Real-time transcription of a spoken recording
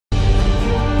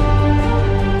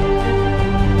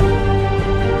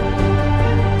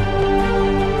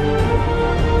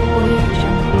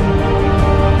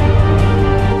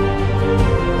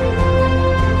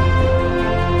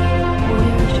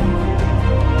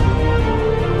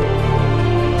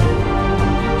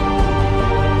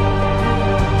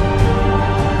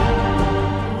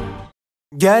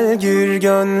Gel gir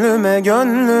gönlüme,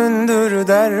 gönlündür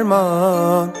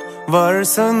derman.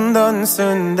 Varsın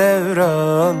dönsün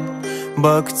devran.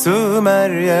 Baktım her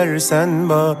yer sen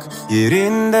bak,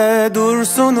 yerinde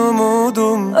dursun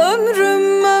umudum.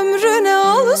 Ömrüm ömrüne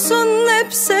olsun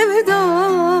hep sevda.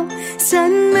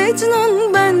 Sen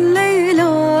Mecnun ben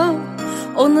Leyla.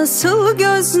 O nasıl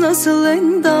göz nasıl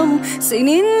endam,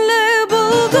 seninle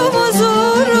buldum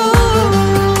huzuru.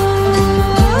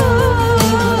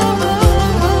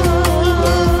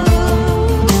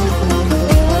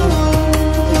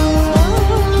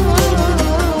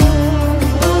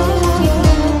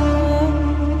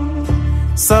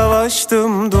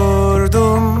 Savaştım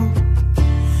durdum,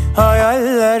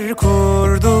 hayaller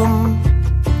kurdum.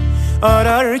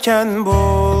 Ararken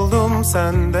buldum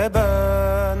sende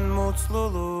ben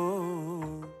mutluluğu.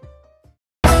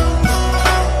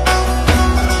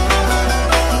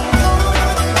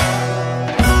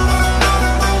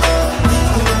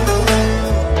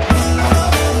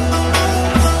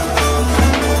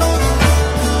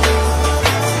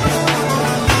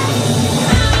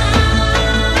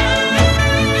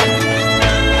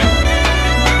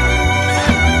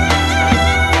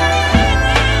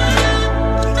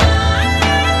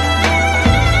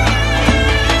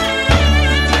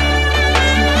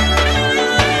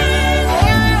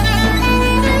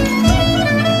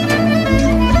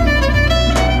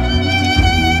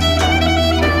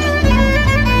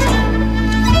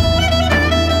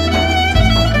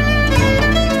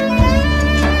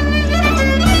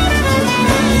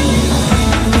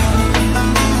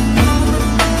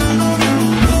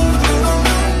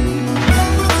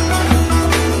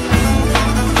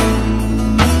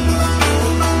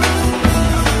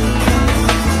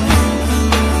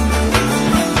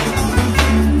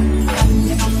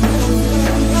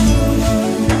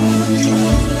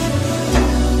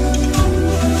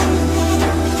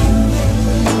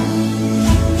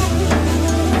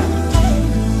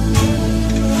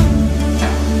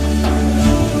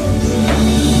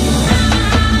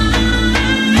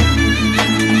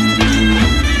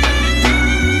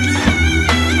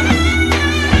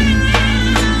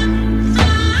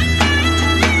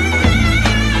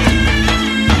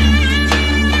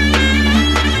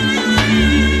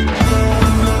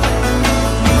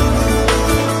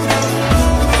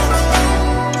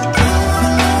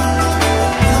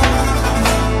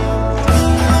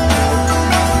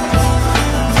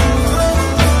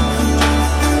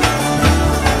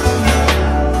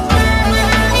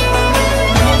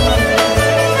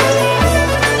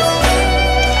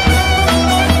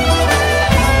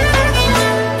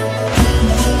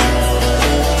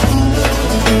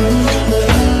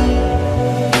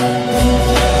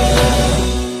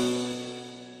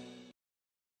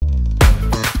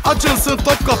 Açılsın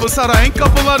Topkapı Sarayın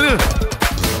kapıları.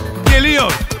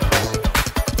 Geliyor,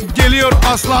 geliyor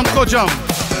aslan kocam.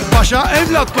 Paşa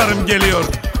evlatlarım geliyor.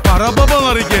 Para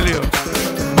babaları geliyor.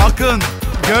 Bakın,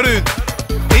 görün,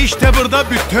 işte burada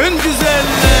bütün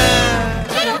güzeller.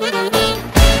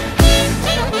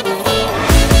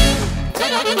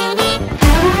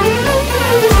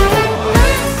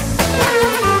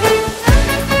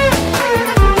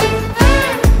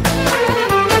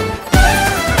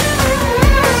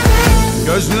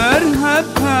 Gözler hep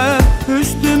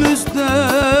üstümüzde,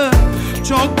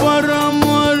 çok param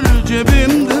var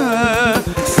cebimde.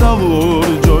 Savur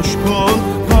coşkun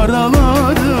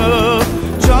paraları,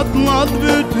 çatlat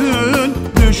bütün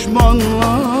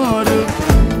düşmanları.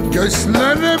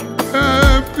 Gözler hep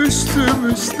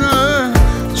üstümüzde,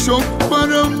 çok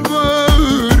param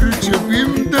var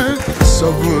cebimde.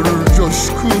 Savur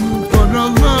coşkun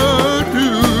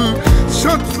paraları,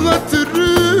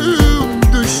 çatlatırım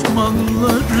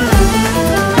düşmanları.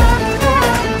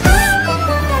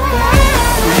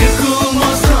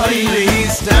 Yıkılmaz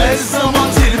aileyiz, her zaman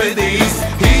zirvedeyiz.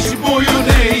 Hiç boyun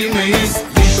eğmeyiz,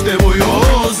 işte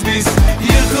buyuz biz.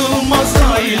 Yıkılmaz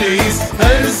aileyiz,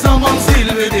 her zaman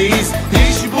zirvedeyiz.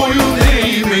 Hiç boyun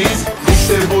eğmeyiz,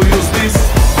 işte buyuz biz.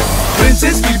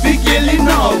 Prenses gibi gelin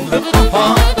aldım,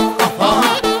 aha aha.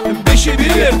 Beşi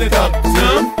bir yerde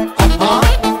taktım, aha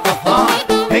aha.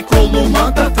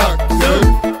 Koluma da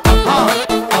taktım, aha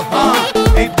aha.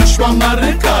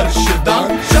 Düşmanları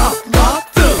karşıdan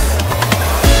çatlattım.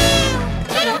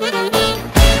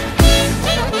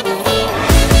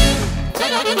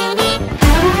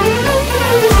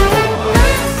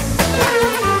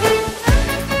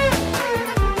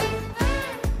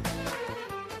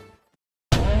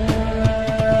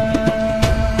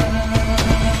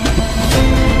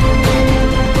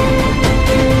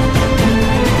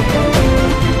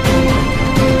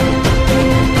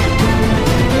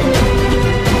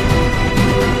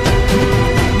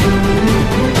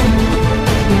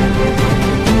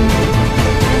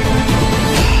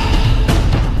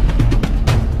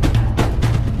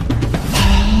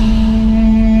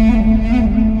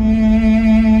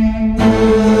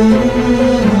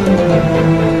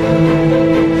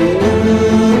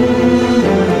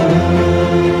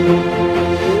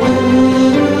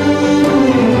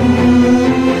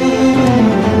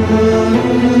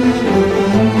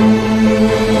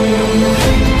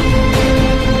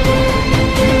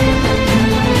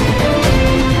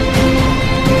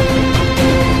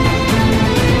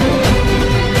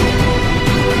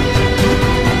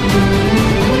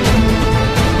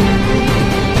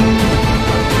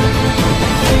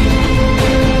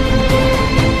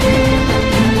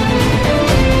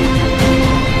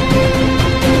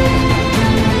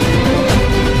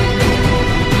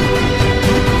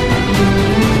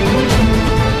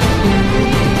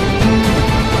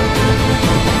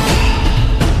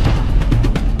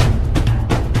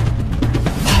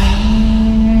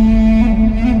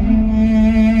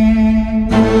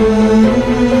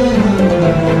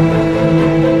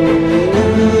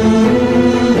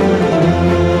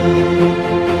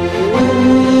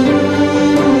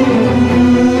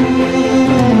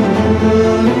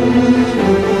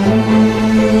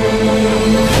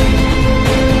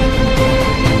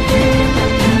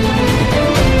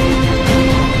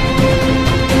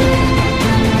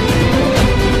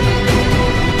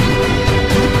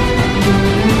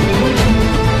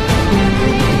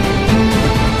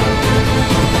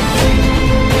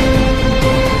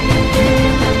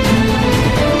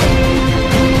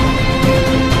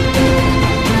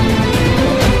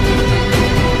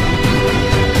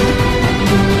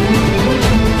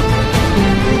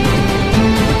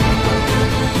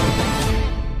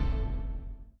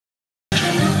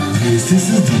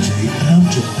 Sessiz DJ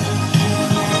Ramço.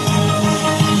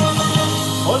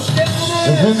 Hoş geldiniz.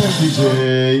 Efendim DJ,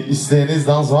 isteğiniz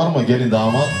dans var mı? Gelin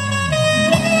damat.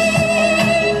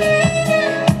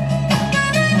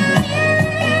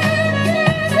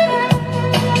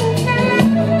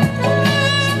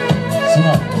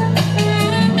 Sıra.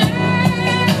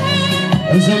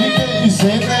 Özellikle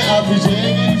Hüseyin'le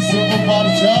ATiÇE'ye gelsin bu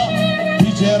parça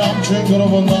DJ Ramço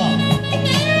grubunda.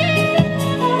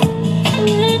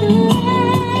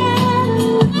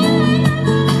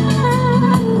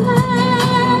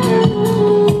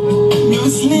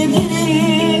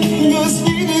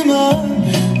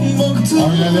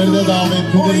 Aileleri de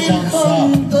davetlidir dansa.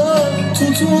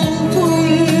 Tutuldum,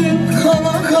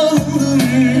 kana kaldım,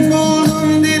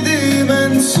 buldum dedi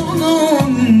ben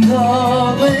sonunda.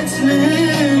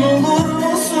 Davetlim olur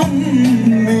musun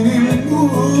benim bu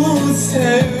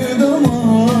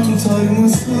sevdama? Tutar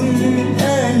mısın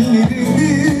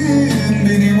ellerimi,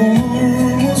 benim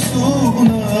olur musun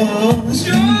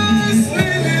aşkım?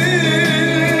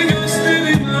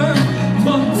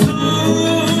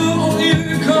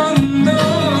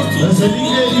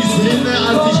 Özellikle Hüseyin'le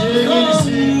ATiÇE'ye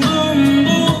gelsin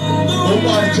bu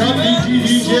parça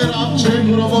DJ Ramço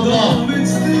grubunda.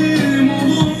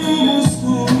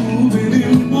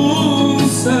 Benim bu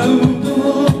sevda,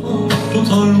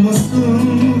 tutar mısın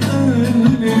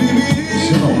ellerimi,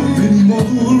 benim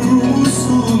olur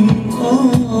musun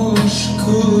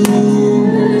aşkım?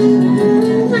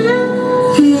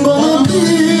 Bana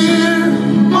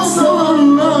bir masal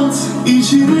anlat,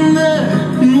 içinde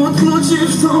mutlu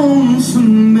çift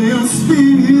olsun, beyaz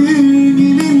bir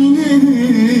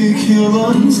gelinlik,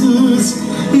 yalansız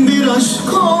bir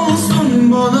aşk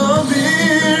olsun. Bana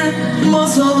bir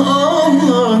masal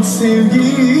anlat,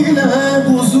 sevgiyle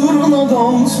huzurla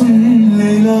dolsun.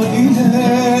 Leyla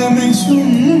ile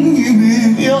Mecnun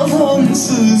gibi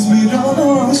yalansız bir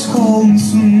aşk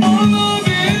olsun. Bana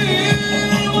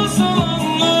bir masal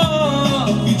anlat,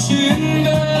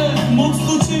 içinde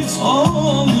mutlu çift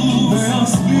olsun,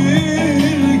 beyaz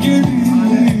bir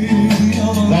gelinlik,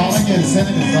 Dağına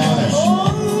gelseniz dağına.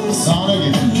 Dağına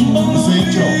gelin.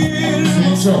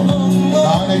 Hüseyinço.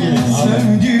 Dağına gelin.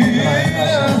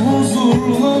 sevgiyle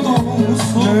huzurla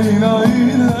dolsun. Leyla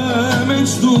ile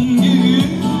Mecnun gibi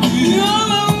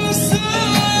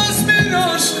yalansız bir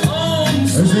aşk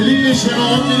olsun. Özellikle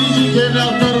Şenol'un biricik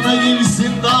evlatlarına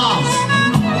gelsin dans.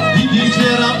 DJ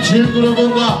Ramço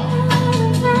grubunda.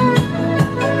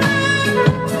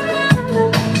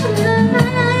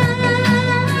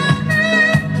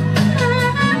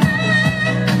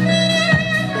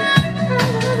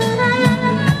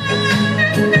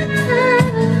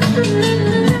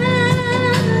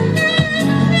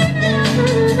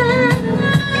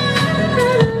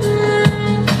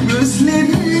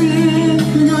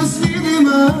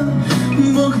 Gözlerime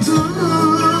baktı,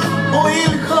 o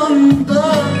ilk anda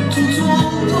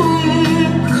tutuldum,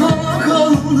 kana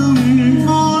kaldım,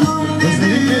 buldum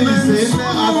Özellikle Hüseyin'le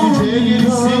ATiÇE'ye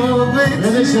gelsin ve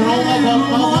de Şenol'la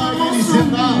Fatma'ya gelsin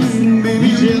dans.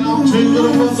 DJ Ramço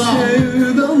grubunda.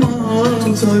 Sevdama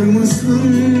tutar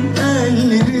mısın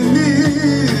ellerimi,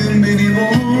 benim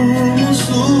olur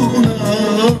musun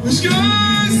aşk?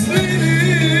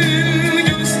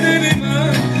 Gözlerime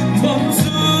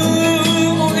baktı,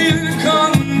 o ilk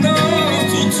anda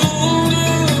tutuldu,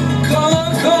 kana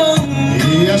kaldım.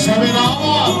 İyi yaşa beni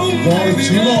ama.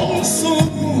 Borçlu.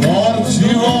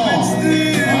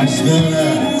 Aşkım.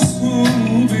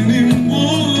 Benim bu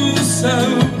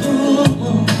sevdama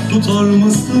tutar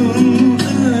mısın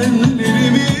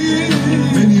ellerimi,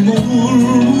 benim olur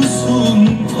musun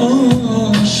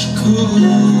aşkım?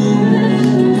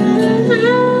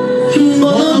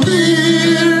 Bana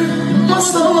bir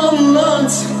masal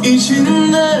anlat,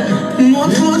 içinde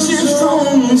mutlu çift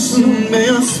olsun,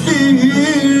 beyaz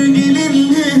bir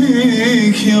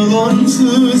gelinlik,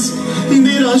 yalansız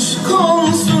bir aşk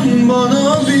olsun.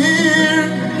 Bana bir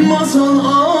masal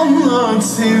anlat,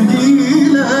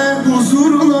 sevgiyle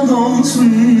huzurla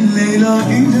dolsun. Leyla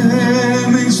ile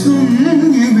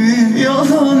Mecnun gibi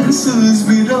yalansız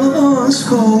bir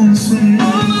aşk olsun.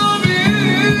 Bana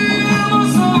bir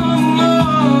masal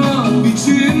anlat,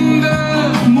 içinde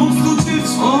mutlu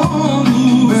çift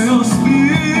olsun, beyaz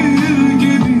bir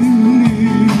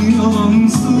gelinlik,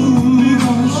 yalansız bir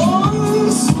aşk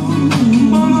olsun.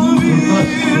 Bana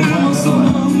bir masal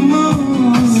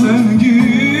anlat,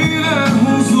 sevgiyle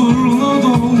huzurla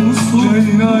dolsun.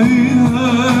 Leyla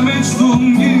ile Mecnun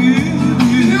gibi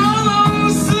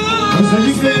yalansız.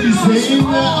 Özellikle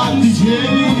Hüseyin'le ATiÇE'ye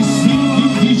gelsin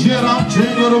DJ Ramço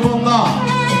grubunda.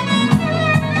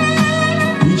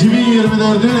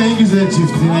 2024'ün en güzel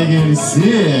çiftine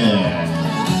gelsin.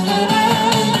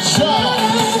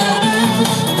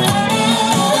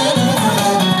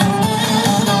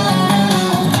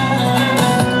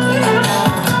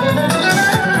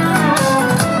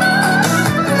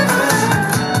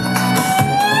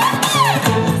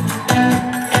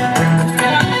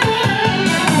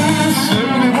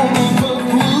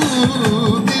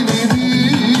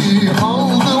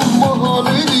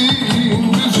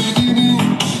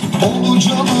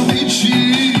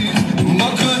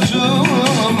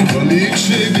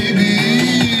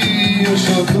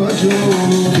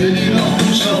 yakacağım. Gelin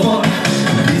almış ama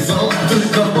biz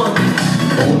attık kapak.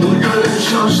 Onu gören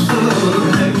şaştı,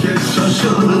 herkes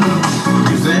şaşırdı.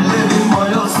 Güzellerin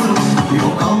mayası,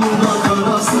 yok alnında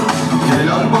karası.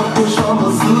 Gel bak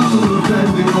boşaması,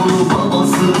 kendi yolu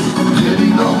babası.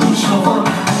 Gelin almış ama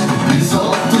biz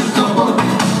attık kapak.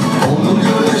 Onu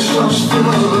gören şaştı,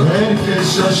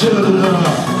 herkes şaşırdı.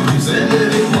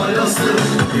 Güzellerin mayası,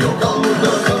 yok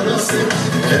alnında karası.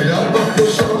 Gel bak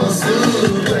boşaması,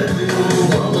 kendi yolu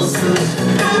babası.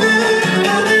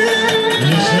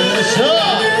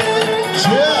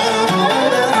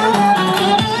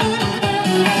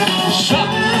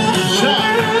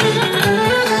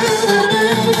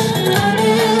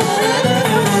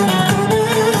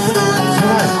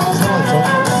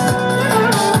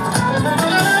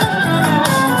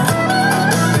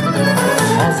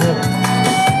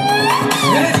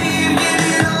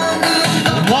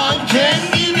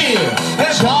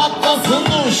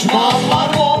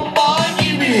 Düşmanlar bomba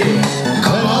gibi.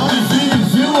 Kara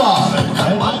yüzü var,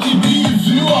 kara gibi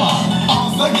yüzü var.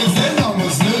 Ağza gezen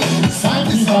namızlı,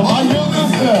 sanki sabah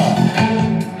yıldızı.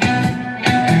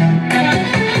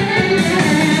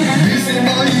 Bizim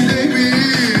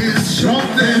ailemiz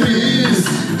çok temiz,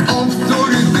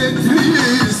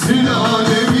 otoritemiz,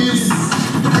 sülalemiz.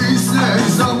 Biz her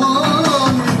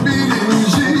zaman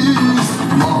birinciyiz.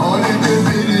 Mahallede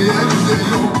bir yerde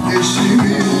yok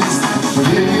eşimiz.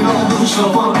 Gelin alın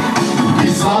şafak,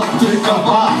 biz attık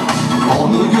kapak.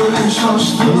 Onu gören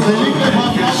şaştı,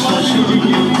 herkes şaşırdı.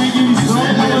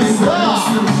 Güzellerin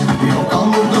mayası, yok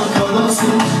alnında karası.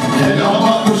 Gel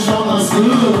ama kuşanası,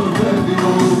 verdi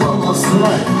yolu babası.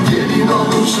 Gelin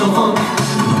alın şafak,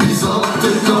 biz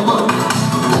attık kapak.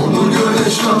 Onu gören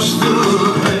şaştı,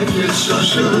 herkes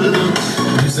şaşırdı.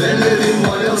 Güzellerin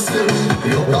mayası,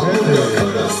 yok alnında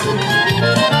karası.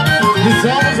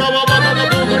 Lisağımıza babadan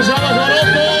da dolduracağına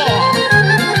karandı.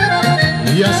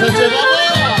 Yaşasın ama.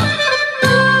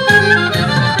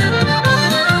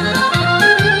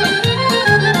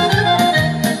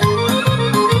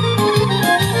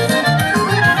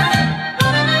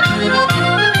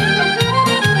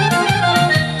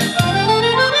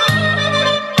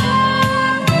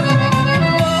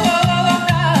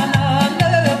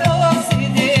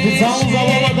 Lisağımıza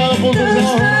babadan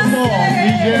dolduracağına karandı.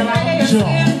 DJ Ramço.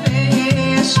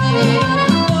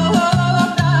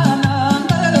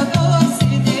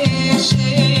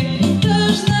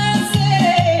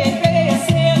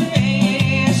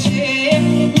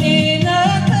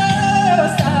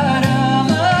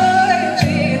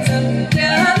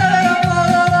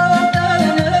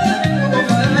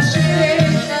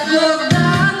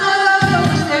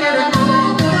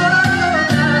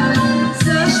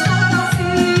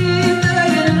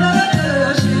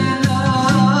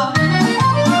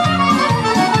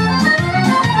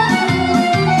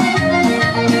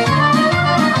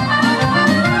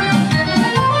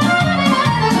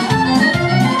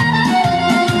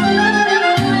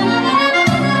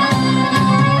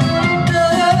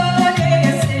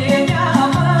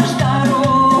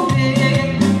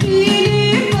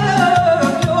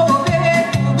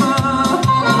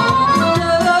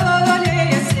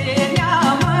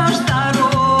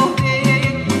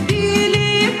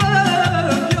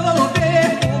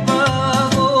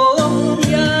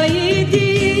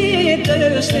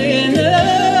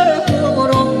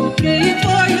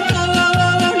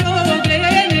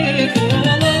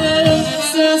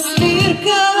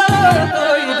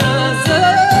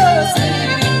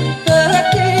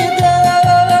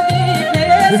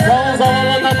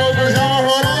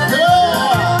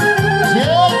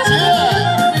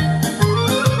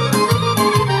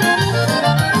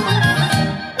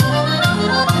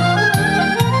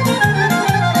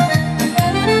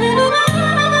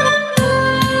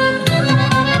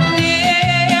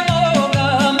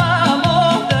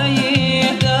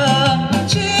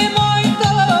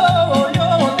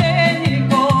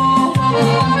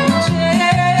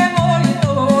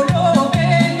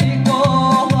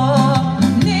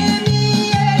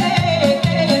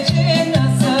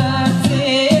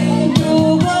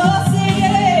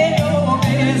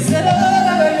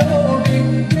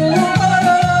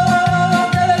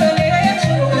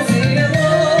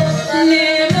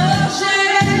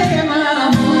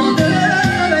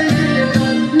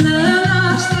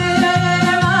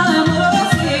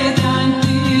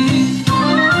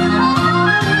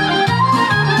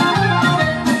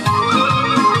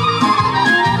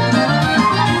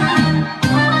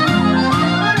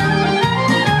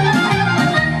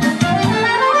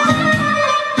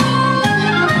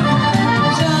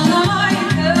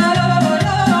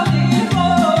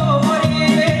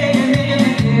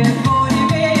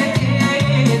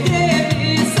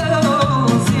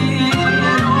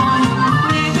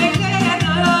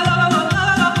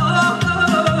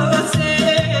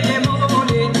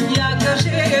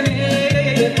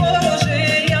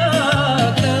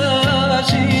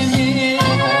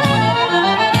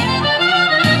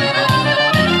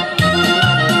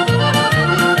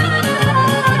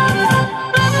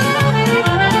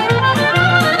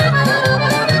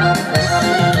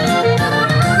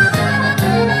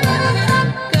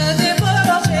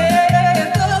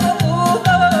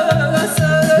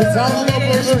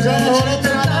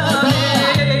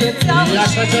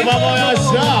 Yaşa baba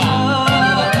yaşa.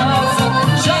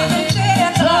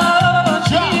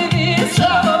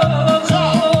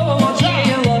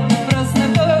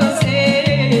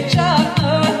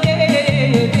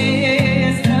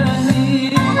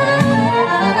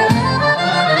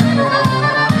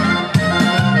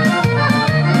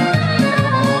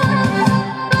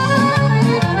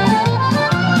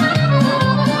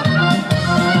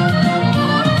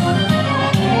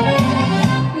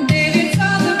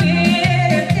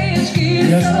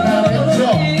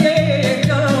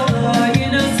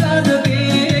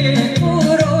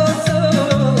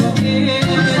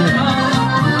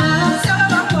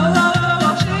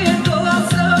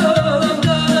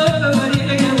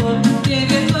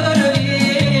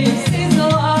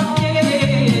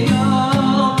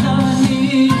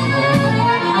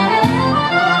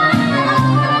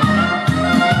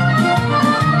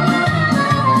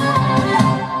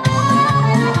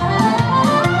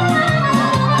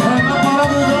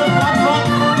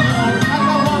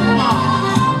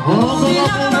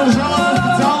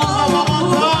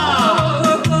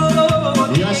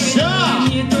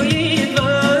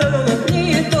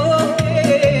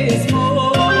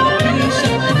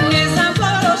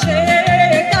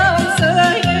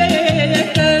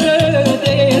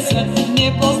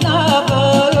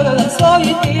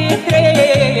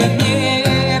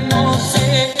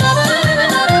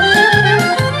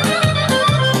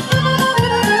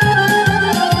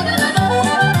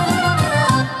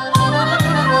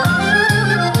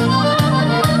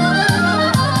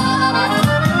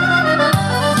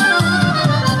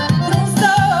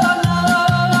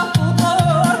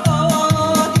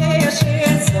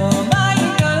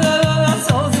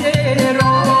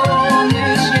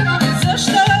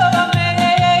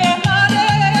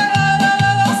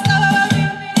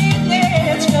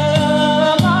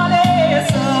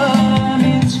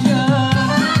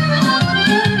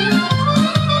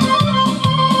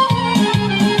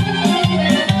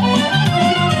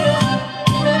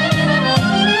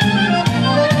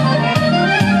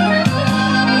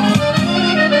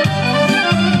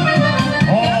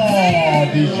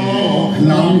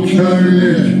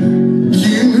 Nankörlük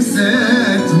kimse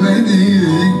etmedi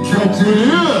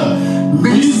kötülüğü.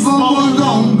 Biz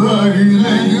babadan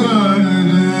böyle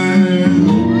gördük.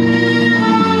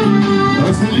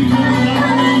 Özellikle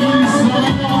bunların ilgisi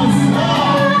olmazsa.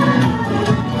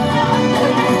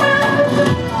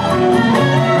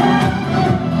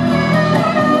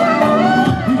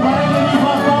 Bir parayla bir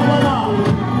baktan bana.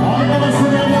 Oynanasın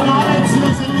evde lanetsin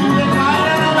özellikle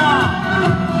kaynanana.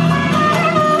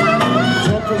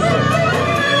 Çok hızlı.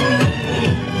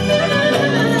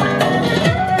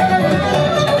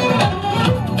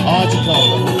 Ağacı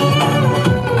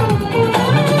kaldı.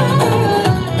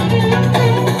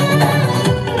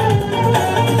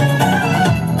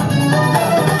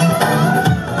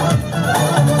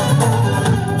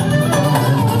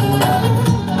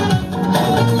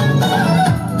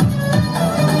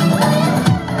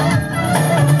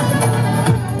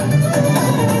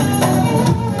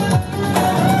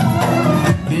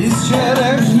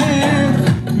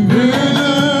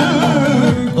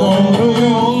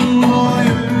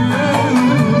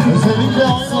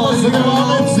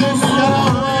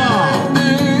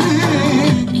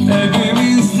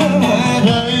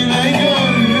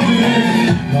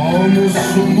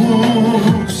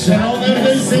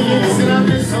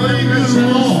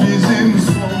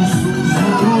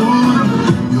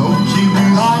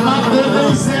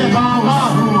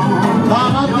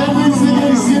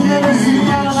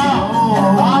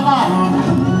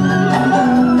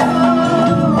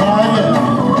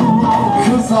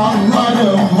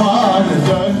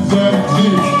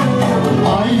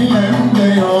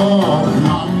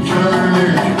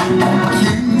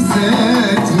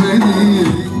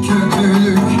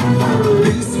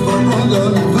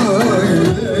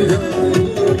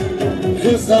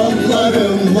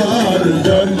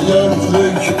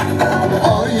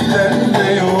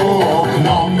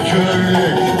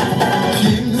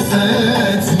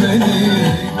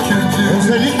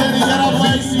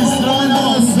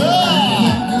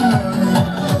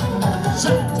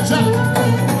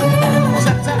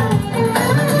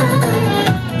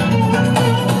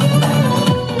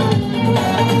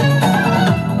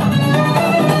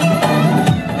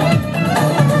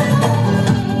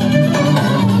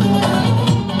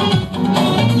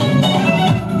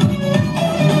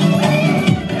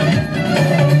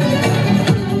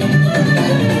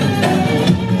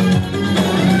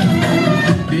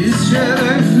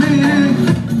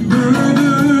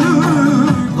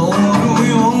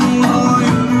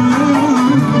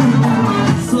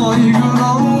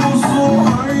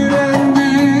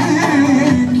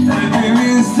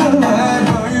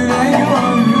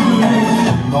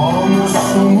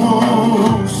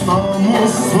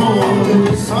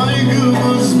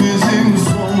 kaygımız bizim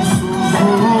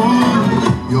sonsuzdur.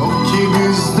 Yok ki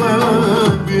bizde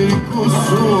bir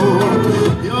kusur,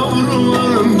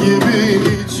 yavrularım gibi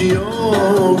hiç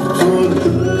yoktur.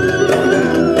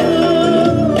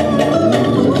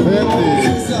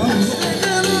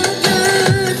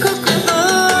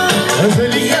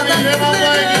 Özellikle Mihran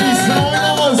ablayla iyisini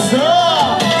oynaması.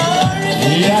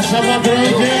 Yaşamadan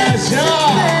önce yaşa.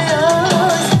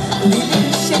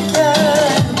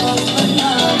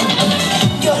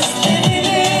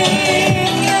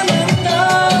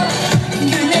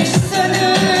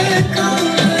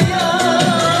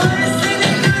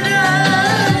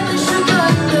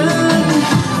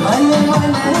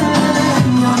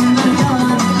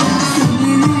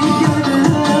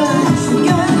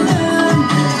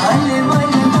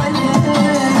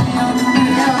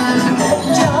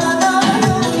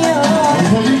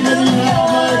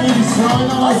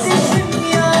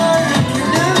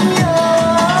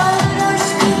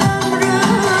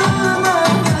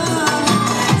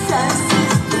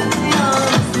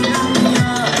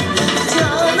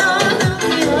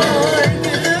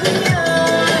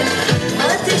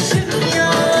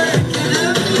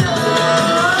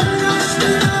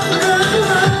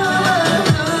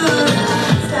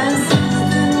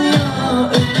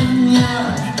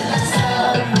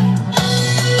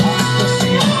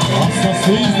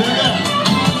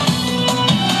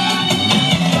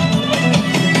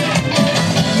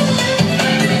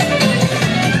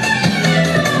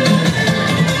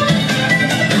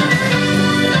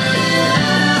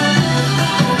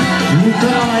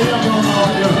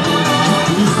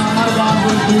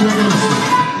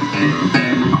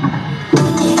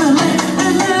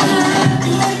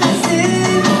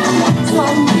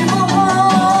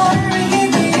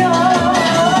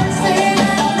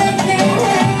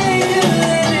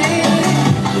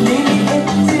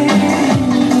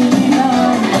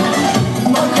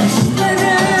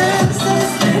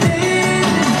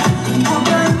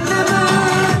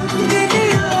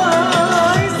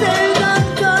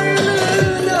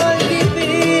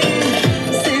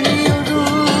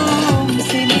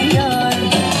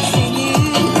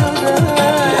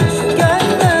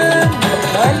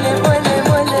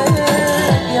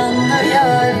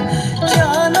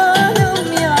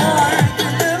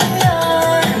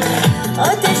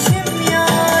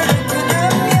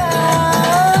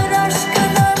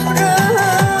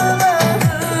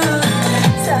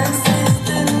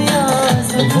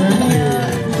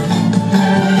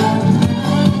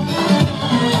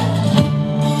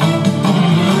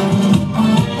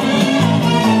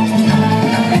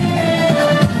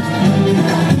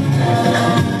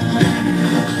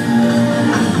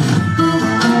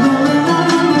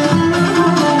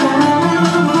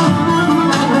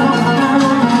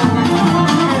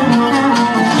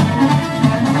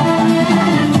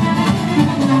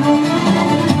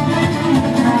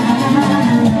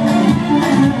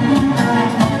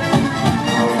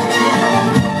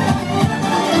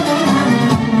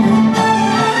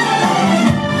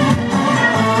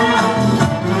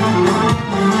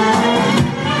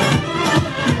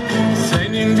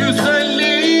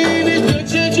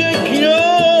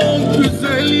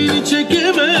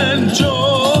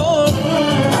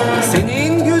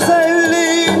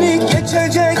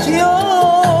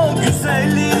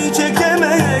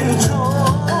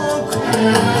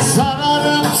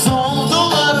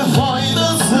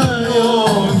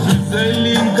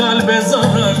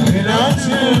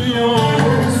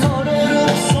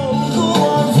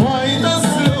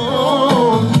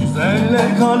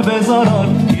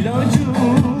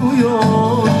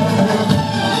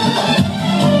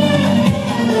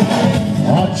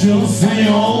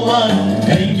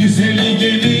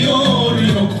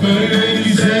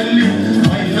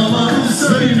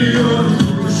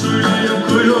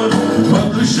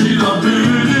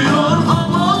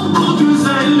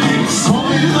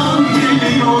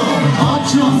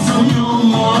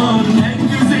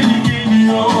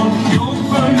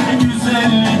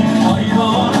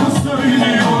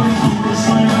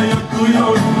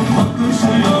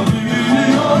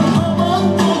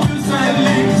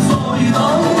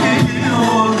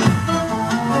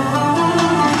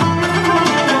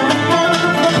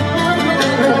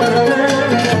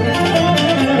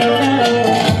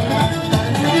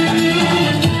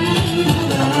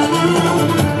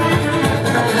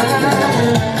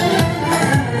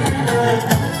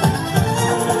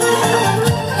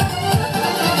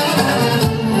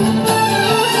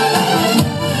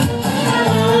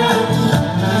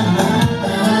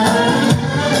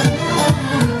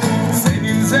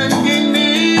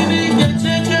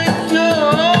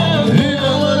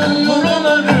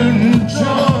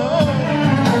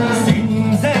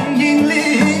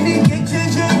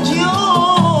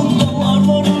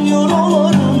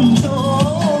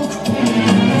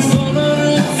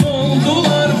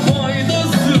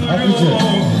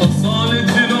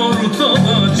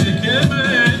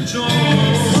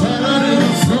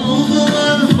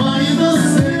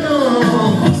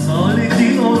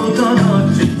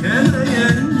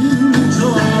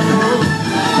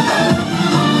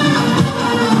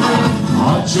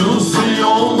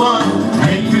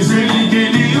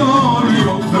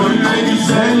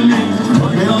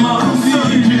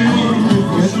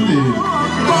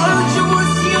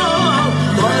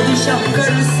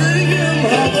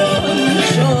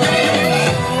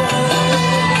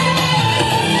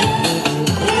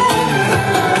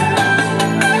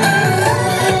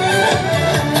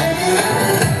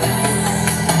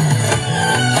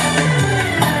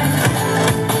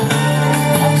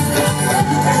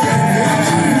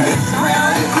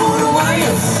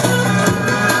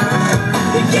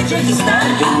 Gece ister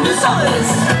gündüz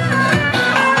alırız.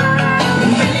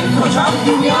 Benim kocam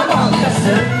Dünya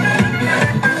Bankası.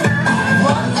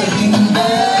 Var elinde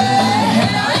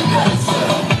helal karısı.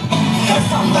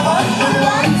 Kasamda var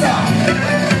pırlanta.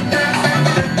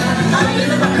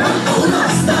 Ayrıca bakan doğru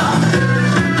hasta.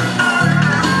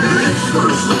 3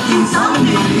 kuruşluk insan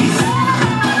değiliz.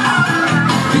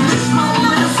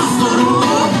 Düşmanları susturup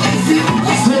ezip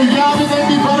Sevgi abiden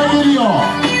bir para geliyor.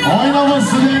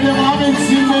 Oynamasına devam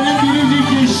etsin benim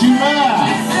biricik eşime.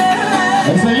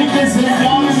 Özellikle Sevgi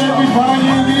abiden bir para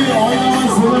geldi.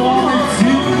 Oynamasına devam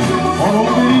etsin. Onun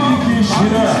biricik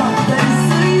eşine.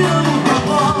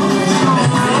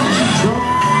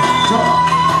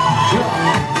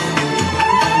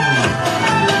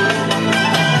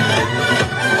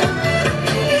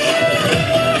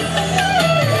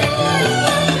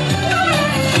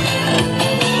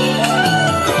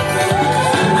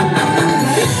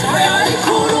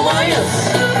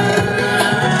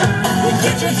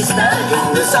 İster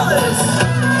gündüz alırız.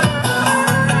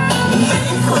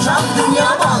 Benim kocam Dünya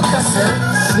Bankası.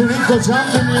 Senin kocan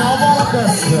Dünya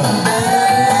Bankası.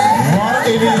 Var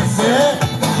elinde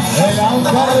helal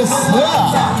karısı.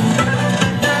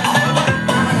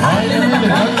 Ailemin de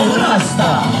gönlünün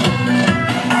hasta.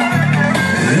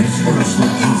 3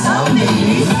 kuruşluk insan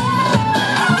değil.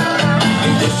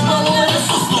 Düşmanları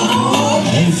susturup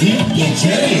ezip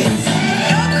geçeriz.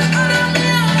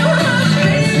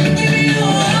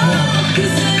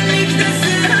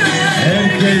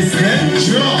 Herkesten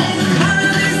çok.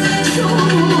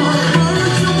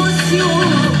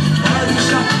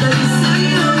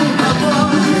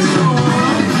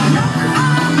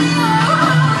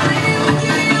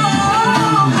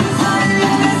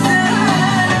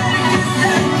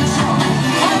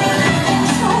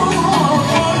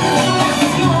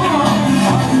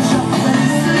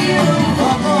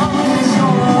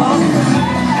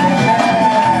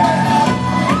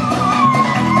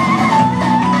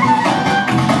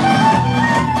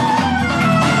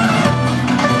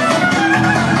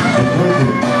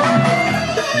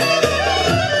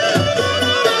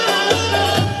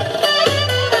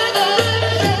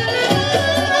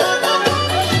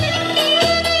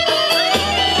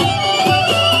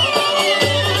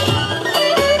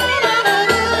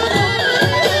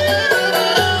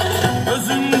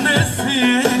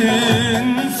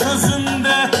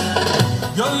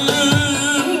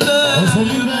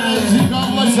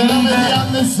 Selam ediyor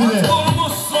annesine.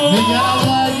 Bir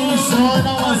Allah'a yenisini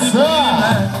oynaması.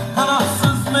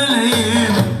 Kanatsız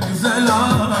meleğim güzel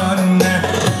anne.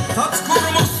 Tat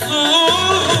kurmuşsun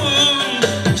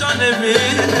can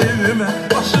evime.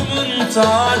 Başımın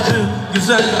tacı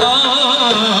güzel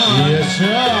anne.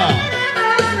 Yaşa.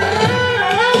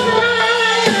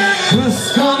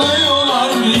 Kıskanıyorlar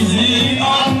bizi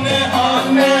anne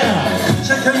anne.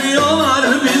 Çekemiyorlar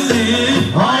bizi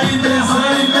haydi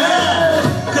haydi.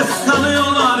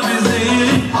 Kıskanıyorlar bizi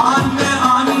anne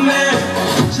anne.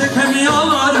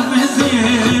 Çekemiyorlar bizi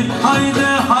haydi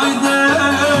haydi.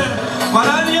 Var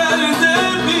her yerde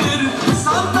bir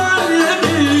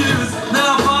sandalyemiz. Ne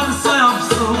yaparsa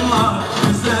yapsınlar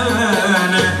bize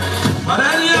ne. Var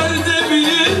her yerde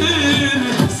bir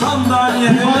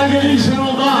sandalyemiz. Bir para gelişen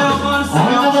oldu.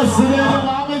 Oynamasına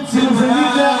devam etsin.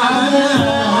 Özellikle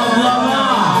annene, ablana.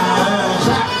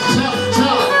 Çak çak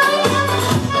çak.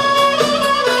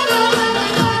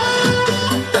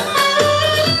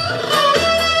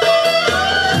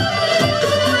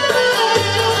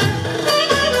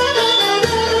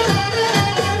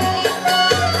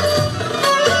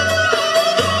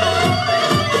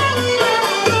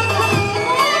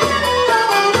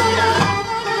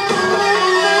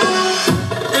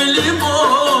 Elim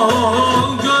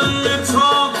ol, gönlü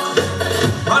tok.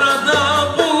 Parada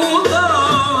pulda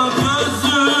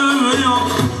gözü yok.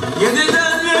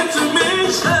 7'den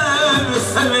 70'e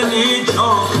seveni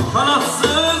çok.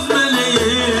 Kanatsız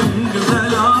meleğim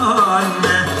güzel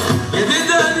anne.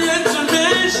 7'den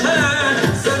 70'e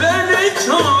seveni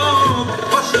çok.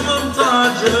 Başımın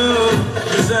tacı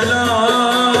güzel anne.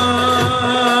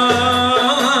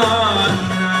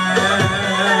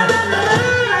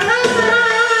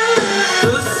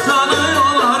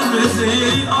 Kıskanıyorlar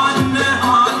bizi anne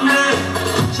anne.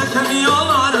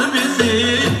 Çekemiyorlar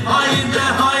bizi haydi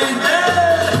haydi.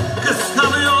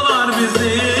 Kıskanıyorlar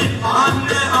bizi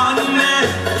anne anne.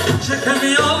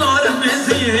 Çekemiyorlar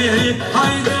bizi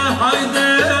haydi haydi.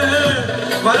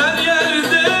 Var her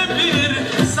yerde bir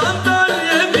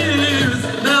sandalyemiz.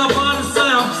 Ne yaparsa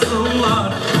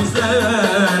yapsınlar bize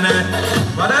ne.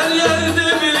 Var her yerde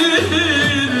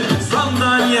bir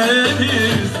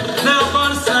sandalyemiz. Ne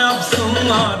yaparsa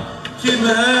yapsınlar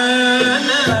kime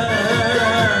ne.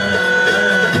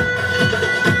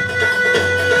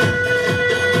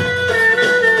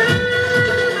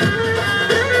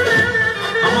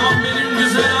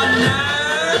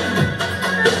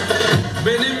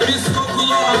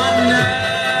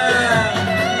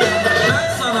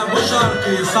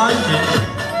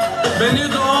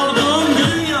 Beni doğurduğun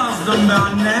gün yazdım be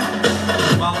anne.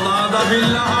 Vallahi da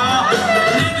billahi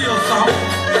ne diyorsam,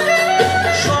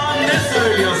 şu an ne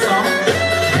söylüyorsam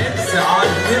hepsi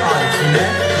harfi harfine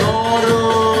doğru.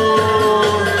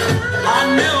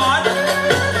 Anne var,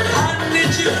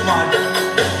 annecik var.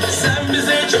 Sen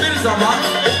bize hiçbir zaman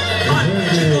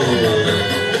annecik olmadın.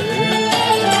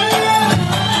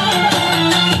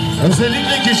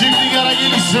 Özellikle küçük Nigar'a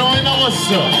gelişi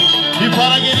oynaması. Bir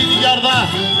para geri Nigar'da.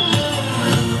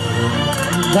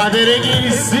 Kadere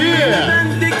gelişi.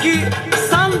 Bendeki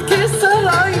sanki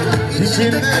saray,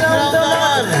 İçinde kral da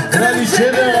var,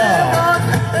 kraliçe de var.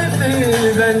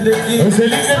 bendeki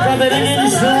Özellikle kadere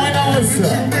gelişi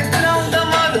oynaması. kral da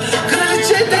var,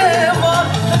 kraliçe de var.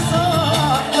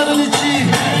 Fesatların içi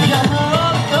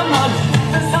yanar döner,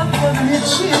 fesatların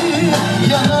içi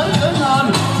yanar döner.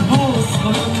 Buz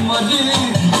koyunmadı,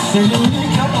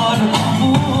 seninlik yapar.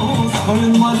 Buz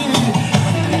koyunmadı,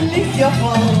 seninlik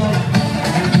yapar.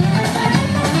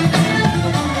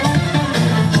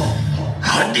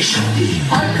 Hadi şimdi.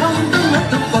 Arkamdan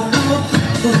atıp atıp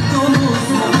tuttunuz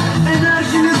mu?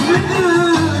 Enerjiniz mi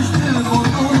düştü,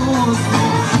 vurdunuz mu?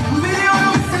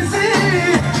 Biliyorum sizi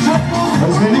çok bozdu.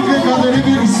 Özellikle kadere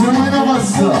gelişi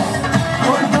oynaması.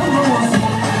 Koydunuz mu?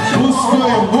 Buz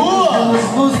koyun, buz.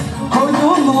 Buz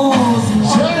koydunuz mu?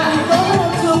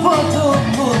 Atıp atıp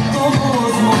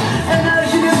tuttunuz mu?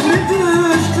 Enerjiniz mi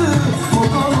düştü,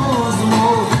 vurdunuz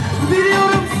mu?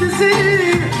 Biliyorum sizi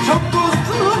çok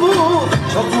bozdu mu?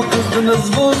 Çok mu kızdınız,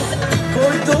 buz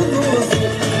koydunuz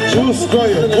mu? Buz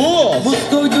koyun, buz. Buz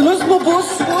koydunuz mu, buz?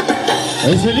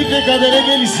 Özellikle kadere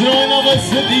gelişi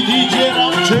oynaması DJ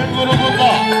Ramçen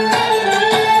grubunda.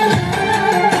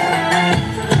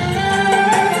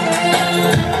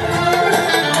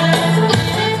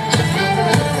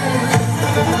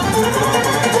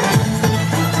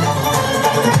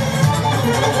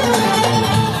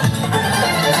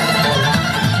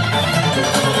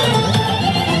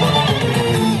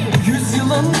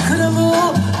 Yüzyılın kralı,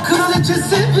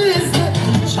 kraliçesi bizde.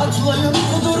 Çatlayın,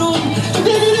 kudurun,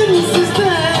 delirin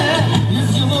sizde.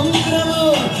 Yüzyılın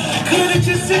kralı,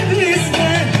 kraliçesi bizde.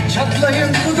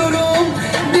 Çatlayın, kudurun,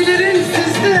 delirin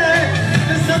sizde.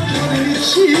 Fesatların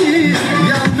içi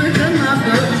yandı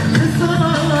kanadı.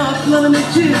 Fesatların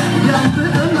içi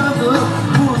yandı kanadı.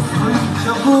 Buz koyun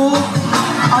çabuk,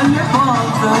 alev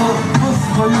aldı.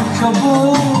 Buz koyun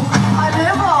çabuk,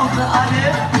 alev aldı,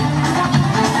 alev.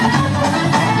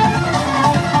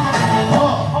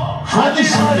 Hadi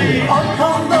şimdi.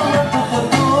 Arkamdan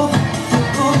atıp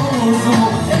tuttunuz mu?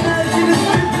 Enerjiniz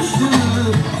mi düştü,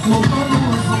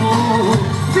 mutlunuz mu?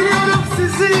 Biliyorum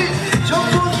sizi çok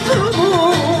mutlu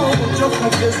mu? Çok mu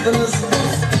kızdınız,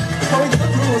 buz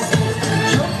koydunuz mu?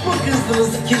 Çok mu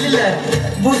kızdınız kirliler,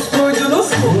 buz koydunuz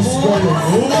mu? Buz koyun,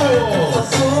 buz.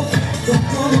 Atıp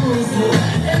tuttunuz mu?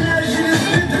 Enerjiniz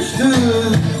mi düştü,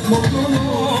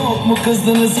 mutluluk mu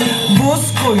kızdınız? Buz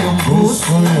koyun, buz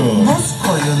koyun. Buz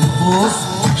koyun, buz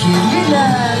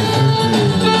kirliler.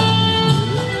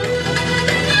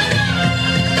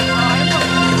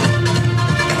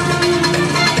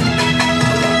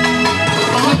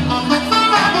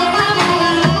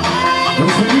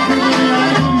 Özellikle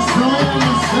kadere gelişi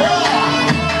oynaması.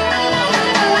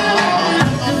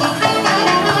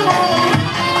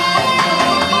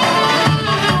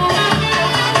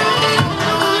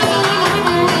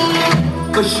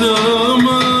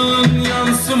 Işığımın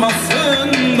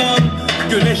yansımasından,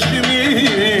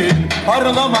 güneşimin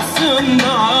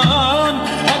parlamasından,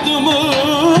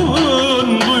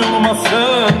 adımın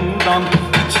duyulmasından.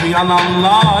 İçi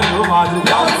yananlar var,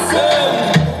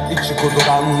 yansın. İçi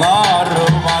kuduranlar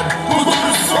var,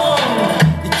 kudursun.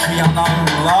 İçi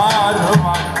yananlar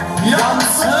var,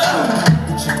 yansın.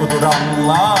 İçi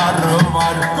kuduranlar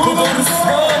var,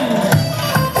 kudursun.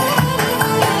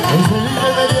 Özellikle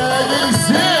Derya'ya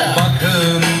gelişi.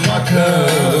 Bakın,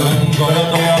 bakın,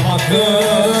 doya doya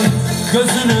bakın.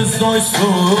 Gözünüz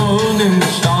doysun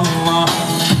inşallah.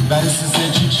 Ben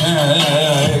size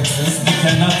çiçek, siz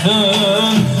diken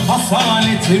atın.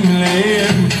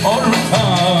 Asaletimliyim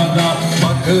ortada.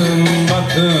 Bakın,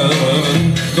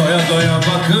 bakın, doya doya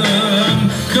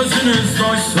bakın. Gözünüz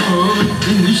doysun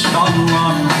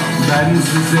inşallah. Ben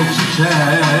size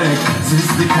çiçek,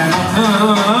 siz diken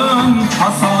atın.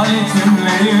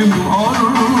 Asaletimliyim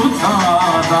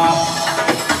ortada.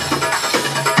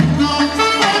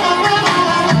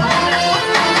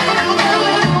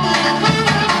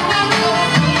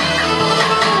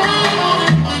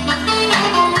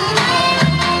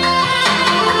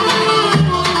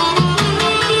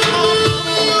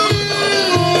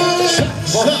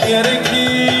 Boş yere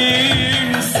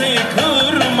kimseyi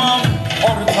kırmam,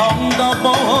 ortamda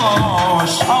boş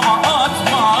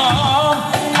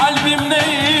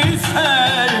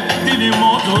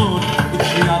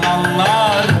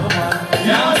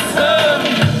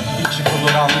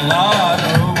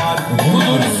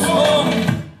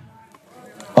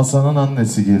Hasan'ın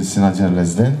annesi gelsin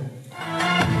Acerlez'den.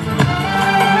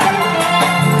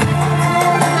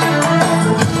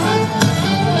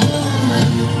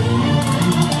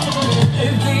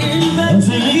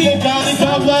 Özellikle Kanık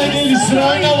ablaya gelişsin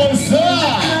oynaması.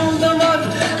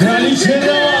 Kraliçe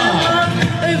de var.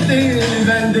 Evdeyim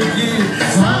bendeki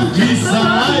Sanki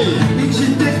saray.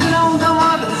 İçinde kral da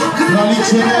var.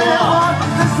 Kraliçe de var.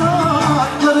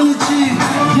 Fesatların içi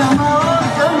yanar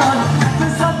yanar.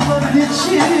 Fesatların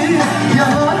içi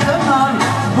yanar yanar.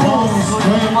 Boz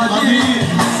koymadı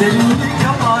seninlik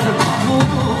yapar.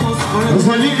 Boz koymadı.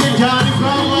 Özellikle Kanık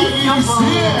ablaya gelişsin.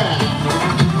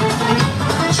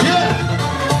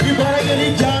 Bir bana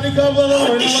gelin Kanık ablanın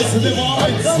oynaması devam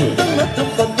etsin.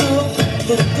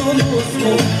 Tuttunuz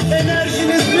mu?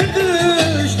 Enerjiniz mi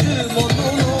düştü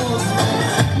modunuz?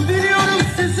 Biliyorum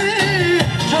sizi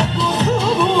çok mu?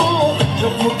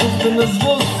 Çok mu kızdınız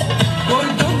buz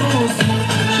koydunuz?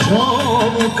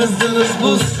 Çok mu kızdınız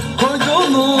buz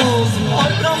koydunuz?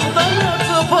 Arkamdan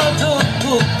atıp atıp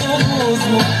tuttunuz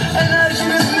mu?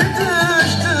 Enerjiniz mi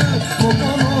düştü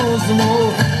modunuz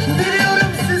mu?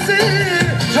 Biliyorum sizi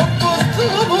çok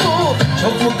bozdu mu?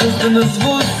 Çok mu kızdınız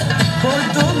buz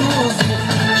koydunuz mu?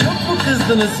 Çok mu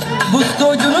kızdınız? Buz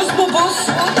koydunuz mu buz?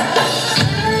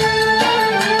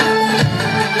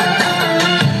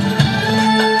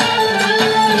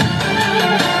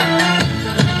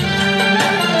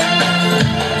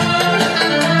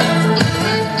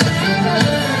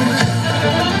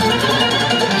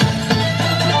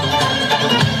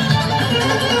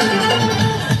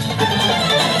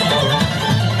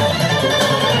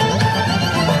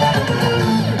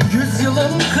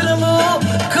 Yüzyılın kralı,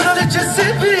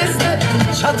 kraliçesi bizde.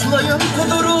 Çatlayın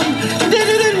kudurun,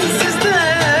 delirin sizde.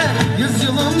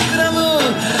 Yüzyılın kralı,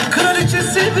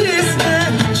 kraliçesi bizde.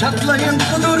 Çatlayın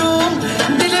kudurun,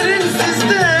 delirin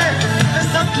sizde.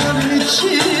 Fesatların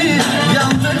içi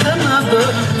yandı kanadı.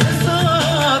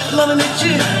 Fesatların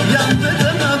içi yandı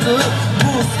kanadı.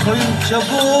 Buz koyun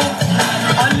çabuk,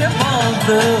 alev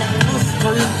aldı. Buz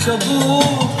koyun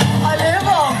çabuk, alev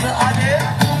aldı, alev.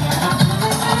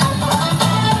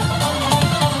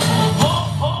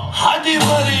 Hadi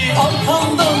bari.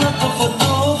 Arkamdan atıp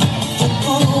atıp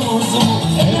tuttunuz mu?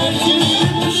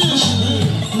 Enerjiniz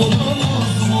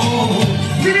buldunuz mu?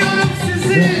 Biliyorum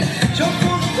sizi çok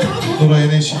mutlu. Nuray'ın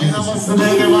eşliği. Oynaması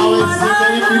devam etsin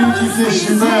benim birinci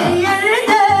seçimde.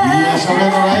 İyi yaşamaya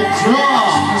Nuray çok.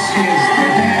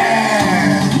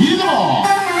 Yedi o.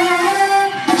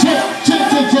 Çek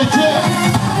çek çek çek çek.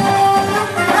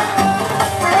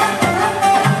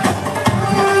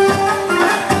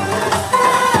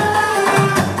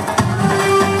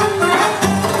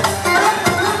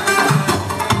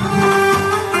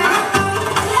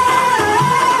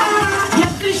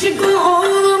 Yakışıklı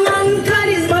olman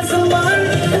karizması var.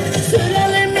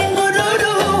 Sürelemin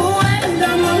gururu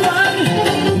endamı var.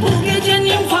 Bu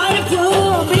gecenin farklı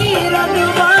bir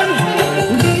adı var.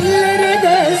 Dillere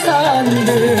destan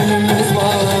düğünümüz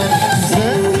var.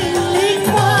 Zenginlik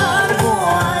var bu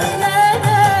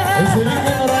ailede.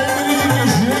 Özellikle Nuray'ın birinci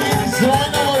köşeye gitmesi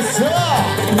oynaması.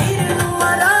 Bir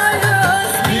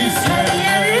numarayız biz her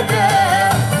yerde.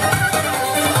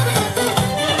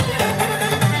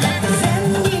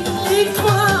 Zenginlik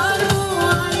var bu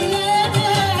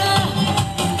ailede.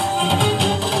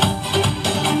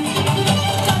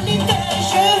 Kalite,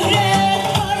 şöhret,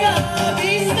 para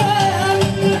bizden.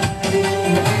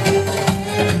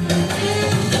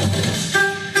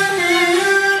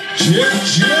 Çek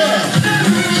çek.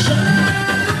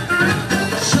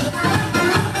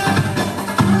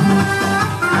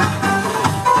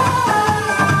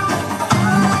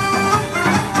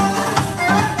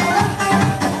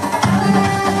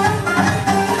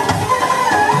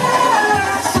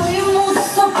 Soyumuz,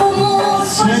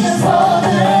 sopumuz,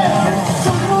 paşazade.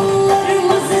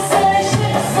 Sorunlarımız ise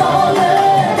şehzade.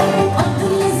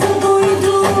 Adımızı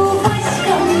duydu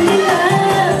başkan bile.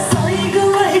 Saygı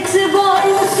ve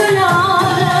itibarlı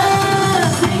sülale.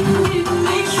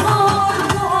 Zenginlik var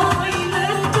bu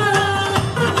ailede.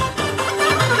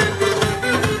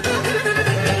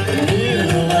 Bir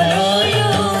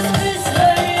numarayız biz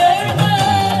her yerde.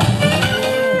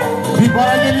 Bir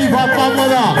para geleyim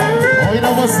patlamada.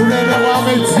 Oynamasına devam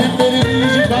etsin benim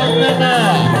biricik anneme.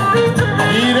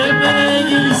 İrem'e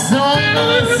gelirse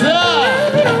oynaması.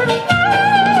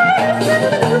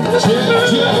 Çek çek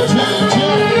çek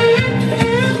çek.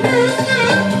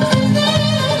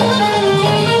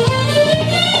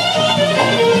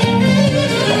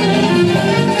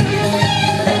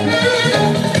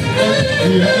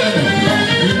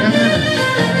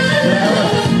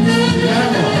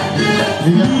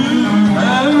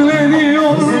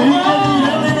 Evleniyorum.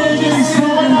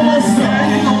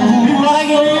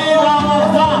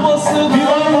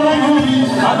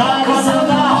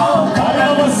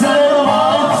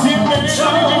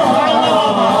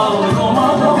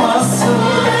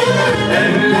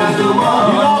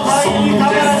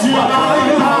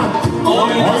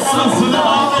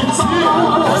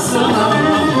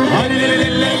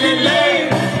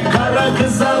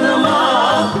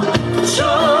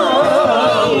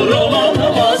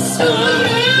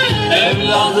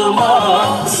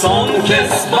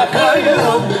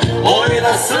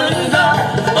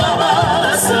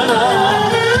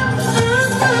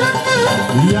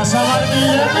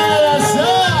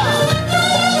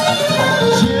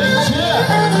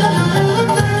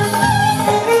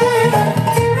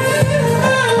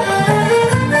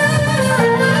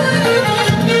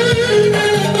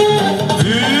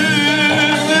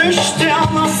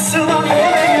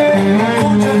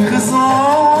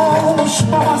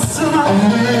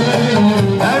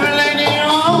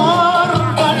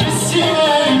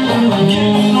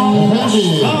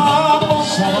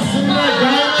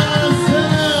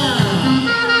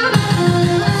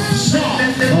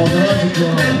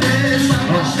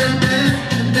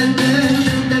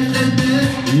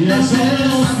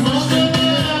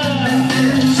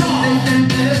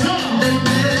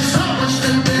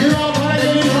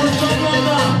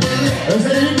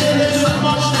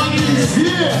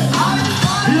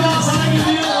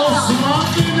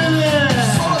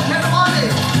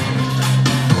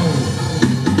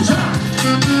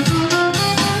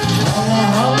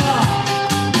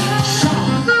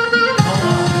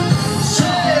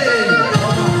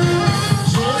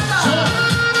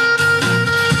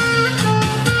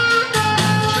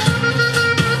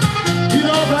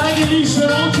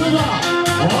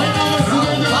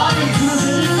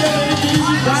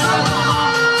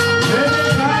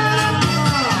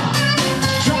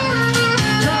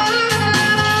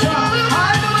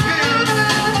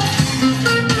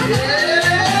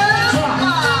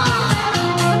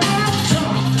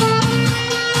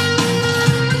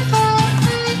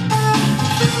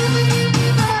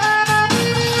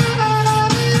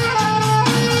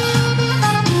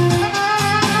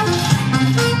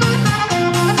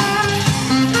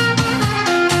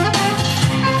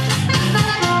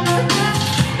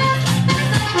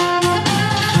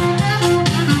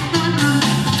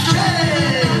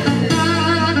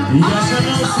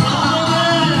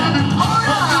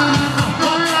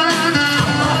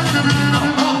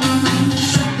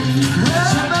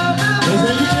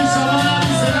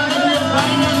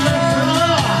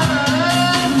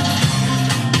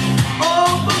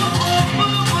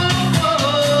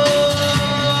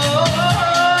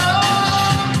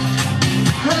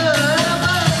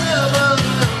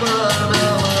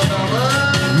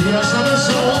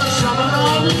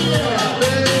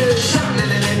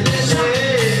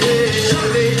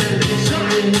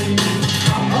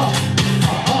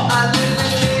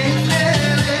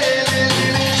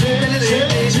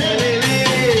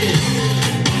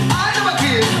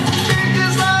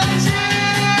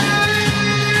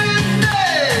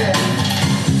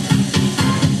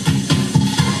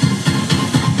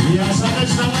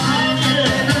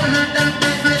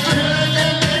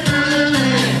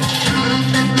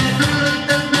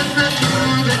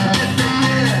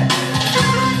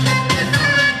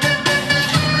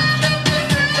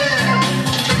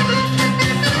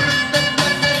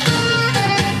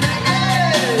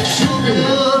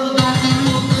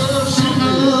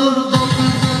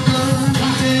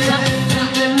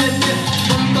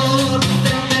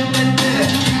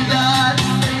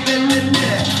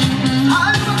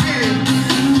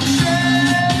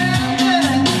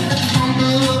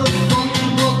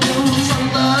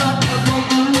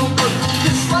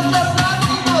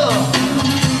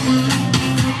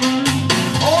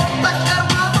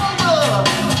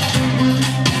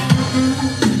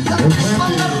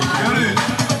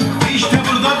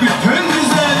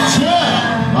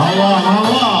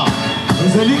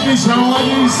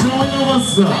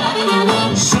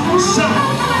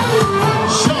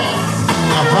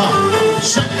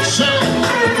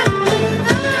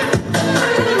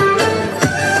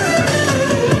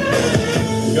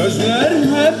 Gözler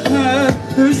hep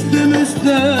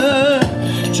üstümüzde,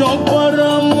 çok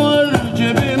param var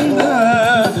cebimde.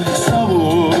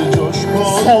 Savur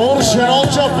coşku, Savur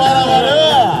Şenolca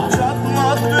paraları,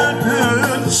 çatlat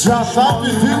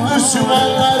bütün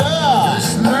düşmanları.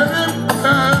 Gözlerim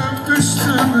hep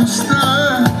üstümüzde,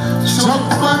 çok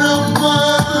param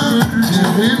var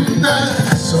cebimde.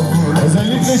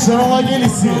 Özellikle Şenol'a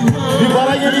gelisi. Bir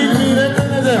para geleyim mi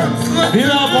üretmede. Bir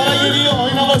daha para geliyor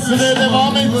oynamasına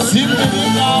devam etsin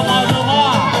benim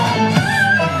damadıma.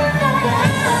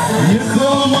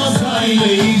 Yıkılmaz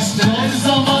aileyiz, her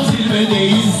zaman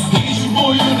zirvedeyiz. Hiç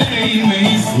boyun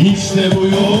eğmeyiz, işte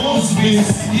buyuz biz.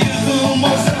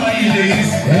 Yıkılmaz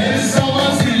aileyiz, her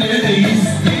zaman zirvedeyiz.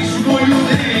 Hiç boyun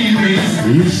eğmeyiz,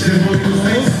 işte buyuz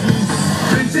biz.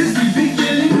 Prenses gibi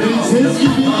gelin, Prenses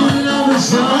gibi gelin aldı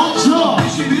Şenolca.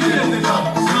 eşi bir yerde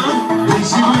taktı.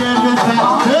 Eşi bir yerde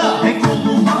taktı. Tek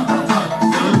koluma da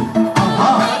taktı.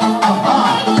 Aha, aha,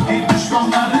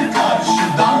 düşmanları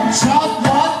karşıdan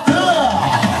Çatlattı.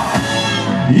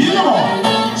 İyi mi?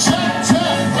 Çat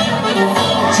çat.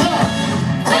 Çat.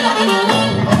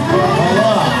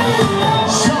 Allah.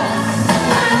 Şok.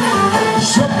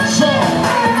 Şok şok.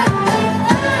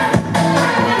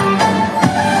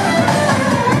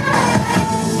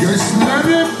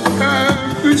 Gözlerim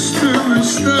hep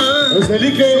üstümüzde,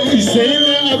 Özellikle Hüseyin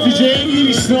ve ATiÇE'nin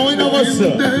girişine oynaması.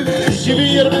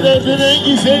 2024'ün en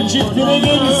güzel çiftine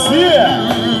gelisi.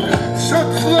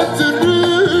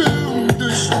 şaklatırım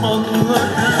düşmanları.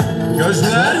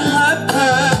 Gözler hep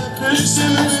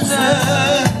üstümüzde,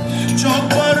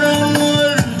 çok param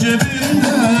var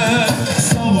cebimde.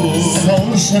 Savur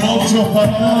Şenol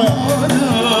Çoban'ı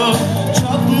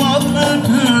çatmaz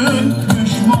bütün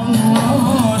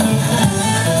düşmanları.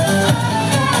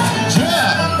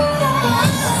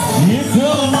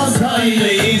 Yıkılmaz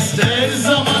Aileyiz, her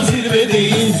zaman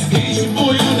zirvedeyiz, hiç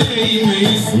boyun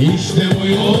eğmeyiz. İşte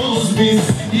buyuz biz.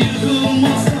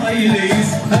 Yıkılmaz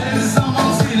aileyiz, her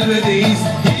zaman zirvedeyiz,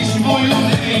 hiç boyun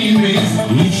eğmeyiz.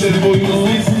 İşte boyun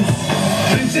biziz.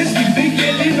 Prenses gibi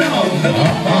gelini aldım,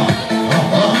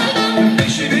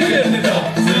 peşimi verdi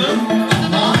taktım,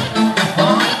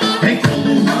 pek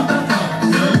koluma da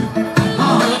taktım.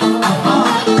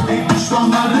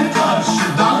 Düşmanları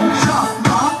karşıdan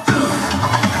çatlattım.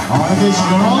 Hadi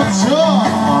Şenolcu.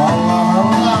 Allah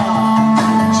Allah.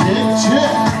 Çek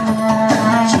çek.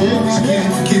 Çek çek.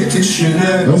 Git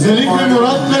işine. Özellikle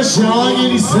Murat'la Şenol'a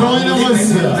gelişsin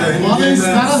oynaması. Bana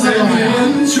ister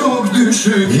Senin çok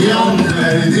düşük yan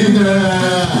derdine.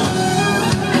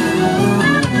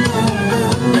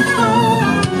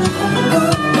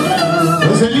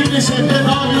 Özellikle Şevket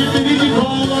abinin dediği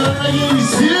konularına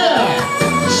gelişsin.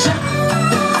 Şak.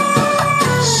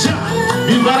 Şak.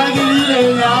 Bir para geliyor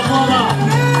eline ablama.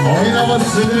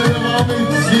 Oynamasını devam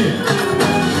etsin.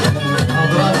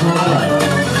 Bırak bırak.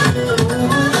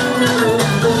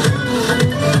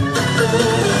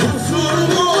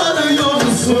 Kusurmu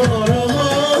arıyorsun arama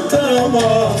tarama,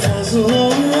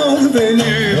 fazlam var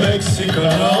benim eksik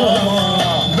arama.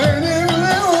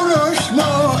 Benimle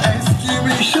uğraşma eski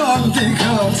bir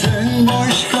şantika, sen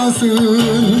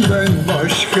başkasın ben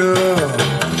başka.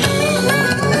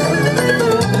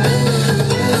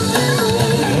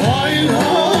 Vay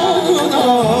halına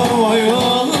vay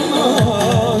halına,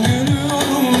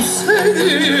 gülüyorum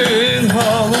senin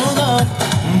halına.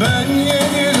 Ben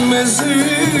yenilmezim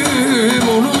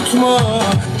unutma,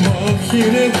 bak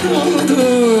yine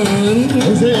kaldın.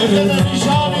 Özellikle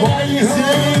Şabi'den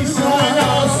gitsin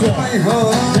İsrail'ası.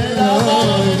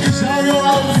 Selamlar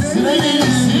Şabi'den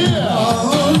gelişsin.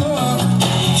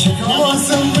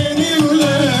 Çıkamazsın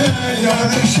benimle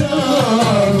yarışa,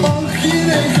 bak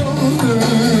yine kaldın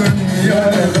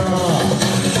yarada.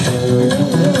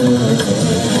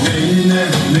 Neyine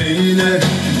neyine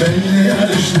benle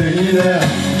yarış neyine,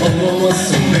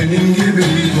 olamazsın benim gibi,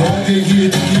 hadi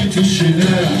git git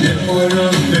işine.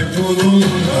 Yaparım defolun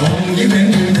hangi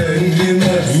benim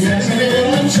derdime.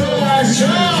 Yaşayan çok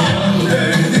aşağı.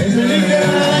 Özellikle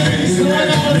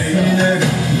Neyine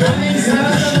ben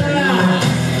insanlara.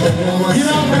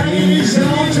 İnan ben gibi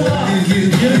Şenolcu'la.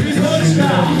 Yürübüz hoşça.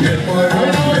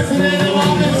 Oynamasını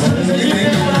devam etsin.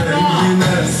 Özellikle Murat'a.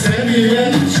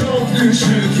 seviyen çok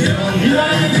düşük yan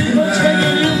İlahi bir hoşça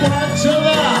geliyor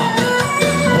Muratço'la.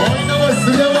 Oynaması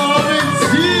devam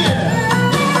etsin.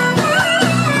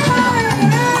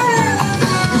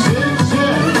 Çek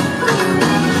çek.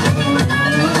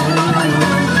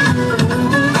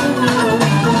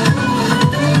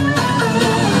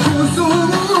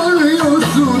 Kusumu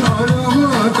arıyorsun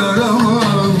arama tarama,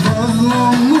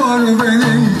 fazlam var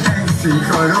benim eksik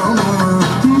arama.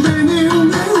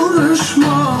 Benimle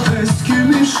uğraşma eski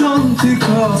bir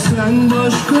şantika, sen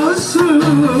başkasın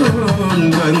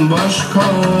ben başka.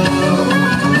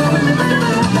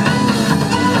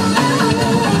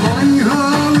 Vay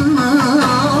halına,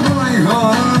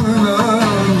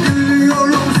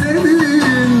 gülüyorum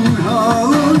senin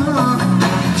halına.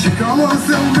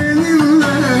 Çıkamazsın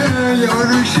benimle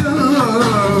yarışa,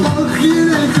 bak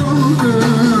yine kaldın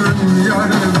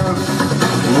yarına.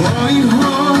 Vay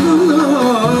halına,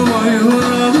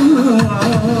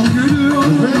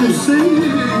 gülüyorum seni.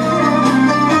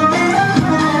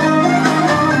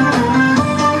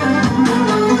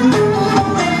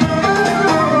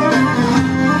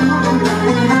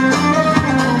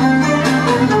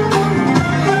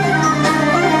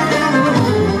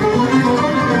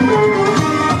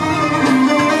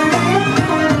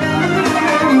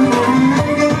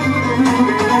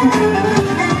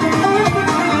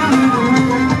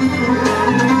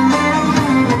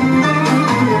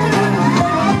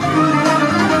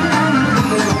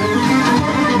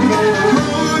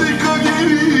 Harika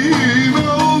gelin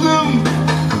aldım,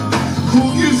 bu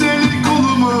güzel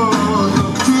koluma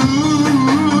taktım,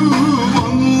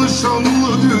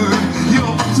 anlaşanlı düğün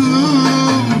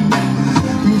yaptım,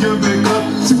 göbek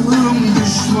attım,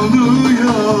 düşmanı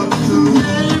yaktım.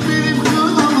 Benim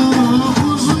kanalım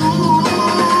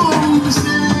uzun,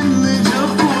 seninle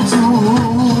çok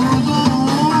oturdum,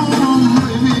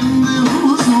 evinde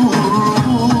huzur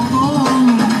buldum,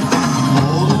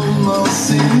 oğlumla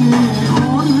seni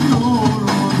uyuyordum.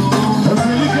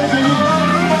 Özellikle benim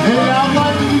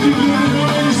Leylalar gibi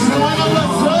gelişsin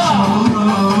oynaması.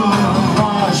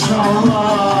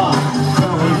 Maşallah.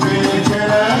 Kalbine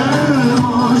gelen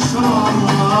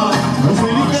maşallah.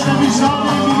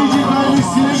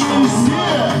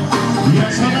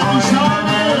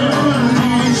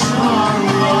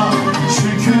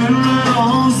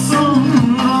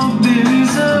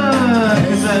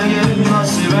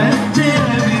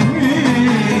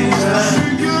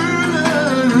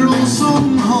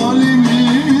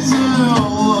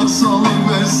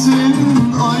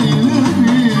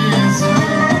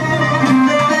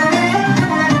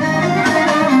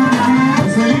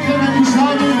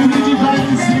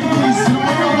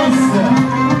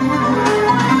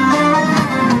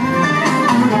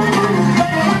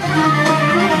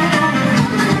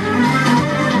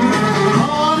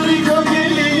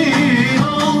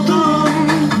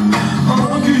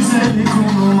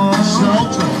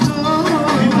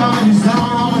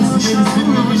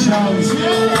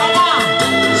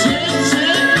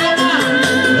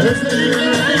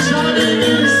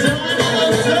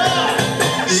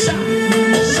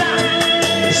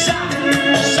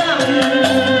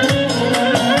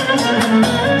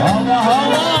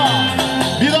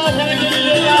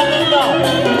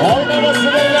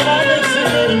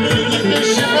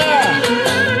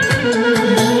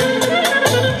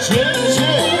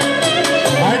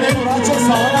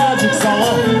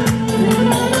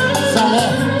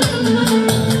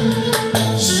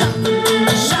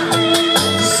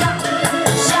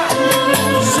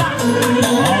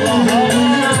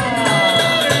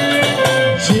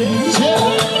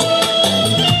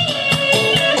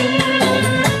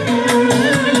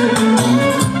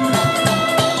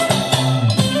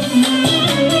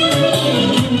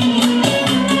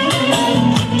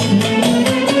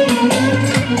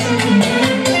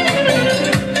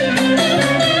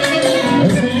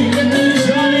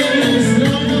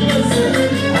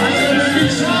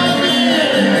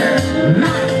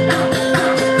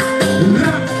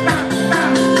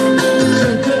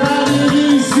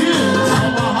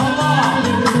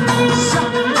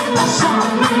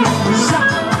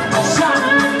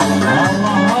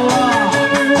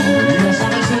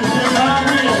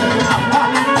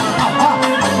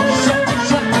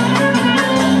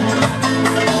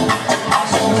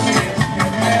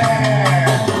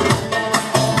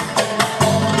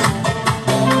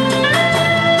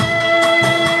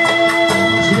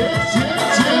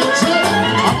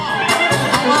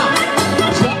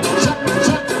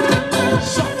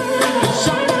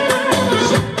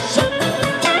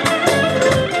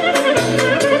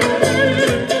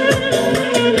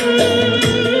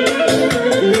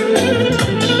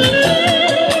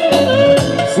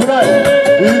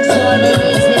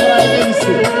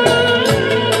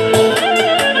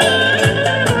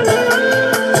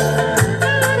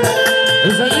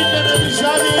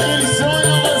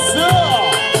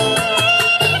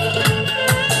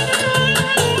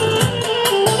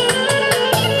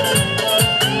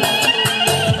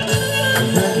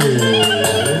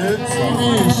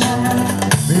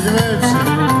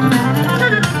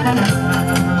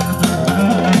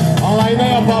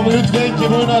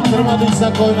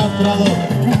 oynattırmadıysak oynattıralım.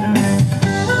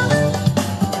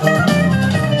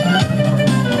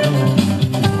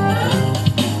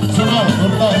 Sunay,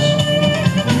 Kurtaş.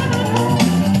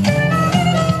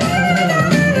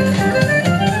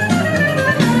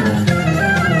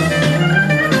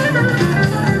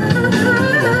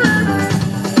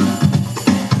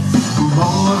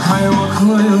 Ballı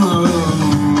kaymaklıyım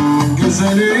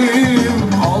güzelim,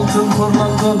 altın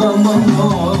pırlantadan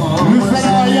Lütfen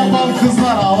havayı yapalım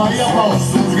kızlar, havayı yapalım.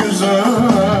 güzel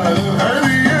her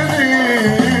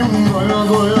yerim doya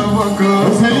doya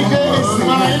bakar. Özellikle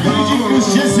İsmail Biricik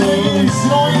Kuşçesi'ne gelirsin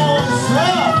oynaması.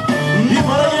 Bir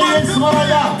para geliyor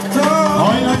İsmail'a.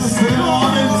 Oynaması,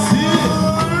 oynaması.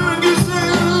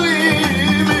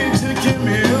 Güzelliğimi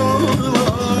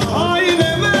çekemiyorlar.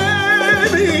 Ayneme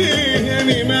mi,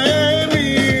 enime mi,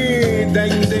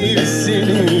 denk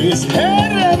değilsiniz,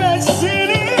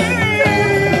 eremezsiniz.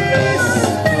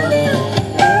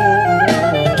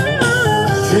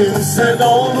 Kimse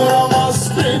dolduramaz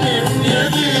benim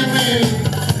yerimi,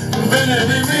 ben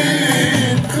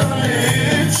evimin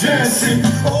kraliçesi.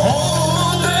 O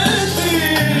dedi,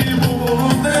 bu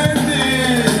dedi,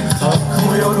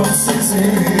 takmıyorum sizi,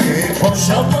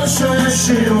 boşa boşa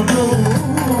yaşıyorum.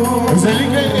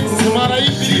 Özellikle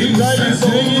İsmail'i bir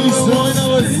dairesine gelirsin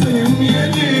oynaması. Benim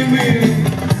yerimi,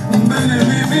 ben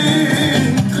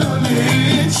evimin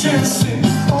kraliçesi.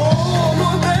 O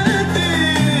mu dedi,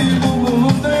 bu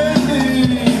dedi,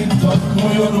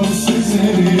 takmıyorum sizi,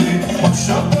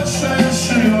 boşa boşa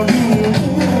yaşıyorum.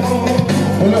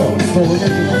 Öyle o, solu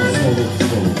getir, solu.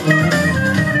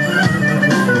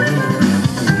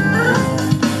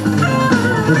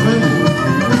 Efendim?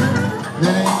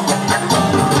 Nereye?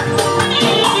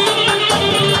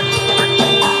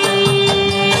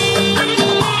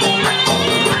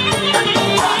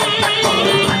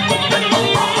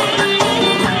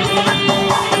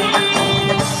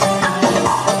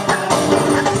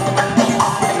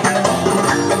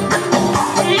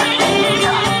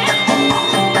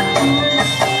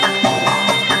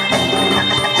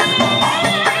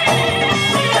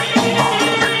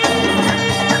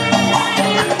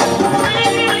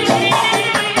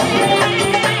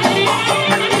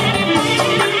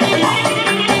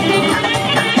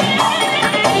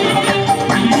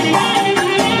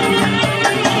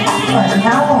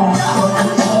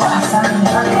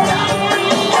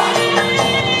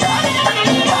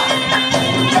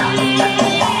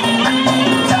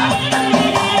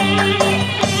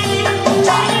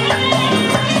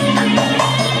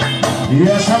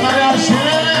 Yaşalar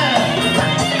yaşayana.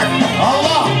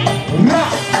 Allah! Ra!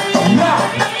 Ra!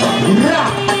 Ra!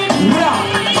 Ra!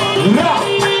 Ra!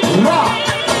 Ra!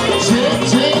 Çek!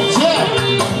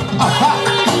 Aha!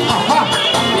 Aha!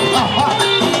 Aha!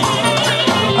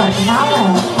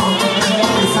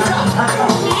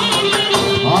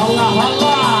 Allah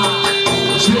Allah!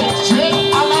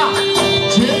 Çek ama!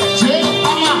 Çek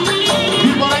ama!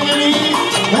 Bir bana gelin!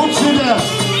 Uçuyor!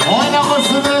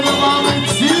 Oynamasını devam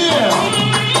etsin!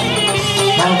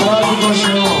 Hadi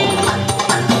koşuyor!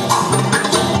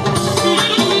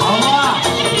 Allah!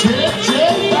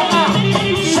 Çek ama!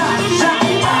 Şak!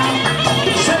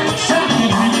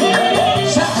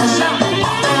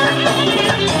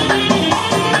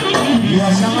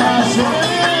 Yaşamaya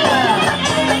söyle!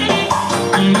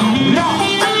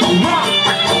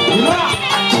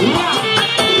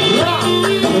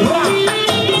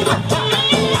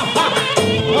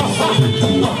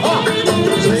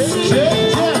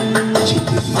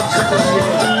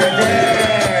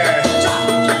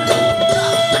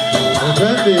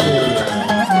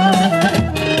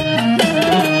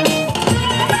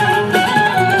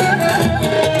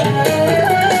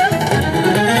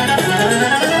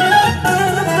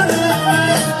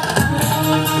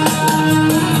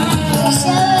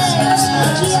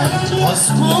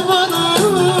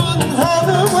 Osman'ın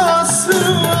hanıması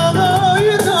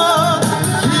alayda,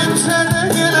 kimse de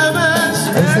gelemez.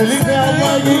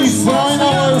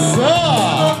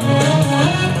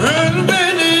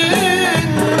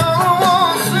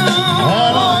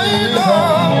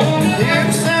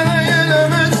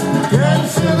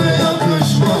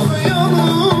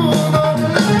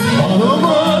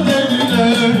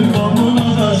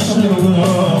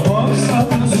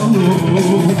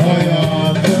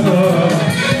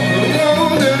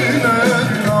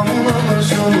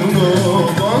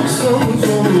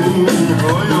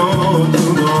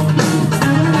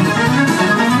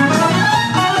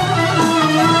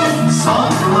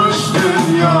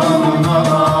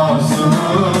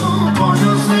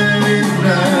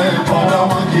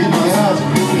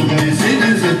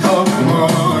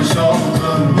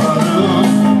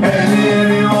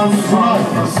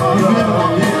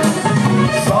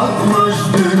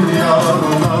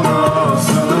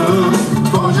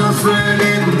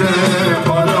 elinde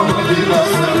parama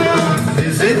birazını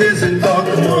dizi dizi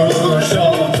takmış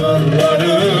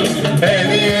altınları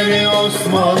her yeri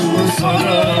Osmanlı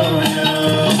sarayı.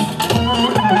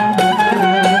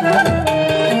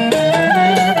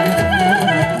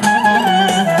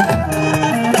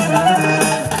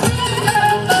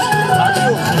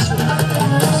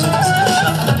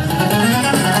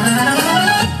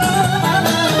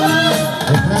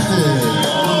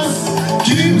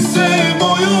 Kimse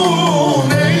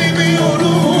boyun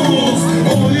eğmiyoruz,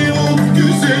 Hollywood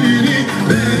güzelini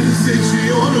ben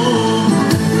seçiyorum.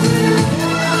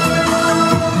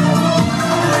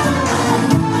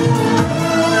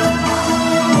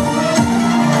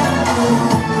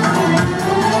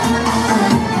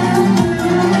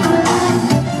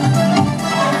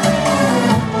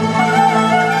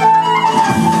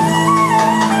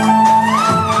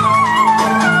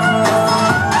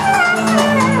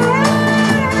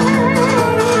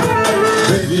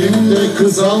 Elimde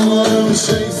kız allarım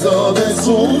şehzade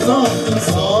sultan,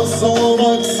 sağa sola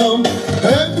baksam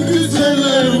hep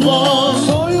güzeller var.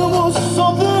 Soyumuz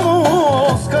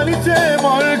sopumuz kalite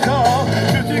marka,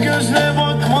 kötü gözle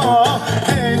bakma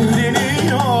kendini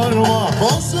yorma.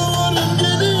 Masalarım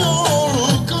geliyor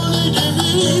kale gibi,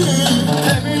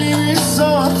 temelimiz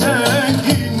zaten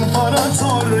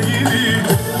imparator gibi.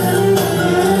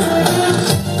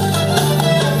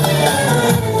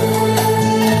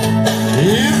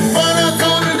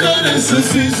 İmparator karısı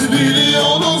siz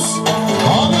biliyorsunuz,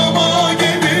 hanıma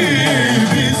gibi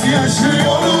biz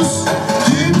yaşıyoruz.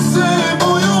 Kimse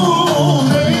boyun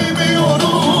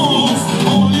eğmiyoruz,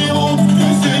 Hollywood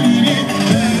güzelini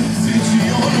ben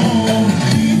seçiyorum.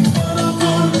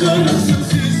 İmparator karısı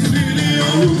siz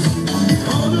biliyorsunuz,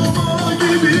 hanıma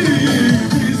gibi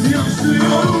biz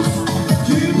yaşıyoruz.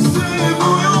 Kimse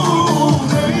boyun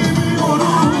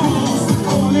eğmiyoruz,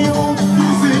 Hollywood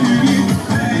güzelini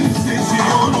ben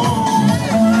seçiyorum.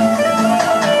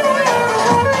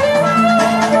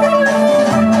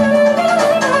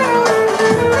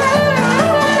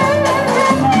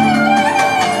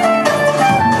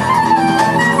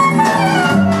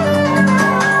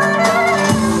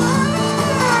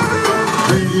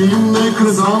 Elimde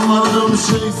kız almadım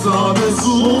şehzade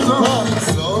sultan,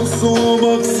 sağa sola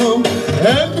baksam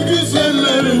hep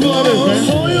güzeller var.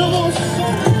 Soyumuz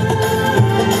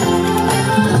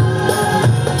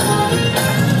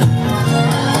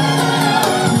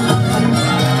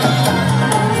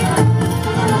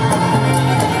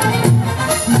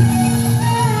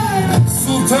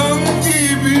sultan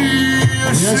gibi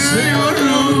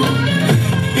yaşıyorum,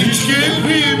 hiç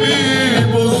keyfimi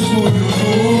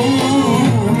bozmuyorum.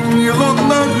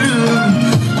 Yılanların,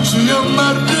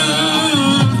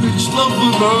 çıyanların hiç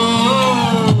lafına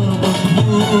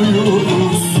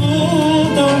bakmıyoruz.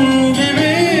 Sultan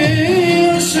gibi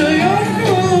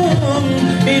yaşıyorum,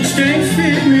 hiç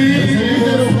keyfimi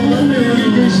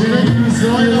yılanların,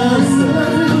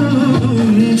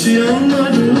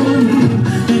 çıyanların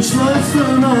hiç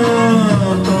lafına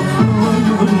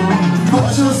bakmıyorum.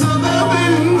 Başası da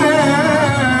bende,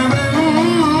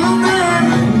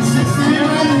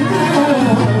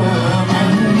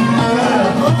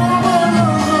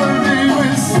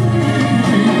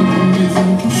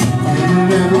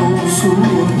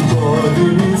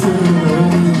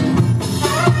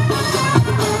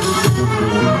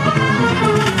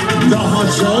 daha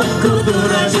çok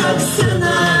kuduracaksınız,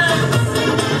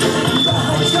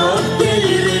 daha çok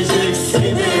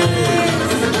delireceksiniz.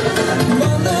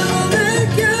 Bana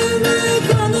mükemmel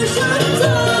konuşup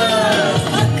da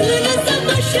aklınızı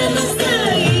başınıza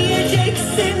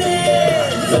yiyeceksiniz.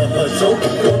 Daha çok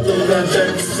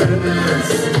kuduracaksınız,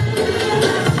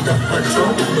 daha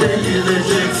çok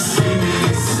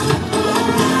delireceksiniz.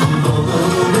 Bana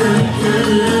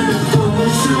mükemmel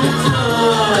konuşup da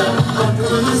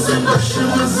aklınızı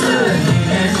başınıza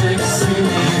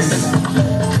yiyeceksiniz.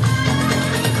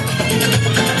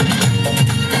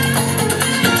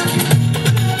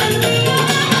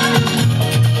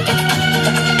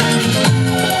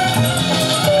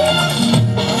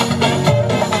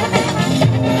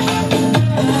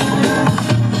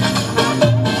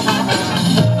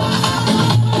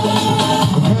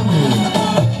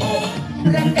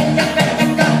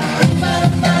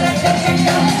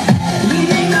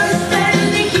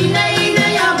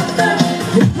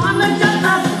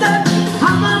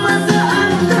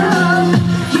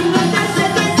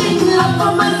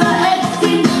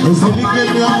 Özellikle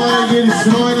dramaya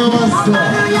gelişsin oynamazsa.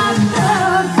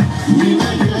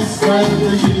 Yine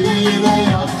gösterdi, yine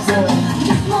yaptı.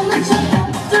 Osmanlı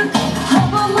çatlattık,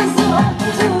 havamızı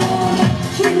attık.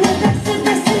 Kim ne derse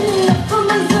desin,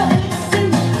 lafımızı etsin.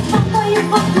 Kafayı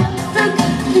patlattık,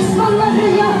 biz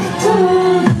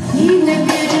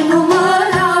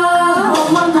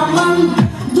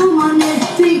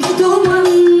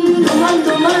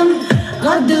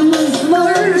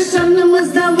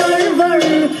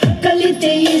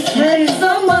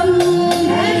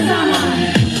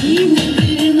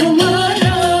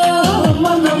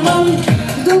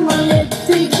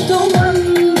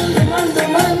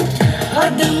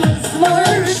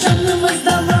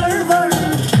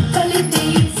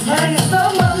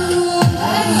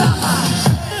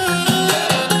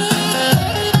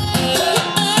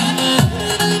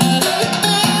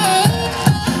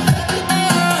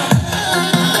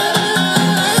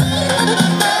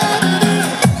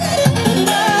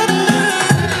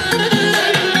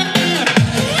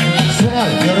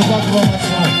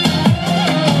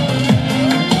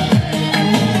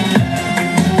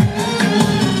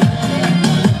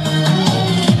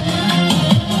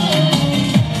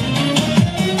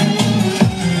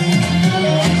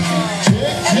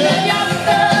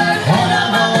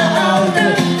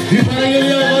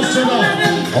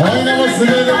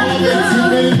oynamasıyla devam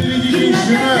etsin benim birinci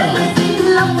gençliğime.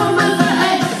 Lafımızı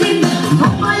etsin,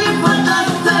 bombayı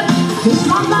patlattık,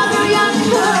 düşmanları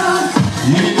yaktık.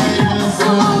 Yine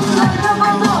sonlara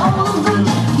bana olduk,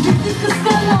 bizi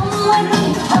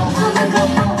kıskananların altını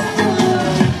kapattık.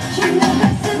 Kim ne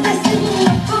derse desin,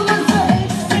 lafımızı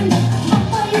etsin,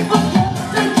 bombayı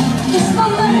patlattık,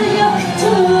 düşmanları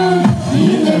yaktık.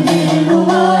 Yine bir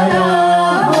numara,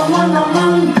 aman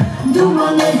aman,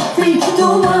 duman ettik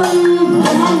duman,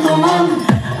 duman duman.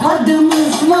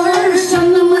 Adımız var,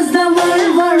 şanımız da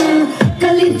var,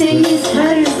 kaliteyiz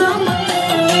her zaman.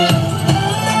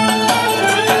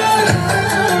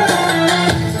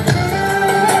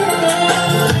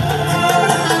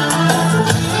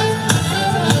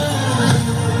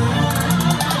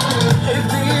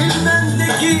 Evdeyim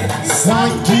bendeki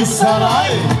Sanki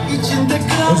saray. içinde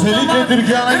kral. Özellikle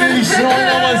Türkiye'nin gelişini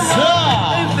oynaması.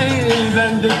 Evdeyim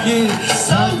bendeki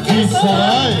Sanki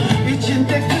saray.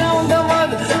 İçinde kral da var,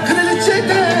 kraliçe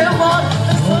de var.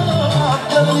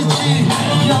 Hesapların içi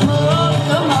yanar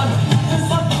yanar.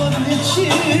 Hesapların içi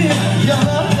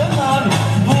yanar yanar.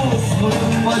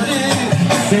 Bozmayın hadi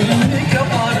seninle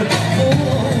kapar.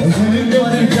 Özellikle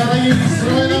Türkiye'nin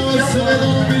gelişini oynaması ve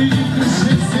onun birinci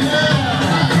kışlıksına.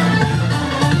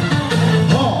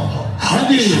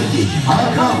 Hadi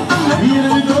arkam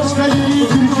 24 kaleci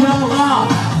Türkiye'de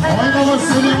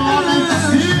oynaması devam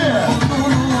etsin.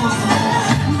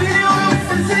 Biliyorum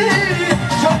sizi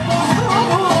çok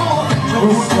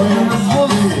bozdunuz.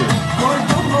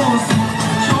 Koydunuz.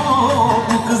 Çok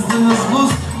mu kızdınız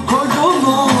buz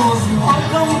koydunuz.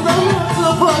 Arkamdan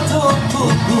atıp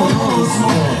tuttunuz.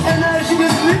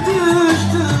 Enerjiniz mi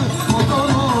düştü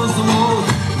modunuz mu?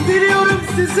 Biliyorum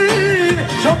sizi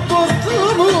çok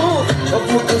bozdunuz.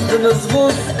 Çok mu kızdınız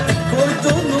buz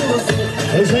koydunuz.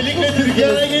 Özellikle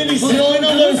Türkiye'de gelişini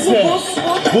oynaması.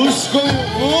 Buz koyu.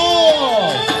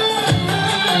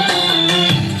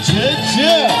 Çek.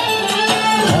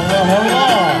 Allah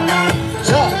Allah.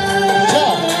 Çak.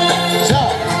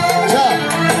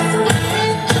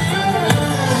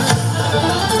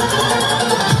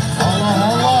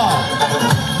 Allah Allah.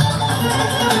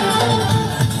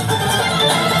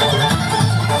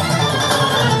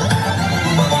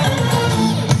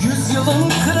 Yüzyılın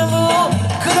kralı,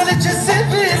 kraliçesi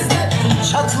bizde.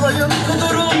 Çatlayın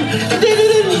kudurun,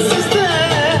 delirin sizde.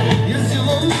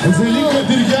 Yüzyılın Özellikle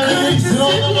Türkiye'de gelişini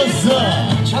oynaması.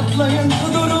 çatlayın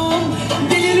kudurun,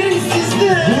 delirin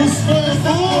sizde. Buz koyu.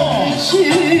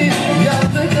 İçi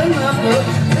yandı kanadı,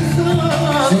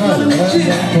 kızlarların içi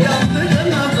yandı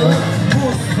kanadı.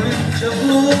 Buz koyup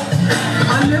çabuk,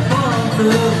 alev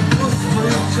aldı. Buz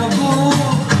koyup çabuk,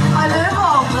 alev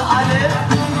aldı, alev.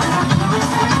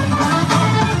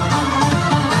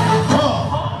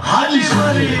 Hadi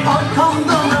şimdi.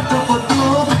 Arkamdan atıp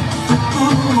atıp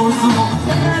tuttunuz mu?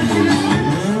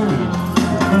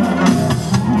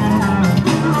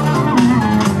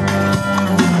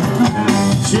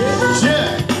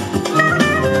 Çek.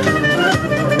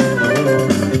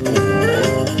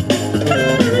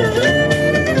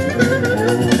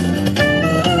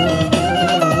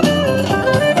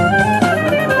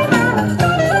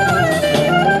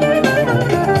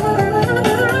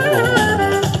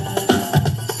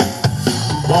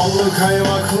 Ballı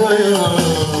kaymaklıyım,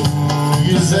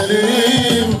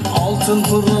 güzelim. Altın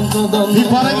pırlantadan Bir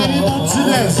para vereyim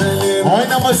Otsi'de.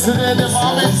 Oynamasına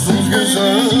devam etsin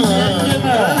güzelim.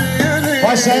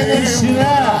 Başayın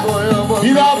işine.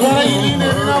 Bir daha para gideyim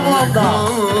evine valla.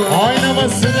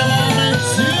 Oynaması devam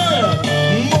etsin.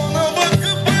 Bana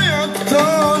bakıp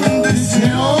hayattan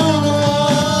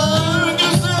Düşüyorlar,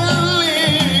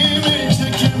 güzelliğimi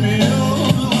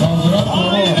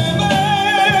çekemiyorlar.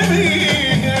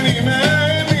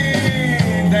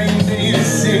 Benden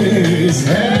değilsiniz,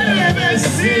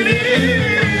 Sevmezsiniz.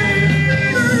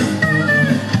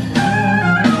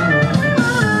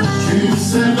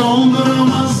 Kimse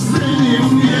dolduramaz benim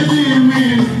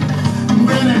yediğimi.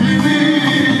 Ben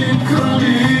evimin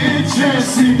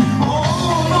kraliçesi.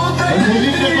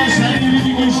 Özellikle başlayın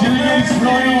yeni gençlerin yarısını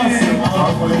oynamasın.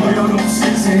 Anlıyorum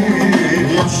sizi,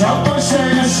 Yaşa başa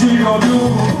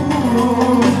yaşıyorum.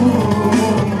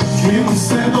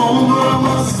 kimse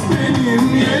dolduramaz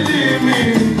benim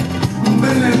yediğimi.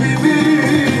 Ben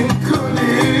evimin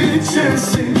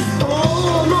kraliçesi.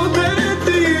 Onu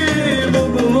dedi,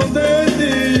 bunu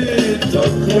dedi.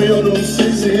 Takmıyorum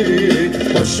sizi,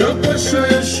 başa başa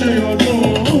yaşıyorum.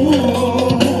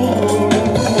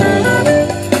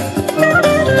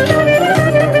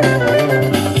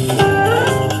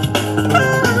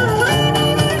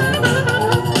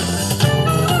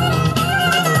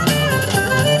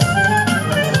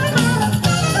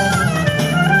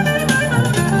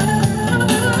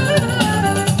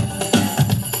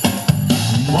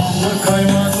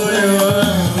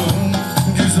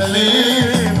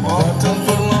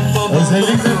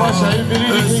 Özellikle Paşa'yı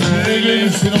birinci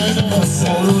gelirsin oynamasın.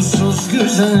 Sorunsuz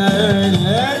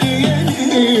güzeller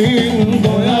gelin,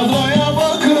 doya doya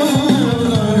bakın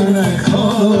önüne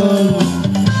kalın.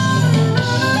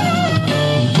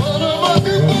 Bana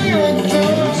bakın da yoktu.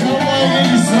 Çabaya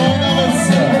gelirsin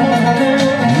oynamasın.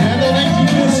 Ne demek ki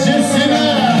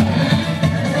kızcesine?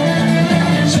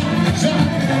 Çak çak.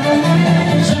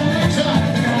 Çak çak.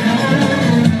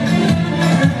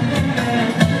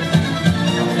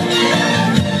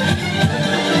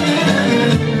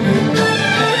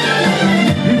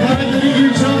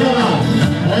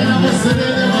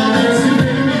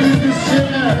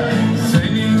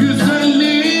 Senin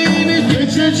güzelliğini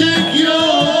geçecek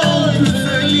yok,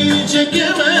 güzelliğini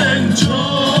çekemen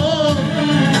çok.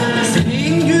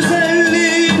 Senin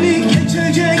güzelliğini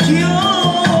geçecek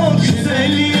yok,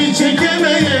 Güzelliğini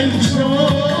çekemeyen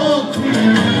çok.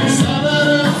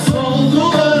 Sararıp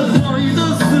soldular,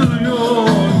 faydası yok.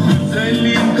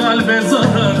 Güzelliğin kalbe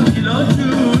zarar, ilacı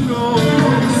yok.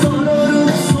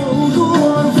 sararıp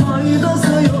soldular,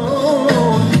 faydası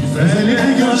yok.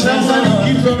 Özellikle görüşersen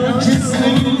iki gün öncesine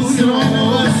gelirsin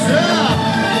oynamasın.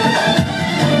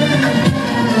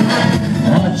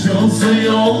 Açılsın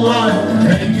yollar,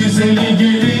 en güzeli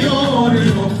geliyor.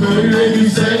 Yok böyle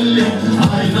güzellik,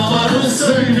 aynaları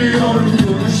söylüyor.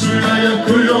 Duruşuyla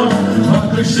yakıyor,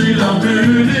 bakışıyla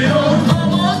büyülüyor.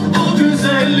 Aman bu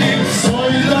güzellik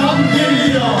soydan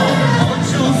geliyor.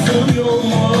 Açılsın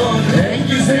yollar, en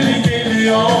güzeli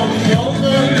geliyor. Yok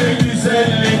böyle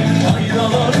güzellik,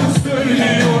 aynaları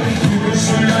söylüyor.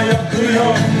 Duruşuyla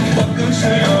yakıyor,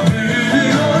 bakışıyla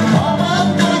büyülüyor. Aman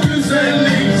bu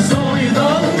güzellik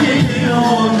soydan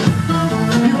geliyor.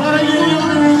 Bir para geliyor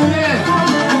önüne.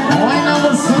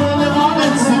 Oynamasına devam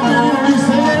etsin benim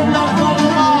güzel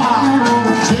evlatlarıma.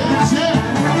 Çek çek.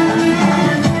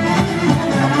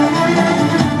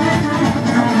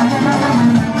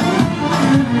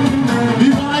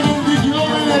 Bir para gidiyor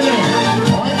önüne.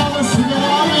 Oynamasına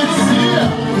devam etsin.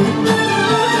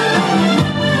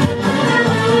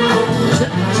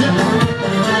 Çek çek.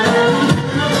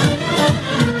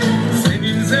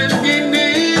 Senin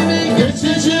zenginliğini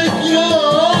geçecek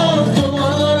yok.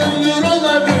 Duvarların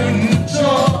yuraların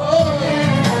çok.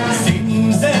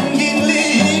 Senin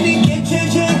zenginliğini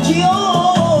geçecek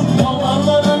yok,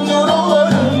 damarların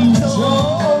yaraların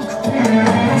çok.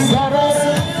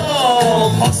 Zararı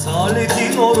yok.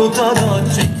 Asaletin ortada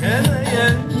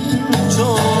çekemeyen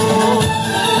çok.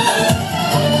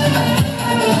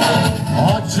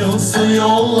 Açılsın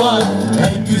yollar,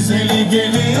 en güzeli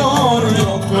geliyor.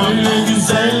 Yok böyle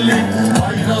güzellik,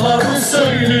 aynaları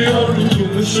söylüyor.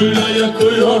 Duruşuyla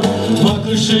yakıyor,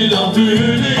 bakışıyla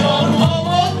büyülüyor.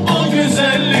 Aman bu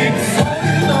güzellik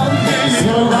soydan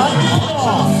geliyor.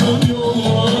 Açılsın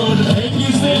yollar, en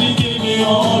güzeli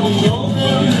geliyor. Yok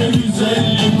böyle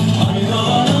güzellik,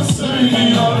 aynaları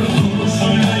söylüyor.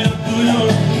 Duruşuyla yakıyor,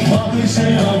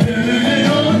 bakışıyla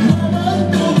büyülüyor. Aman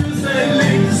bu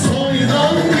güzellik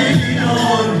soydan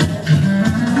geliyor.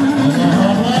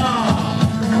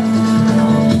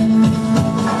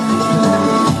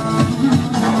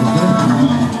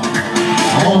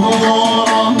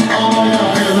 Aman anaya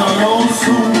helal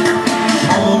olsun.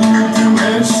 Alın tüm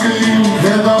her şeyim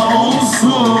feda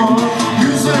olsun.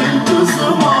 Güzel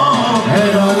kızıma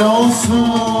helal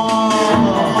olsun.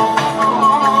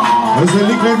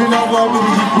 Özellikle Dilar'la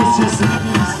biricik kız sesini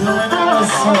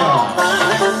dinleyemesin.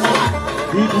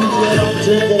 İkinci yer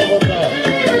alacak tarafında.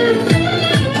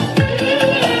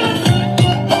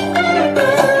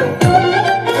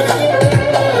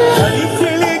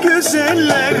 Kaliteli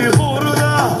güzeller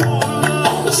burada,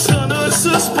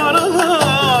 sınırsız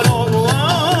paralar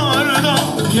onlarda.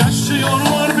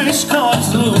 Yaşıyorlar 5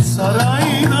 katlı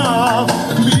sarayda,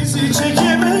 bizi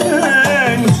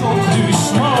çekemeyen çok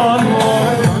düşman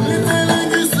var. Kaliteli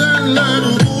güzeller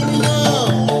burada,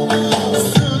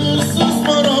 sınırsız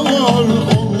paralar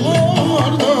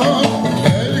onlarda.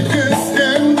 Herkes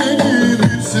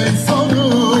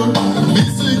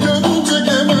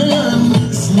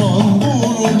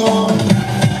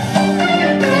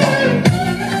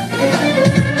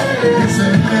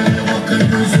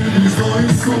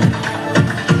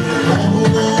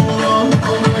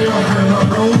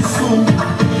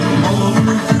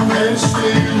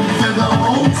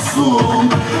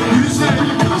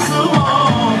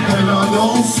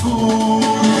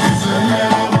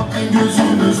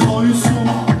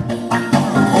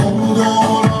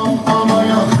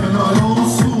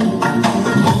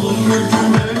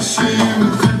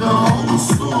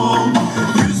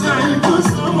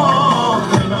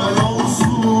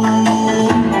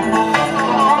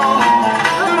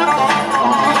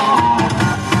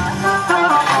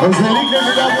Özellikle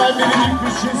Milat'tan birinci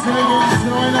kışçısına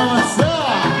gelirsin oynaması.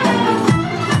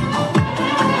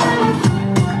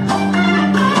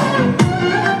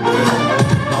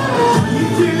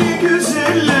 Kaliteli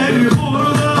güzeller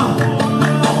burada,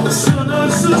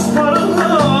 sınırsız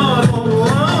paralar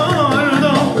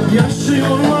onlarda.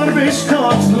 Yaşıyorlar 5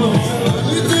 katlı.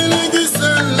 Kaliteli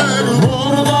güzeller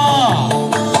burada,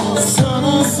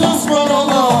 sınırsız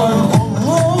paralar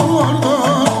onlarda.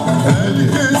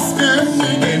 Herkes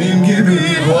kendi benim gibi,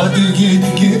 hadi git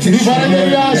git. Bir para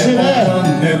geliyor aşırı.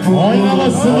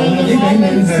 Oynamasını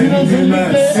dinlensin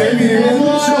özellikle. Seviyen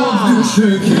çok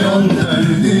düşük yan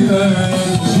derdine.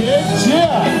 Cepçi.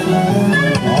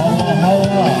 Allah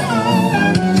Allah.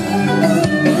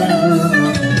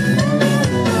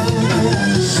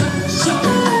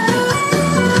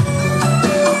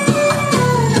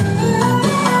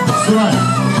 Sıray.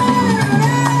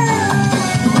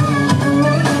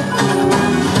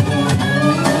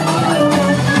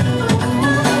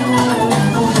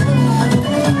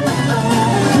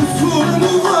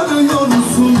 Kusurumu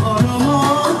arıyorsun arama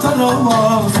tarama.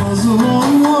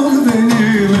 Fazlam var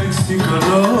benim eksik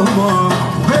arama.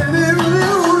 Benimle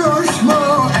uğraşma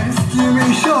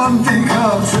eskimiş antika.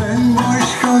 Sen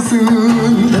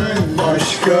başkasın ben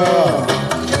başka.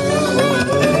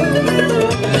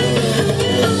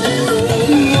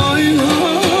 Vay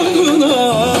halına,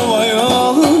 vay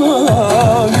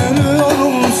halına,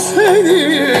 gülüyorum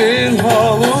senin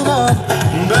halına.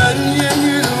 Ben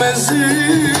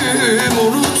yenilmezim,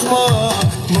 unutma,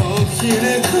 bak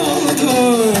yine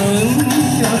kaldın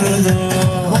yarına.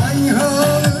 Vay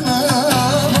halına,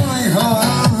 vay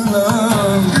halına.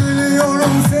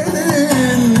 Gülüyorum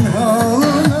senin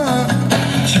halına.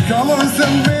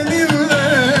 Çıkamazsın benimle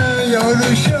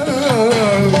yarışa.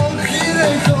 Bak yine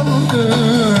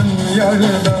kaldın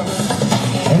yarına.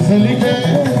 Özellikle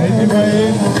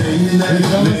ATiÇE'nin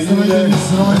heyecanlısına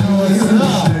gelirsin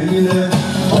oynamasına.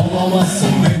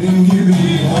 Olamazsın benim gibi,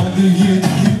 hadi git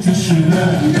git işine.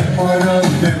 Ne paran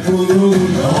ne pulun,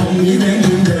 hangi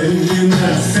benim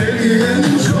dengime. Seviyen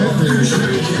çok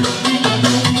düşük.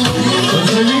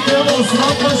 Özellikle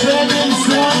Osman Paşa'ya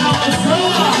gelirsin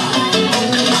oynamasına.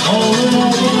 Oğlum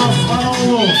aslan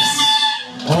oğlum.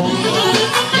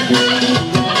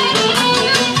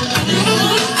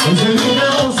 Özellikle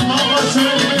Osman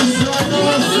Paşa'ya gelirsin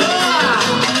oynamasına.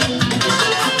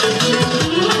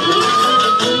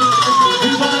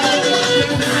 Bir bana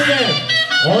kendini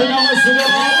oynaması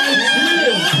devam etsin.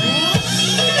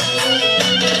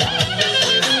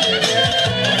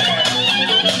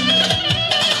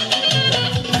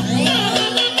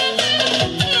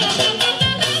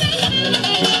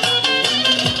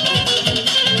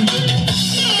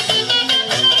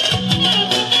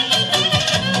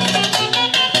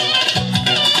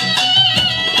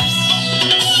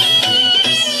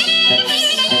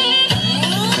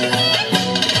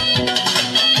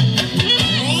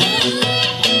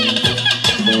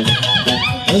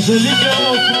 Özellikle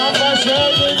Osman Paşa'ya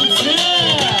gelirsin.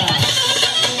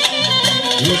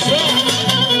 Yaşa.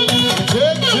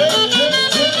 Çek çek çek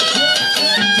çek çek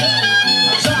çek çek.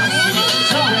 Çak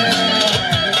çak.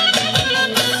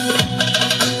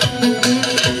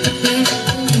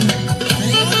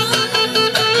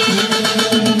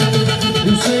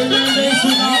 Hüseyin'in neyse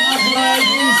damat buraya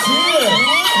gelsin.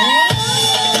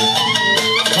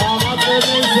 Damat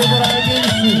neyse buraya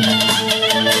gelsin.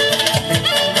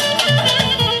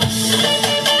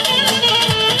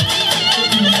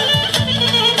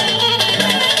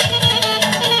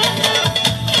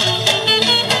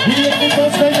 Birlikte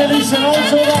Tos'ta gelirsin al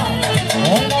sonra.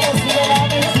 Oynaması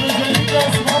devam etsin özellikle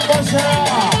Osman Paşa.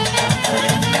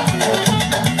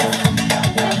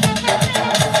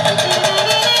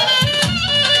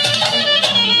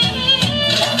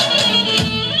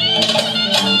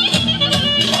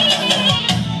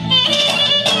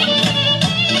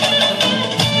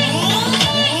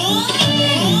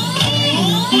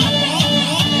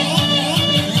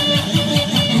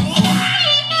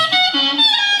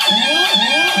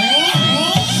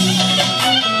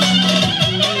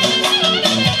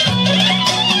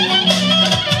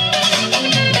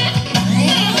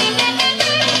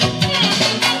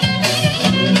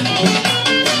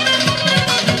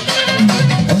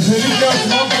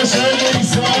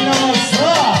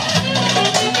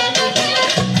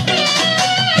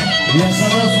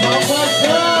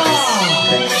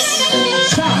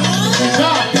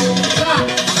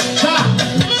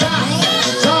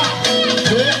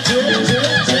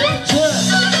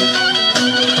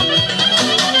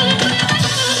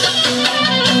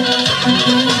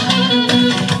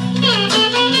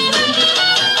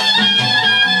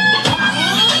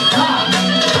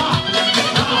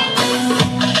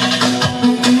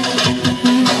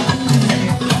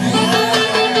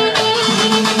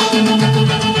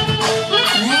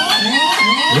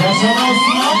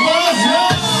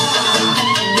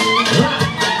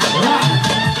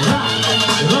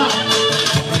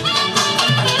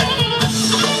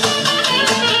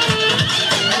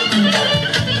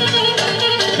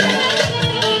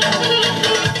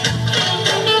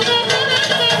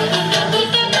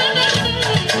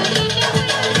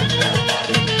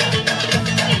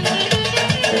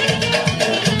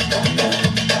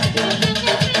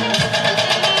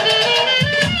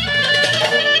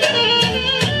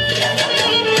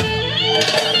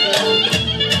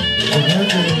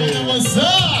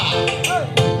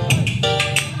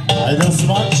 Haydi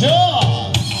Osmançı.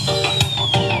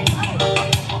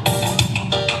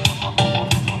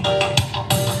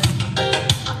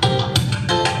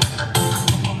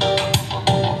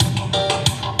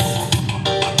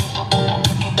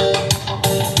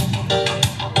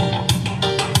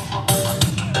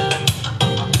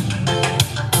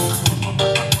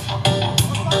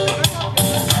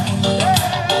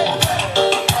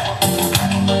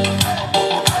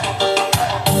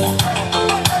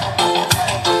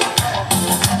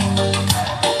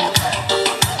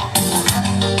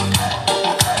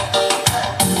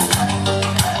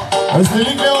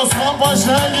 Özellikle Osman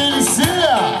Paşa'ya gelişsin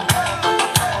ya.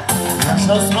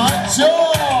 Yaşa Osmançı.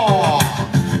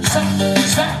 Şak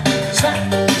şak şak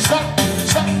şak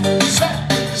şak şak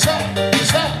şak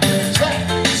şak şak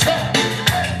şak.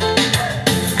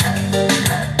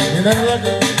 Yine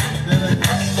bırakın.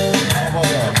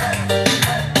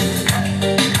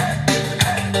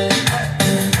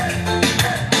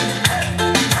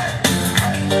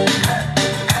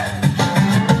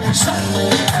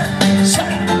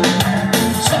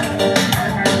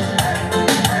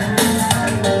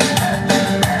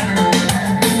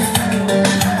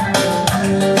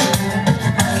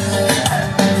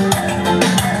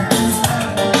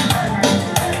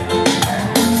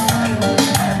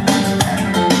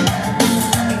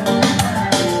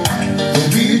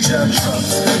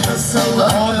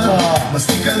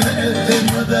 Mastica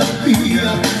l'eterna da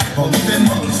pia, ovite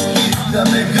morski da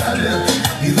me galet,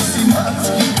 i si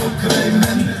matski pokraj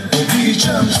men,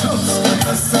 običam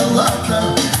šopskata salata.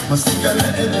 Mastica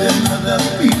l'eterna da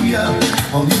pia,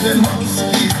 ovite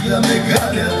morski da me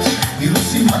galet, i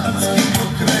si matski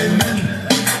pokraj men.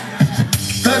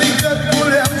 Stari kad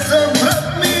golem sam brat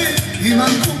mi,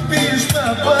 imam kupiš na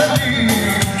pari,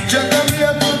 čekam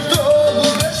ja do togo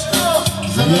nešto,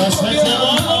 za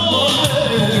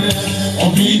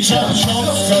Običan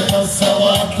šopskata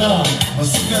salata,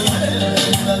 masika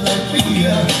l'eterna da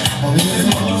pija, ovite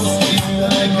morski da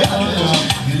me galet,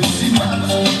 i si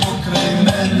matski pokraj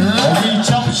mene.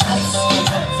 Običan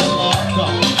šopskata salata.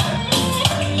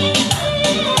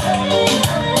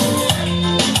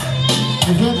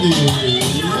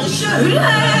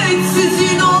 Şöhret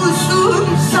sizin olsun,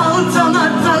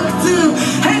 saltanat taktı,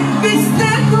 hep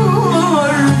bizde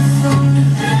kursun.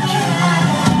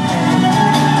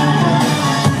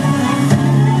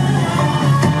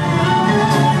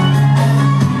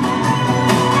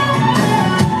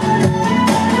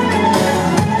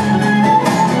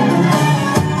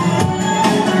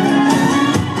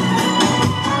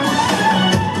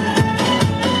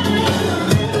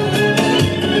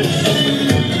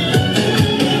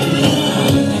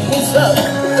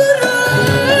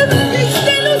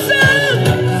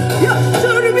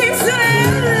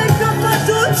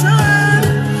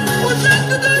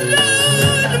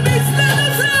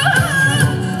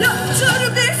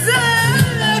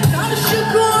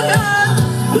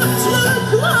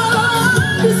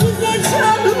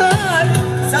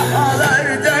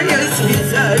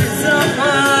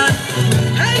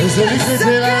 Özellikle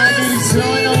Ceylan'a gelişsin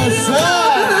oynaması.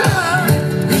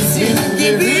 Bizim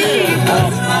gibi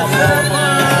basmazama.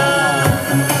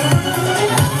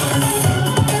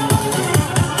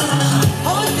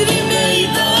 Hodri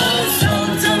meydan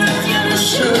saltanat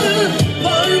yarışı,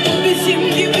 var mı bizim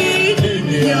gibi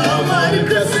dünya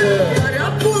markası? Para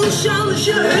pul şan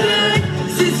şöhret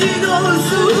sizin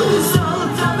olsun,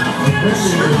 saltanat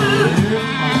yarışı.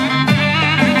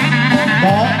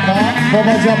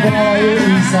 Babaca Pınar'ı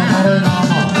insanların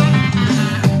ama.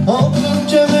 Aldım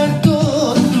kemer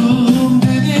tuttum,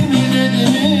 dedemi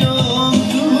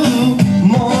yaptım.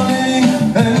 Mahallenin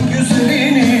en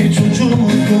güzelini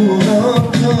çocuğumla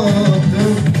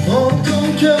taktım. Aldım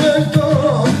kemer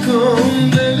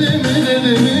tuttum,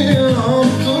 dedemi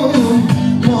yaptım.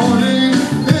 Mahallenin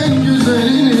en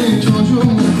güzelini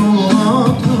çocuğumla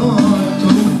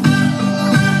taktım.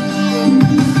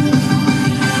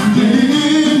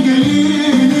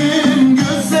 Gelin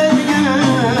güzel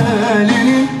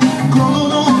gelin,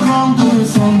 kolunu kaldır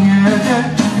son yerde.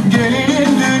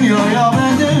 Gelin dünyaya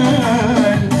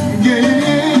bedel.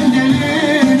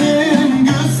 Gelin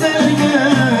güzel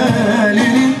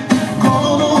gelin,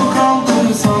 kolunu kaldır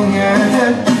son yerde.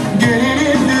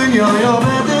 Gelin dünyaya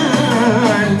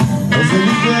bedel.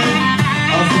 Özellikle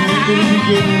Azmiye'nin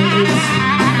görüyoruz.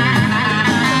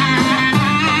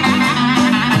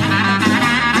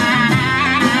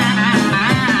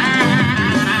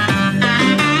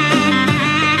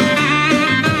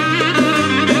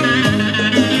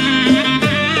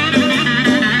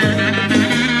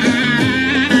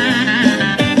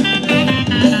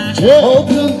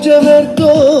 Aldım kemer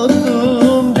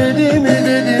tuttum,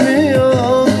 dedemi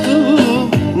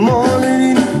yaptım.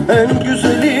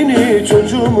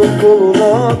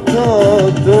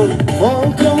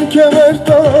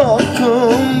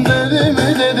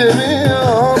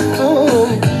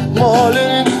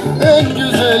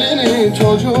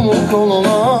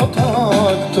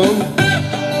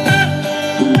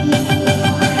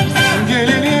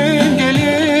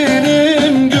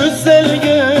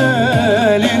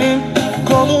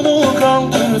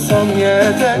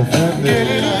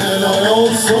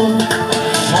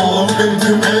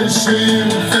 mülküm her şeyim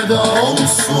feda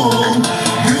olsun.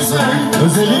 Güzel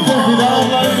Özellikle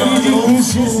Fidan'la ilgili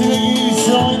sesine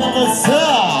girişi oynaması.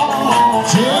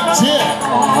 Çek çek.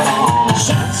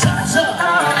 Şak şak şak.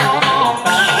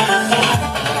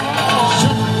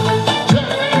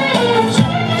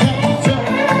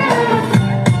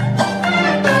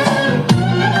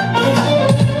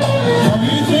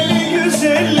 Kaliteli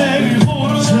güzeller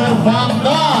burada,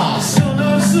 Çırpanda.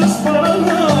 sınırsız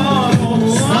paralar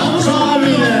Sanki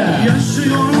abiyle.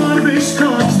 yaşıyorlar 5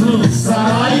 katlı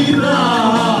Sarayda.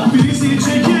 bizi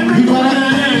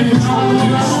çekemeyen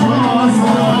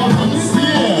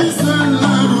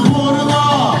güzeller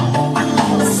burada.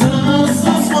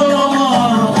 Sınırsız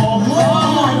paralar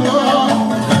onlarla.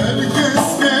 Herkes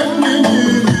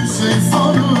kendini bir şey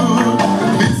sanır.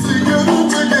 Bizi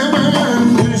görünce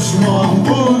hemen Düşman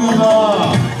burada.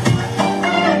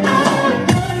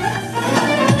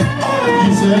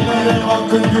 Güzellere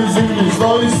bakın gözünüz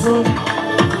doysun.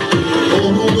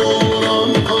 onu doğuran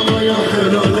anaya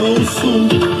helal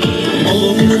olsun.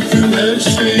 Malım mülküm her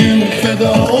şeyim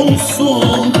feda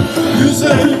olsun.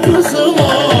 Güzel kızıma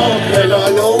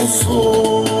helal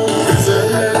olsun.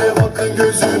 Güzellere bakın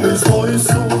gözünüz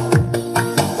doysun.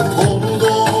 Onu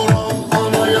doğuran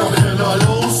anaya helal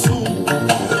olsun.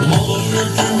 Malım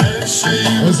mülküm her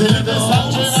şeyim Özellikle feda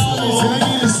Sancı'nın olsun.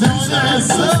 ailesine girişi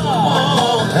oynaması.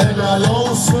 Helal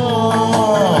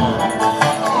olsun.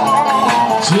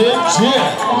 Çek çek.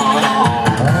 Allah.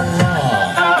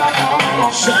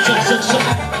 Şak şak şak şak.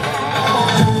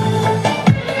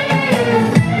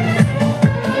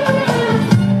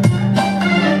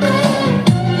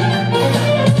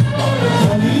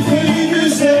 Kaliteli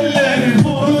güzeller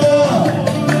burada,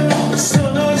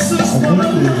 sınırsız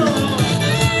paralar.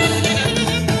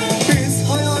 Biz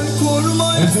hayal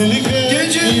kurmayız, Özellikle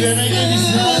İrem'e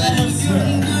gelişi oynaması.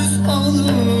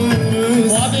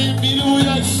 alırız. Bu adayın biri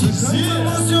uyaksın.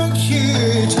 Sıkıntımız yok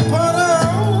hiç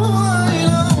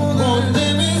parayla,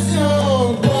 derdimiz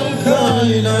yok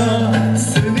bankayla.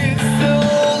 Sen iste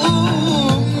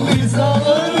oğlum biz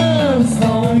alırız,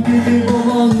 dağ gibi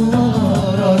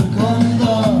olanlar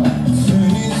arkanda.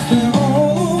 Sen iste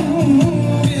oğlum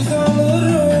biz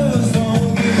alırız, dağ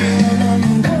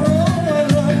gibi olanlar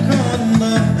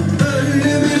arkanda.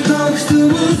 Öyle bir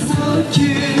taktığımız var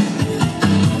ki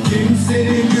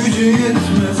kimsenin gücü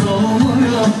yetmez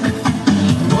almaya.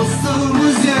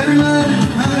 Bastığımız yerler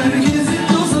herkesi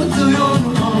toz atıyor,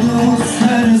 alnımız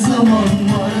her zaman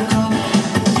marka.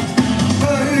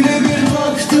 Öyle bir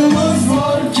baktığımız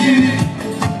var ki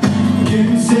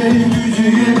kimsenin gücü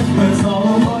yetmez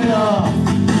almaya.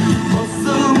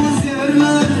 Bastığımız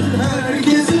yerler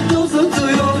herkesi toz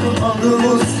atıyor,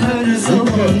 alnımız her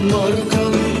zaman marka.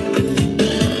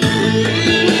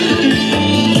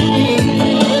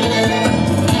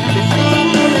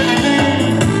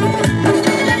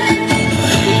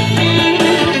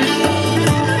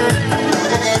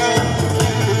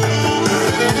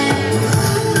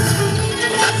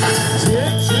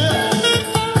 Çek çek.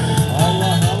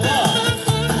 Allah Allah.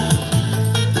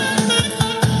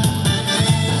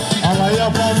 Alayı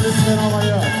yapalım lütfen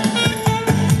alayı.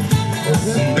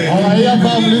 Alayı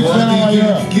yapalım lütfen alayı.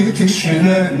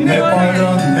 Gidişine ne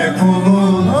paran ne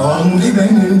pulun hangi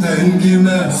benim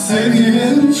dengime.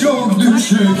 Sevgin çok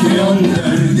düşük yan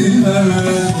derdime.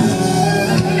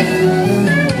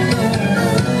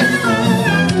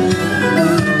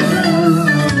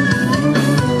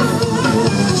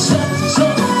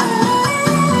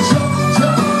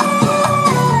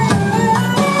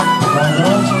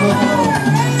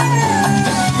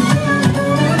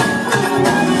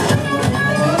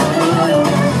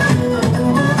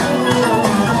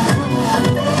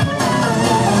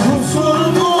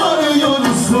 Kusurunu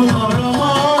arıyorsun,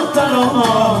 arama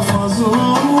tarama, fazla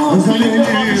Özellikle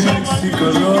Eksik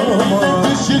arama.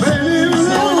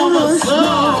 benimle oynaması.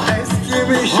 Eski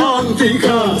bir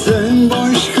şantika. Sen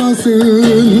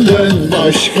başkasın ben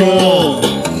başka.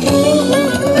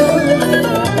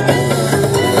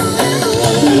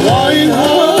 Vay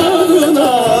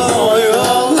halına, vay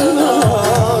halına.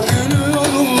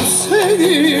 Gülüyorum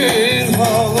senin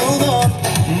halına.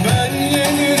 Ben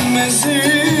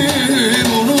yenilmezim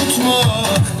unutma.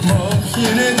 Bak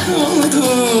yine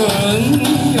kaldın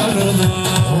yarına.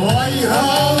 Vay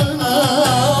halına,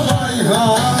 vay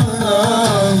halına.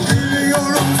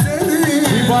 Gülüyorum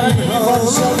senin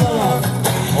Barışalım.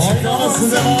 Oynaması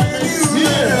devam etsin.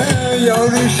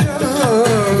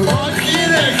 yarışalım. Bak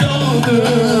yine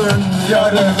kaldın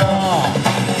yarına.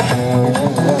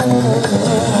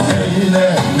 Neyine,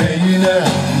 neyine,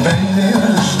 benle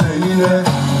yarış neyine.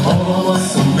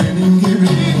 Alamazsın benim gibi.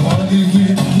 Hadi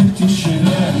git git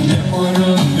işine. Ne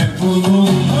paran ne pulun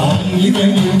hangi Hangi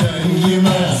benim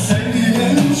dengime?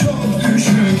 Senin çok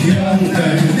düşük yan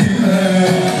derdine.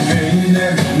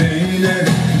 Neyine, neyine,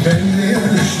 belli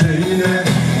neyine?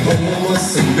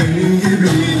 Olamazsın benim gibi.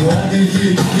 Hadi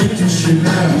git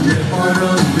işine. Ne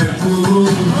paran ne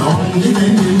pulun. Hangi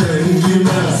benim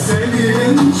dengime?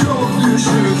 Senin çok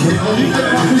düşük yan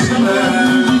derdine.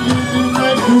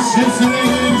 Kız sesine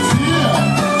gelsin.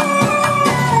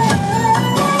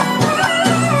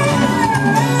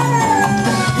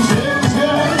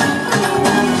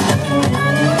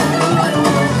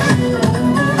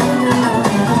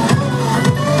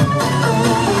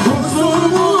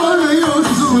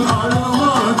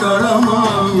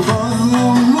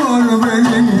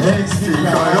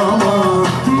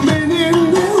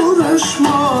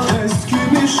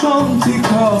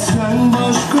 Antika, sen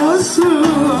başkasın,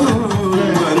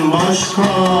 ben başka.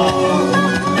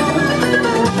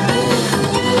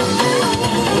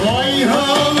 Vay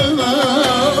haline,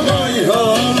 vay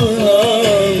haline,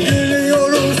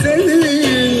 gülüyorum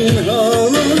senin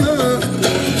haline.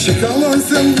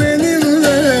 Çıkamazsın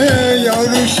benimle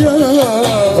yarışa,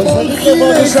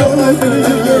 yine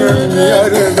kalırım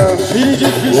yarına.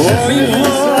 Vay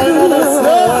haline,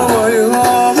 vay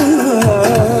haline,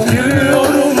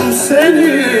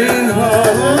 senin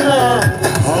halına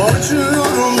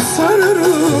acıyorum,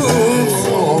 sararım.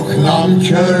 Çok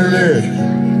nankörlük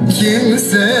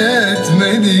kimse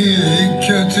etmedi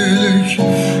kötülük.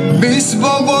 Biz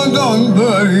babadan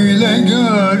böyle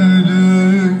gördük.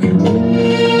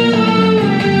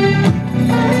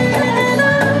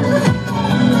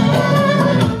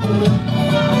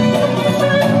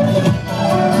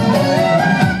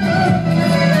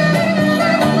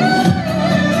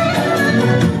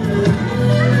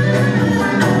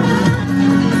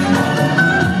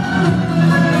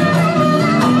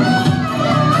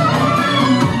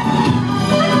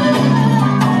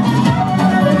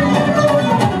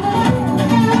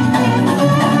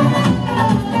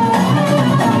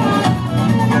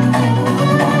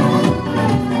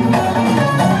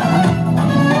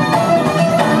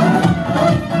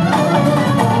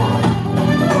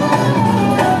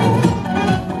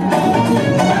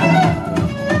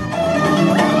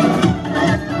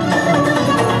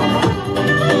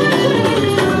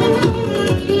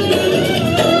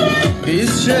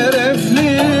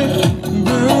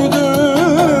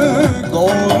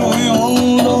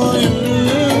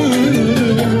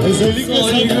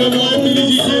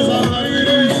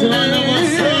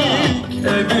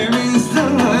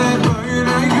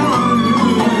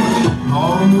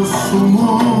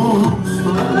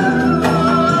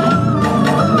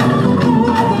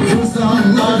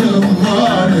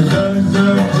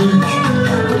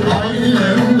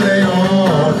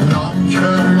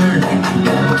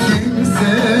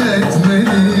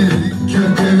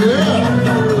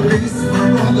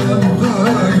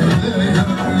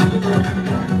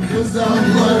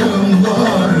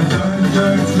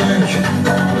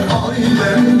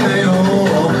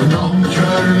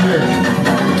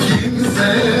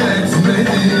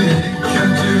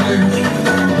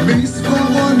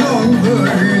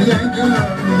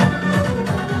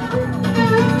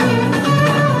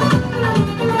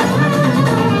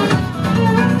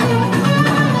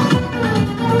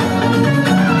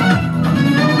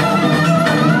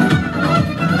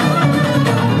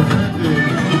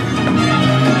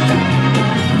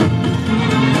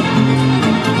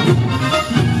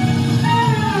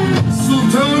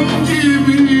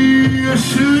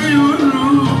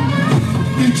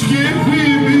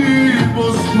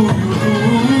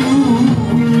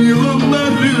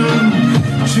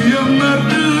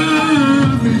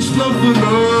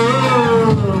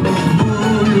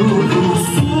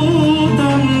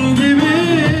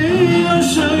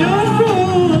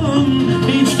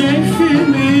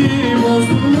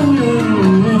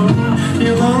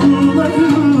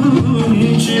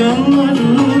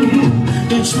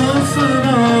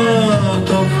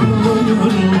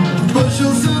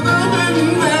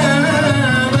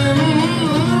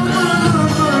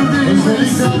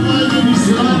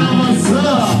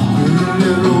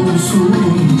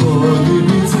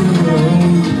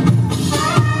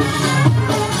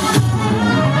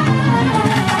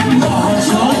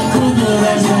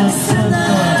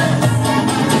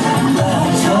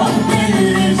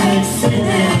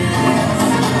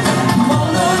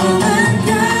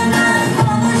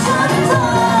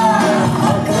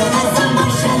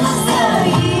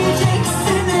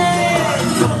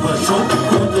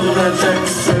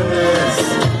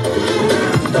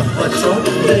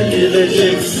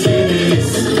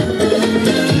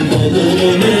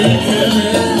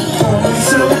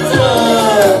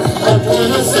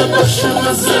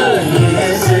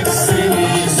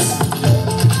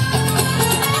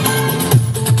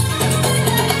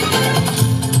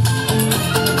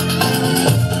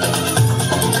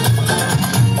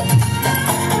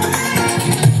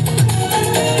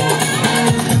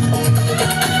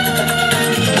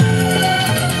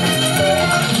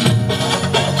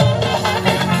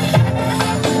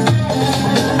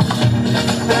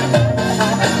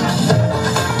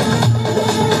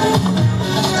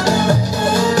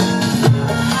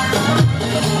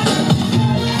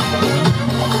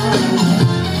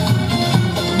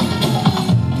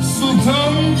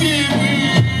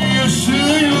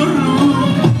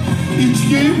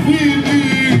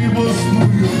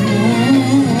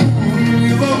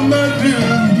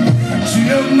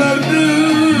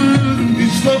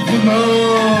 yanına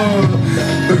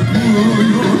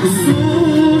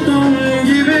Sudan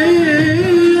gibi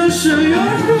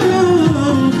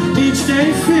yaşıyorum, hiç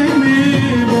keyfimi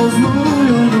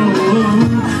bozmuyorum.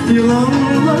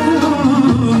 Yılanların,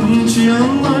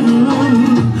 çıyanların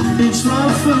hiç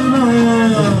lafına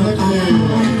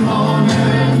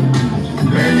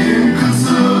benim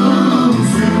kızım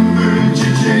sümbül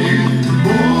çiçeği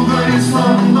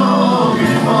Bulgaristan'da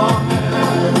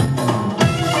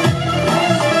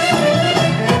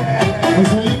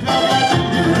Özellikle Allah'ın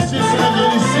listesine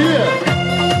gerisi.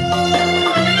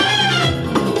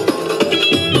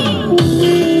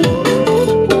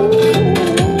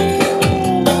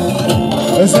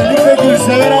 Özellikle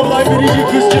Gülsever abla birinci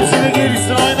kız çiftine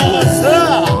gerisi oynaması.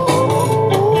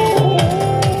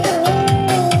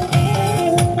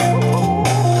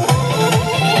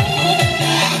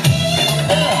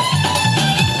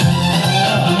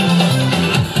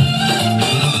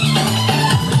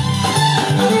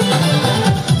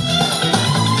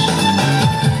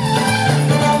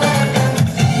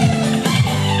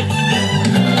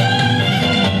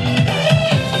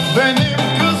 Benim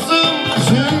kızım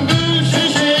sümbül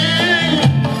çiçeği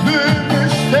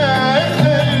büyümüş de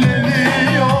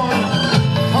evleniyor.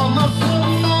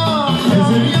 Anasından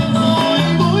yan yana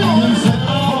oynuyor.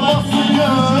 Babası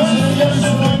göz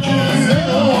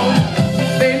döküyor.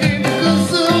 Benim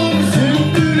kızım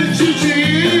sümbül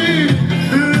çiçeği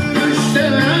büyümüş de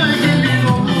gelin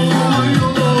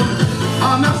oluyor.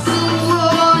 Anasıyla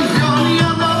yan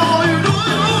yana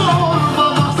oynuyor.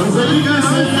 Babası göz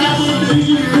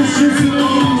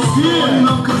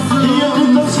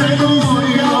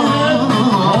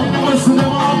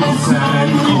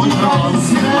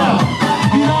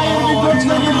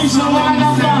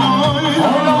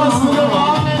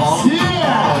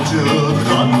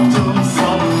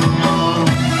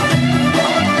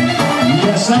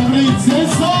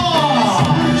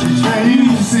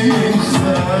çiçeğimsin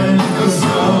sen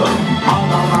kızım.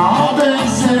 Anana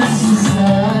benzesin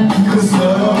sen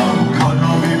kızım.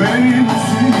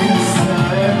 Karabiberimsin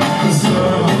sen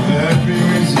kızım.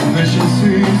 Hepimizin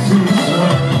neşesisin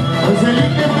sen.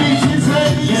 Özellikle bir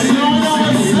çizgiyi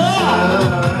oynaması.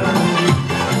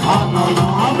 Anana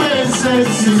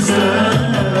benzesin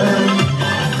sen.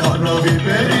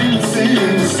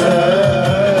 Karabiberimsin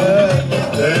sen.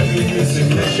 Hepimizin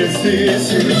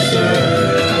neşesisin sen.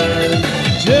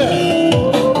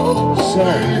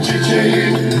 Sen çiçeği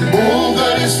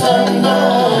Bulgaristan'da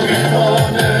bir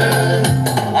tane.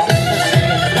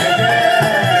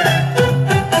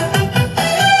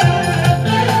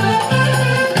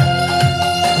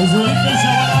 Özellikle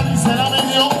Şaban abi selam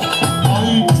ediyor.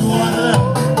 Ay çuvalı.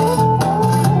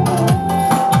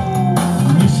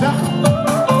 Nişan.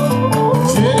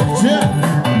 Çek.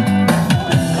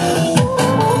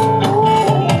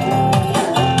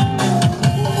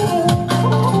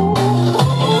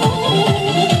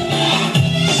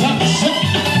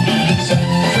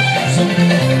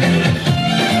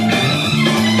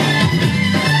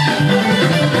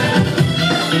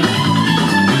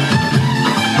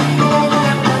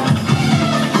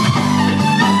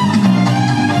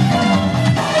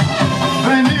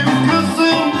 Benim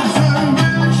kızım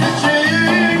sümbül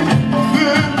çiçeği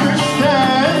büyümüş de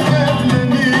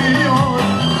evleniyor.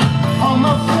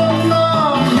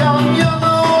 Anasından yan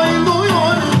yana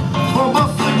oynuyor.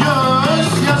 Babası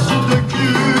gözyaşı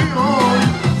döküyor.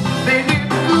 Benim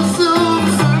kızım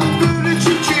sümbül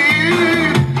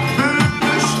çiçeği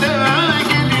büyümüş de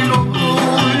gelin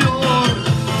oluyor.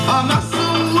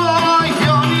 Anasıyla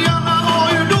yan yana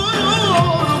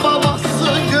oynuyor.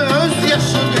 Babası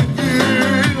gözyaşı döküyor.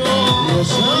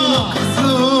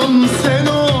 Kızım sen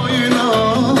oyna,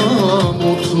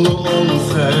 mutlu ol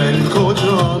sen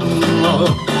kocanla.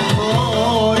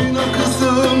 Oyna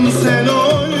kızım sen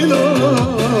oyna,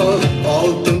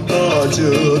 altın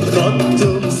tacı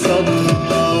taktım sana.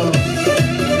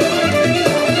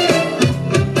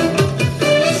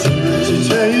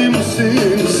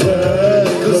 Çiçeğimsin sen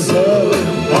kızım,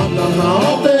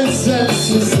 anana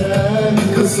benzesin sen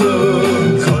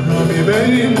kızım.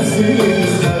 Karabiberimsin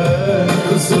sen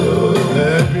kızım,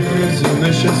 hepimizin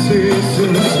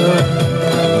neşesisin sen.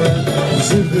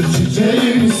 Sümbül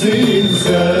çiçeğimsin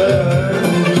sen,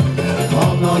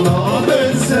 anana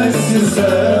benzesin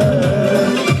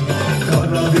sen.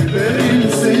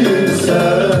 Karabiberimsin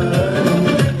sen,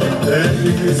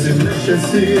 hepimizin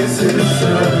neşesisin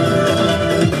sen.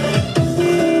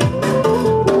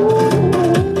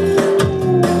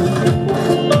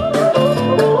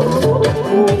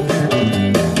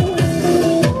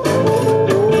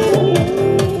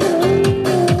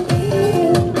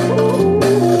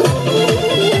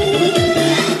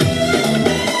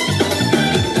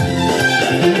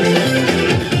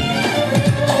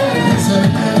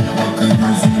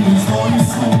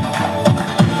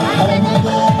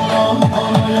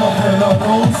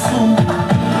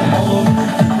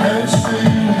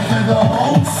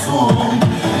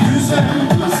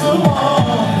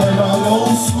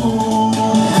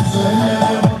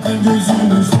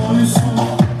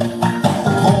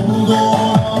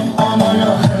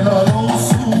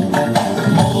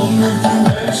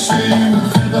 her şeyim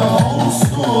feda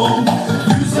olsun.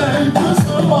 Güzel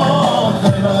kızıma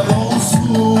helal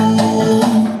olsun.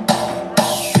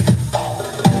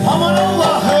 Aman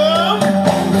Allah'ım,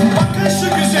 bakın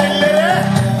şu güzellere.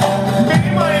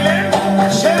 Benim ailem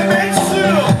şerbet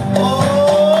suyu.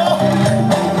 Oh,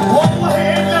 vallahi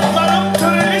evlatlarım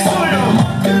töreni suyu.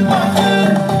 Bakın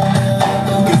bakın,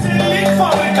 güzellik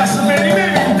fabrikası benim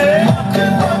evimde.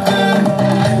 Bakın bakın,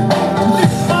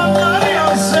 düşmanlar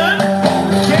yansın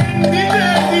kendi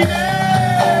derdine.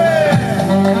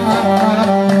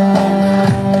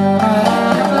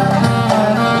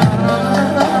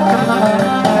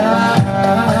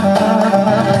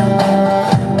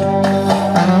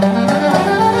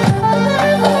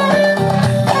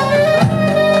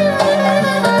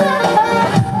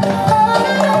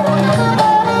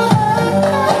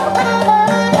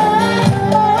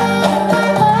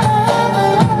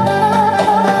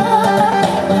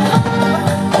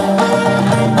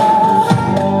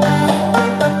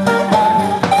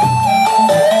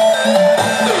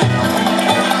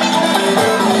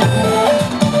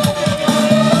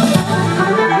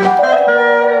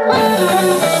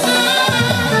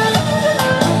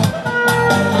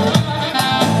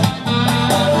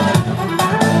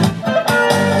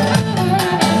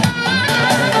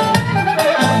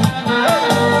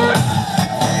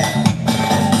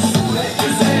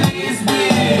 Güzeliz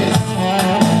biz,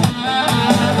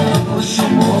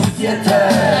 duruşumuz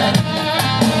yeter.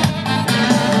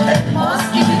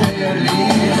 Elmas gibi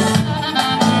değerliyiz,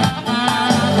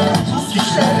 ucuz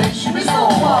kişilere işimiz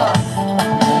olmaz.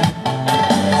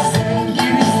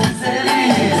 Zenginiz,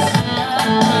 güzeliz,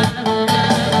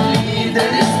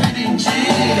 lideriz,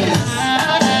 birinciyiz.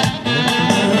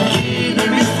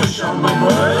 Giyimimiz,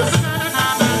 kuşanmamız,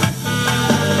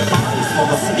 Paris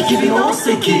Modası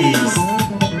 2018.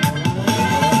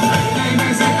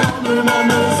 Elimizi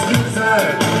kaldırmamız güzel,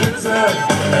 güzel.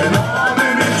 El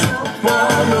alemi çok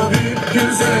pahalı bir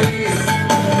güzeliz.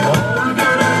 Ağır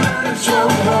görenler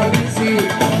çok var bizi,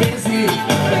 bizi.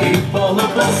 İlk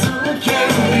balık basın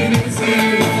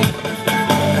kendinizi.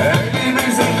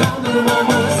 Elimizi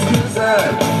kaldırmamız güzel,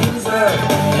 güzel.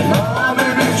 El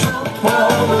alemi çok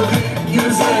pahalı bir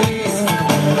güzeliz.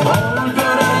 Ağır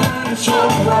görenler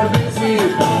çok var bizi,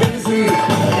 bizi.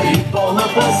 İlk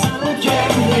balık basın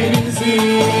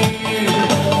kendinizi.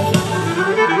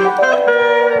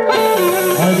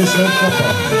 Haydi şef kafa.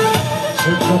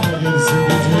 Şef kafa gelsin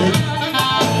diyecek.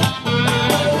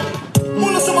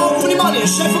 Bună să mă alcuni mare,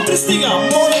 șeful Cristiga.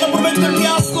 Mole na pravete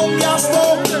mjasto, mjasto.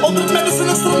 Odred mene se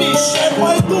nastruni, šefa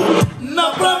je tu.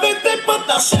 Napravite pa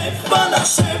da šefa.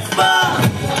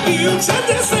 I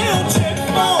učete se od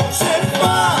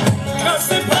šefa, kad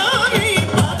se pravi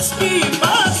mački,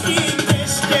 mački,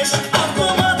 keš, keš.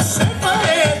 Automat šefa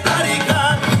je tarika.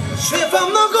 Šefa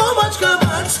mnogo mačka,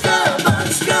 mačka,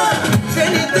 mačka.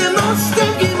 Cenite nošte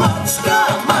i mačka,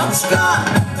 mačka.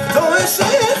 To je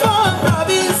šefa,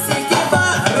 pravi si kefa.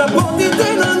 Работите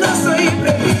на наша и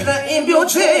пребира им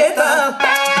бюджета.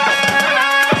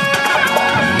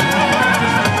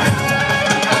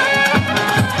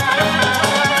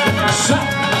 Şa,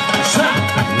 şa,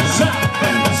 şa,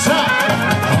 şa.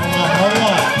 Allah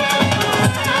Allah.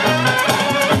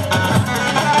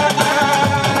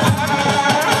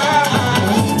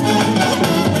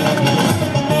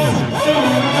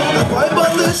 Давай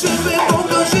малыши, вы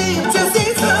покажите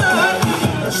сестра.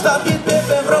 Штаты в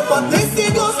Европа, ты си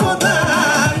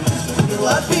господар.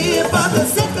 Латвия падает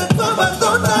все как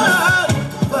кто-то.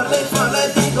 Варлей, варлей,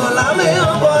 ты голами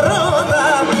оборота.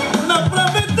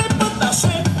 Направете път на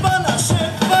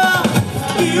шефа.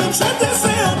 И учете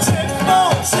се от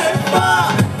шефа.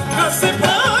 Как се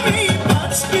прави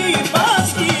пачки,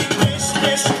 пачки, кеш,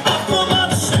 кеш.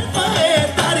 Автомат шефа е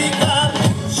тарика.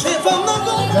 Шефа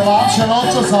много. Devam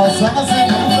şenolça salsana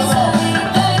sevgili kızım.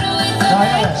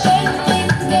 Kaya.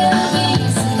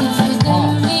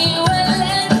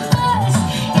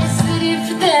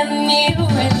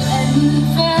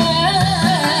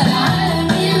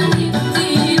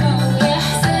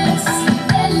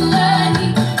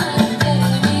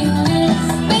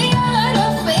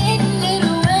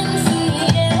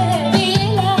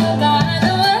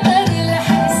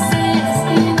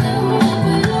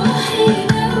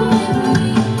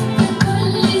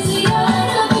 كل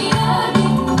زيارة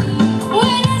بيعجبني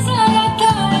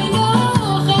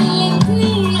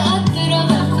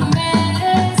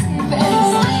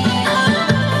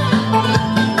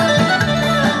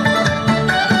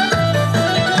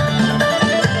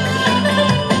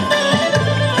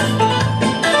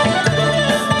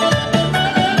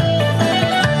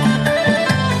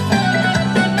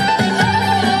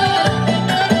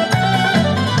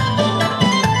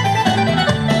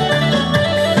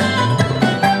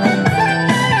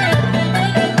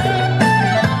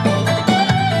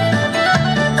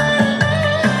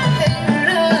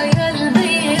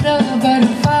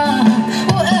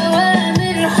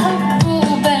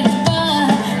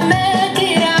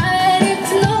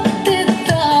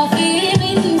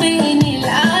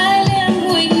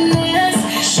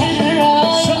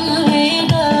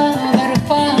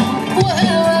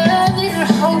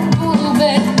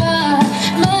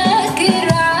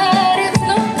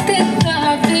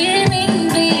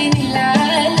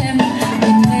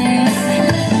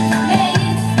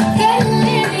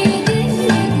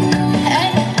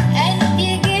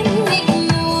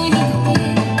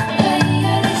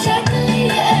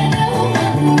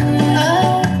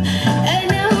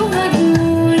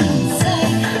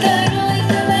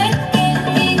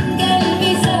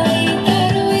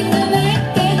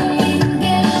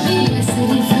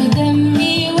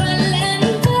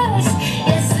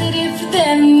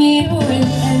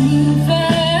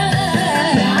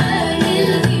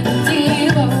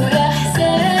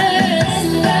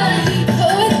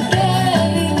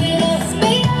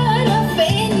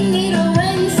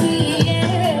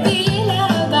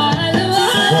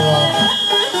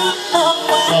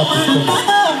aşkım.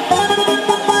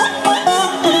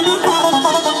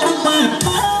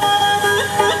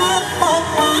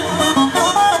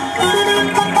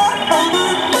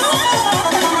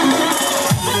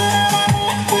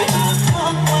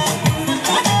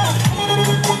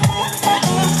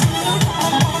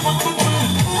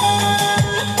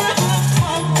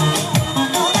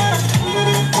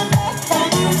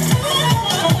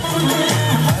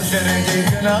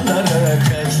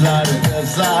 Kızlar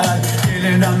kızlar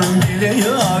gelin hanım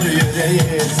geliyor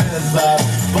yüreği sızlar.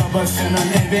 Babasının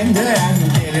evinden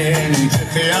gelin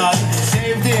çıkıyor,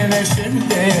 sevdiğine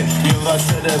şimdi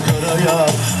yuvasını kuruyor.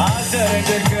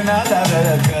 Hazırcı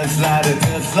kınaları kızlar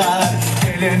kızlar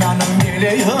gelin hanım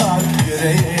geliyor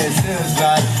yüreği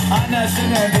sızlar.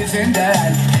 Anasının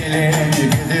dizinden gelin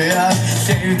gidiyor,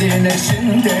 sevdiğine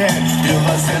şimdi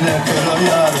yuvasını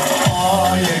kuruyor.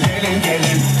 Oy gelin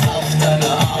gelin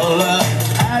haftanı ağla,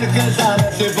 her kıza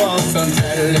nasip olsun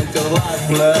telli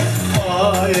duvaklı.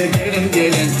 Oy gelin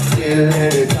gelin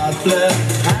dilleri tatlı,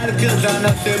 her kıza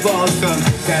nasip olsun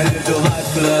telli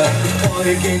duvaklı.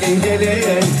 Oy gelin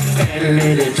gelin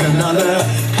elleri kınalı,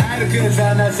 her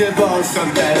kıza nasip olsun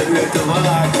telli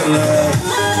duvaklı.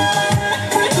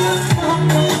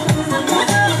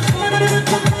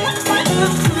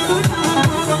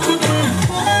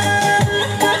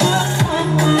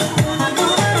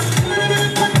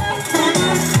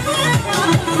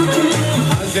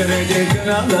 Hazırcı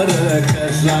kınaları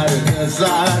kızlar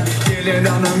kızlar gelin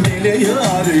hanım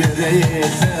geliyor yüreği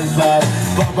sızlar.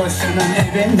 Babasının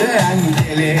evinden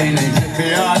gelin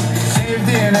çıkıyor,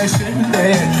 sevdiğine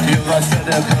şimdi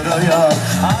yuvasını kuruyor.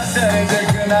 Hazırcı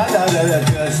kınaları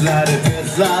kızlar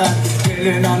kızlar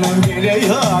gelin hanım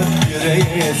geliyor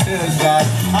yüreği sızlar.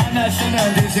 Anasının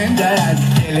dizinden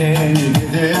gelin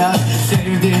gidiyor,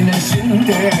 sevdiğine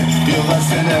şimdi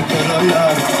yuvasını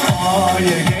kuruyor. Oy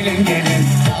gelin gelin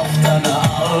haftanı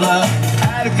ağla,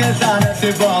 her kıza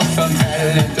nasip olsun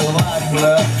telli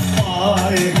duvaklı.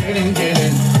 Oy gelin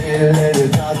gelin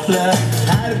dilleri tatlı,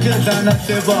 her kıza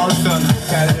nasip olsun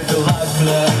telli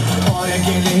duvaklı. Oy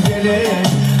gelin gelin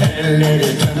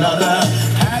elleri kınalı,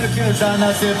 her kıza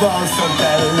nasip olsun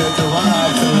telli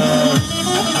duvaklı.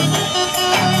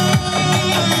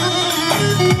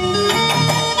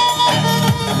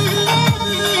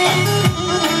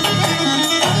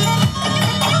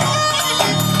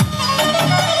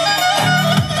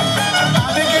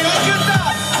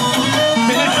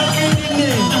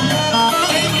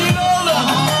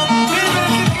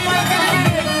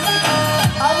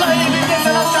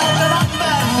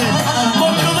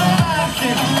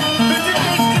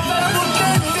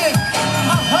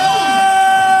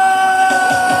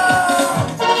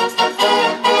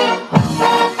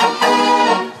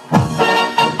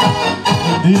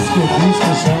 Disco,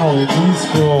 disco, siamo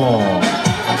disco.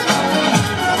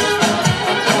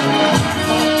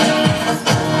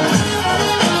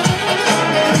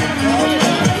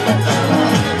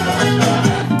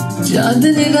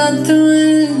 चांदनी रात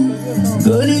में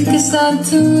गोरी के साथ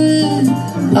में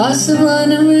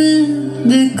आसमान में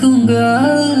देखूंगा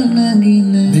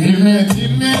नगीने Dinle,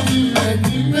 dinle, dinle,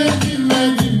 dinle, dinle,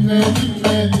 dinle,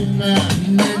 dinle,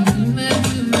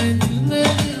 dinle.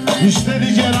 İşte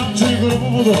Nijer Amçay grubu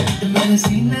budur.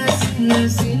 सीने सीने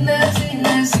सीने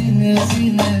सीने सीने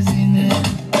सीने सीने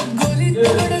गोरी तो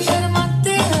बड़ा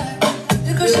शर्माते हैं,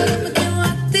 तुझको शर्म क्यों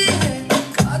आती है?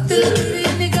 कातिल तेरी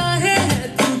निगाहें हैं,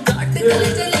 तू काट कर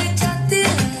चले जाती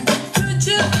है। तुझ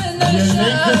पे नशा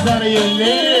Yelli kızları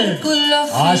yelli. बिल्कुल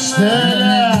Açtı.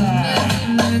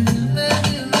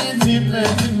 Dinle,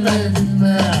 dinle,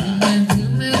 dinle.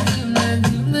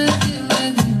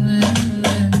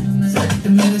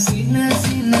 मेरे सीने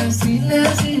सीने सीने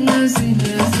सीने सीने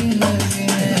सीने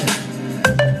सीने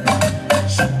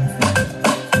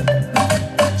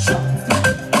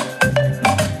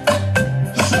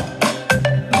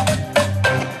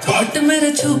होठ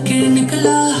मेरे छू के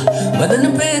निकला, बदन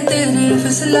पे तेरे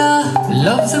फिसला,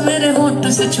 लफ्ज मेरे होठ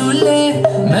से छू ले,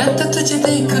 मैं तो तुझे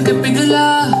देख के पिघला।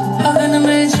 अगन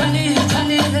में जली है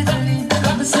जली है जली,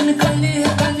 कब से निकली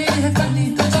है कली है कली,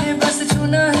 तुझे बस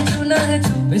छूना है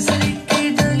छू, बिसरी की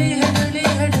डली है डली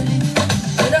है डली।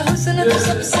 तेरा हुस्न तो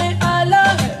सबसे आला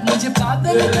है, मुझे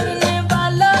पागल करने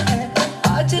वाला है,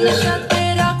 आज नशा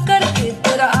तेरा करके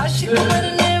तेरा आशिक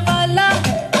मरने वाला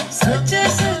है। सच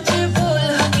सच बोल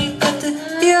हकीकत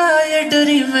या ये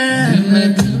डरी मैं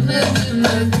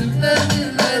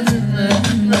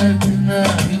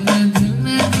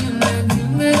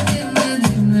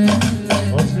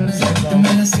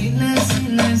मेरा सीने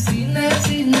सीने सीने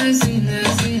सीने सीने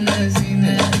सीने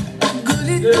सीने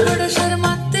गोरी तो बड़ा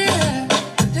शर्माते हैं,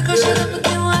 तुझको शर्म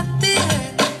क्यों आती है?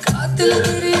 कातिल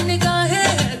तेरी निगाहें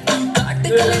हैं, तुम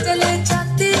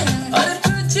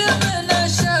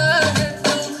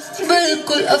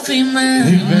काफी में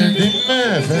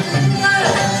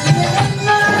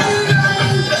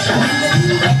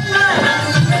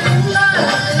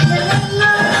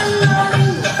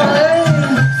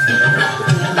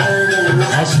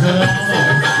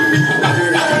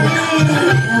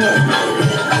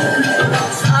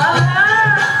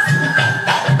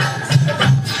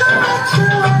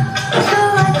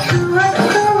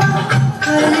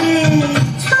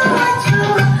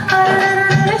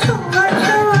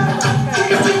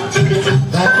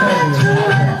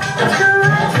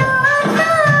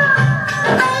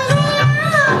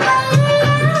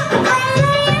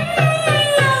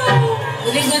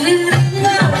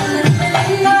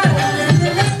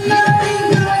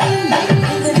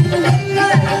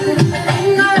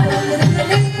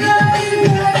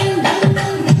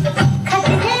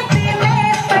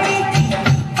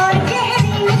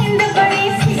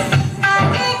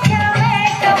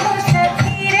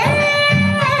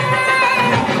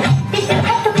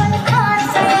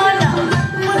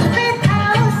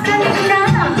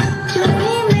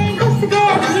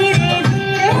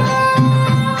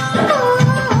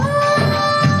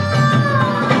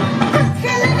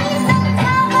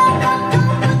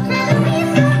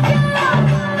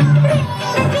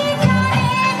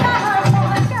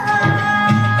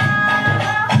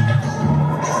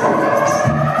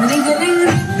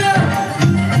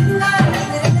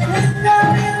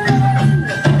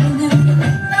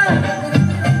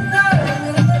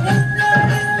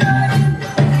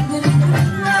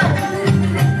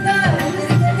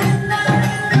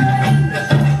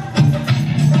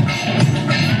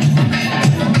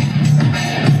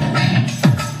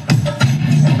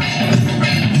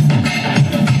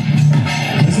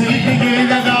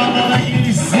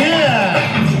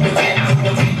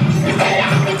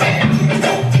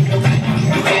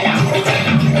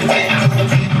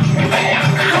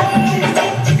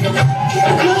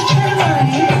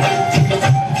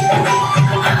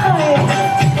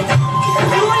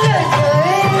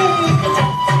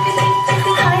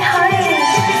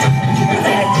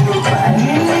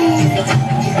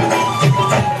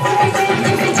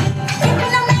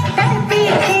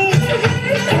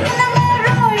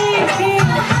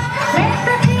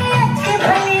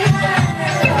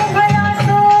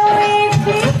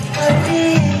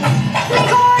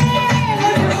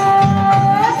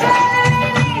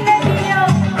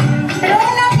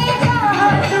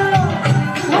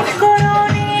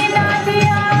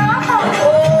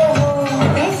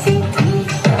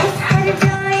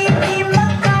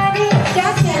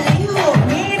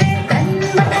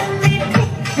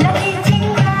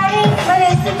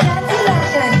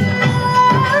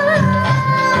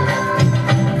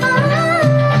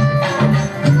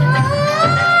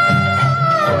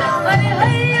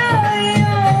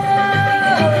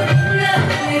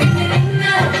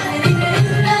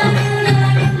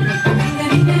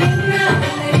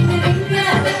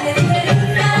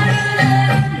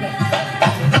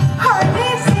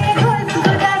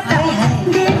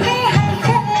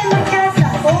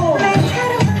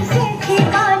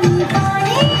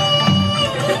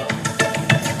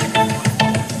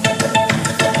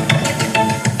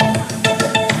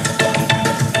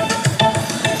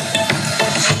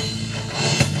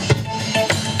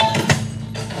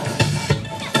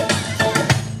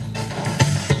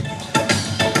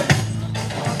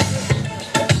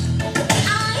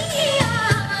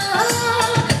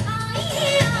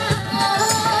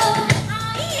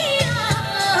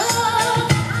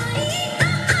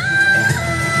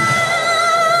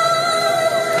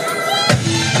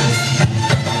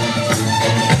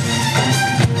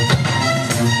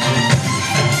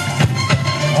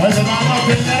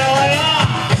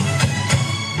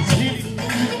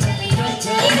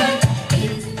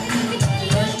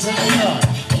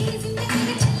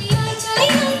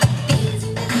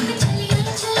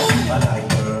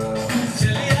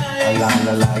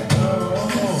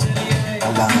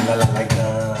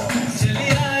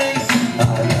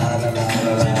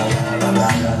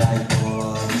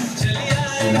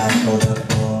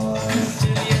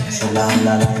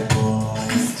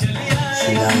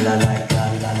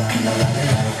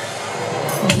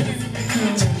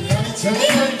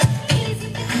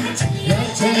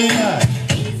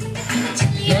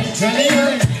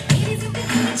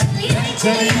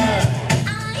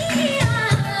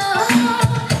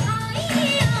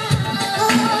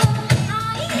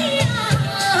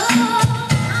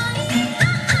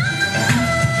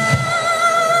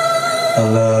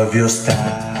I love your style.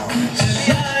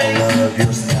 I love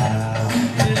your style.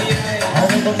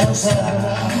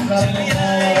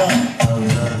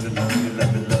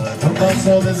 Bundan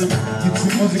sonra dedim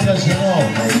gitsin müzik aşağı.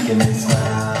 Making me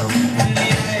smile.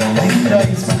 Making güzel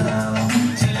gitsin.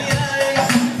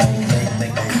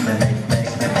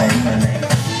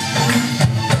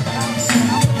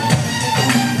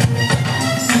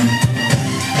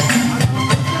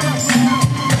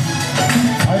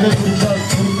 Haydi kızlar,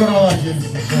 çocuklar var gelin.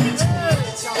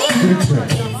 Türkçe.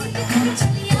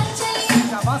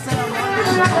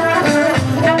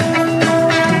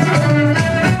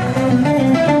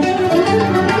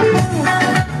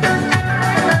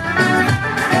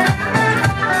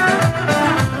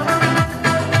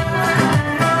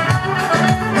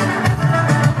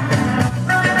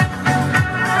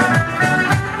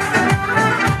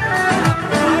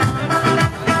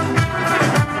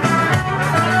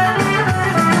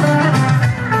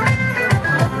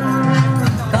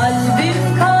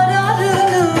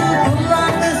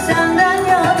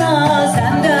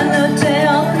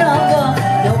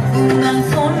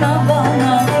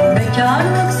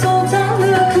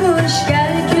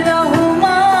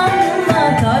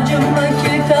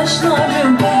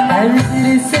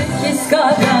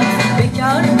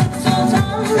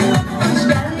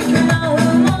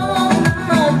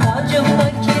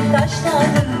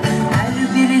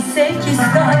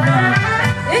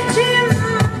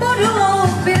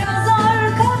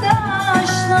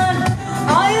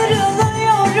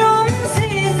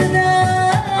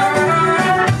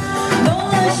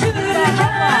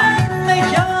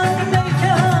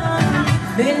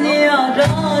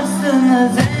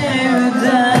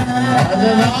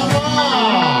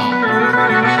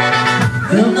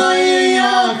 Kınayı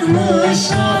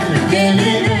yakmışlar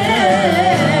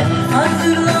geline,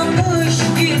 hazırlanmış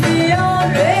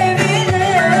gidiyor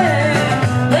evine.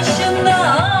 Başında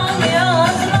al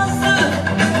yazması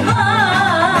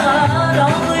var,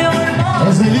 ağlıyor bak.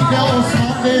 Özellikle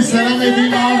Osman Bey selam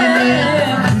edeyim abime.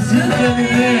 Bizim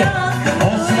gelini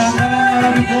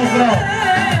Osman'dan bir fotoğraf.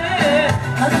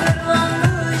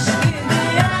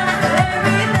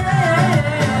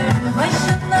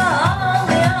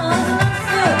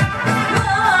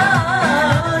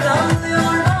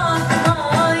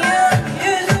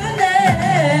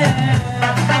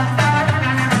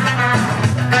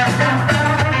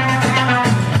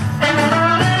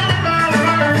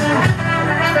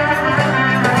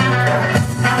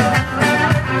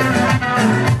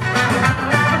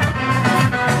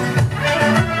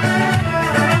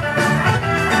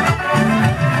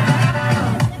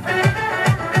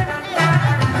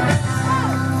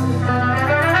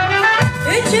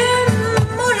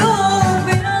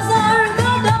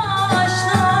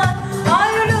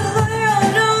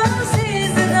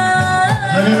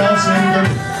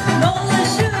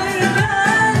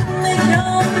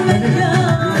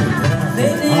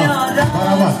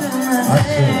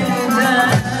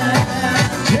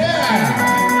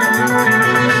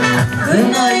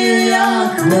 Kınayı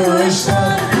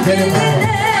yakmışlar geline,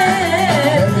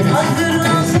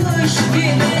 hazırlanmış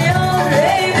gidiyor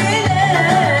evine.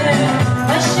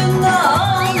 Başında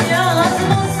al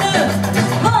yazması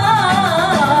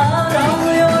var,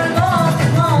 ağlıyor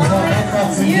bakma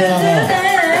yüzüne.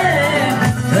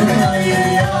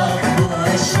 Kınayı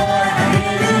yakmışlar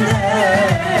geline,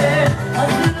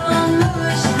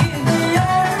 hazırlanmış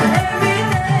gidiyor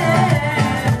evine.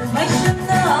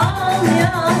 Başında al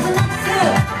yazması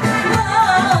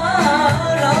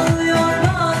var, ağlıyor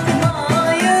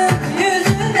bakmayın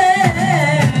yüzüne.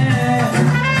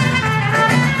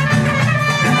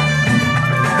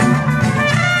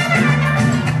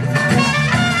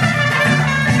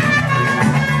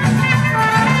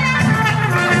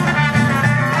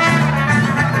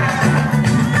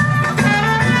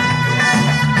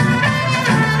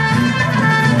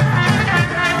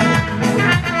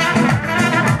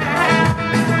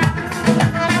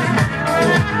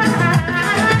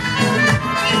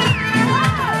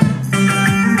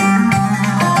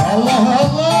 Allah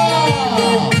Allah!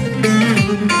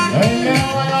 Öyle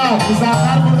havaya,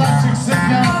 kızaklar buradan çıksın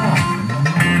ya!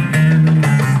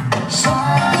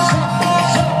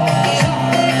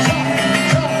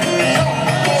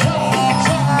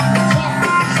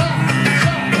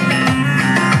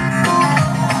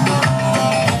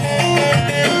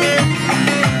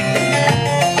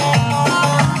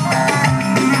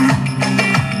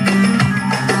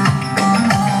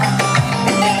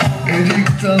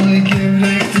 Erik dalı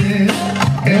gevrektir,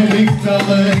 erik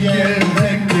dalı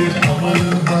gevrektir.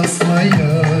 Amanı basmaya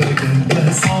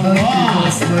gelmez, hadi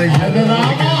basmaya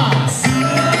gelmez.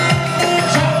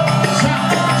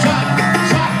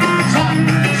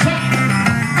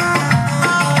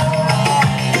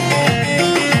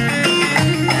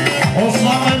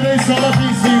 Osman Bey salat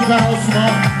iyisi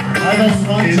Osman. Haydi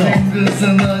Osman çal. Elin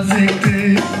kızı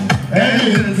naziktir,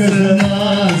 elin kızı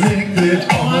naziktir.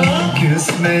 Amanın kız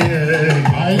küsmeye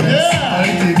gelmez.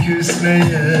 Haydi küsmeye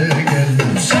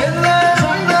gelmez. Eller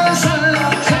oynasın,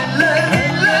 eller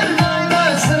diller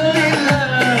oynasın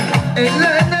diller.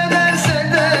 Eller ne derse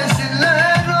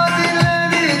desinler, o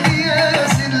dilleri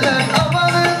diyesinler.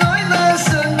 Amanın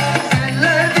oynasın,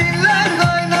 eller diller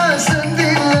oynasın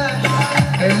diller.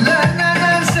 Eller ne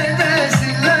derse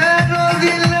desinler, o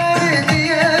dilleri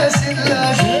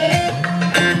diyesinler.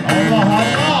 Allah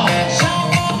Allah.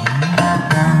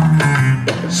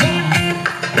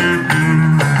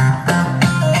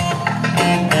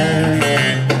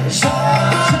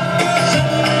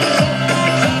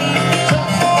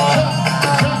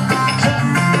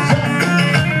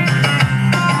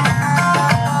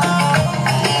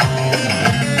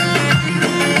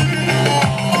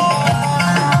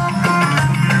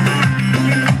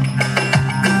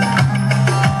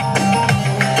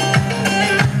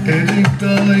 Erik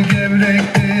dalı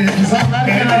gevrektir,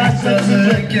 erik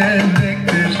dalı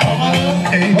gevrektir. Aman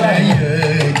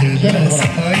eğmeye gelmez,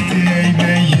 haydi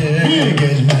eğmeye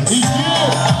gelmez.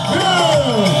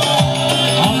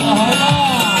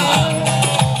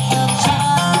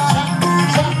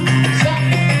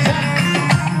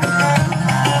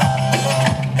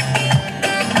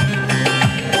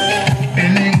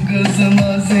 Elin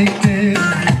kızına zektir,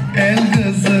 el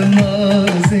kızına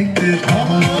zektir.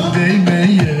 Aman değmeye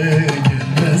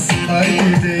gelmez,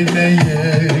 haydi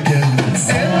değmeye gelmez.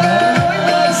 Eller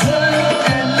oynasın,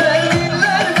 eller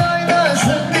diller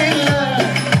oynasın diller.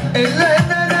 Eller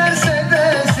ne derse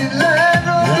desinler,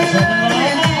 o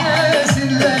dilleri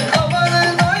diyesinler.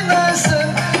 Amanın oynasın,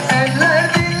 eller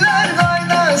diller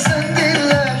oynasın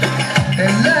diller.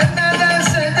 Eller ne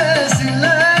derse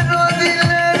desinler, o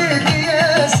dilleri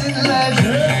diyesinler.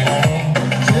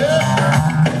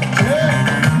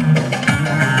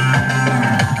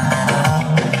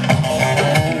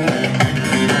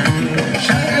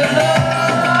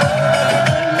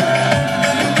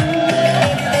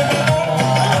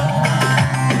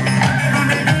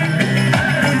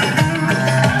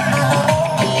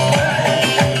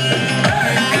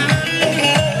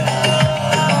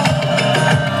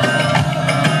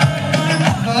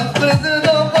 Tatlıdır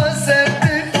ama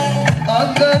serttir,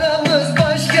 Ankara'mız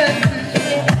başkenttir.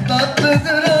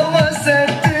 Tatlıdır ama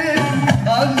serttir,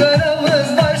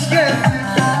 Ankara'mız başkenttir.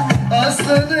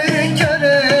 Aslını inkar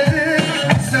edip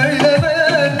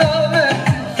söylemeyen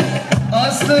namerttir.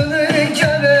 Aslını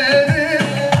inkar edip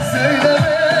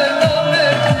söylemeyen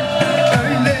namerttir.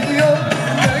 Öyle diyor,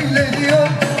 böyle diyor,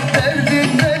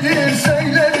 derdin nedir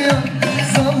söyle diyor.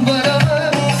 Zambara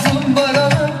mı, zumbara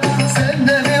mı, sen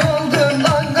de mi oldun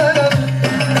Ankara mı?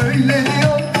 Öyle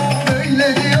diyor,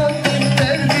 böyle diyor,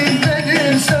 derdin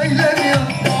nedir söyle diyor.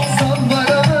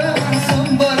 Zambara mı,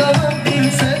 zumbara mı,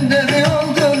 sen de mi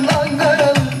oldun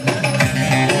Ankara mı?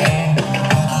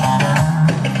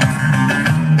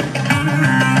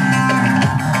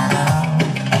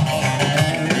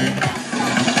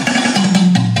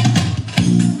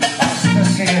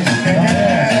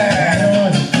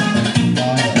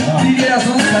 Bir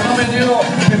yazımız devam ediyor.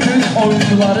 Bütün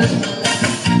oyuncuları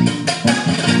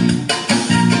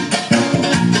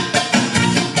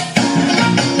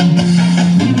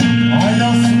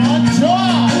Oynasın çok.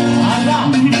 Allah.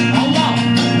 Allah.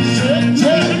 Çık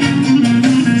çık.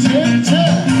 Çık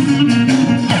çık.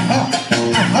 Aha.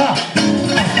 Aha.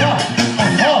 Aha.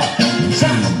 Aha.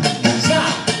 Şak.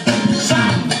 Şak.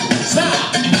 Şak. Şak.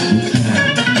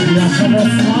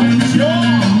 Yaşamasın çok.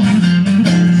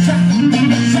 Şak.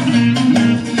 Şak.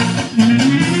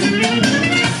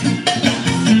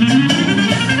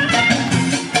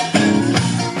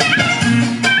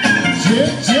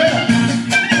 Çık çık.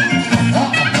 Aha.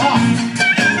 Aha.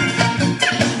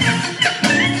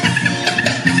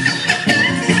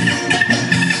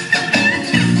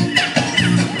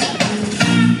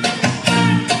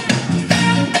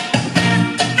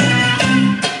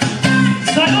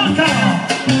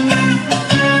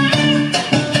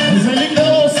 Özellikle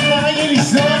Osman'a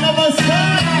gelişler namazda.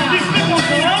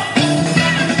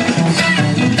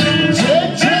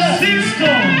 Çık çık.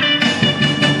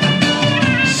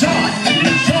 Şak.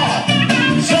 Şak.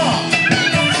 Şak.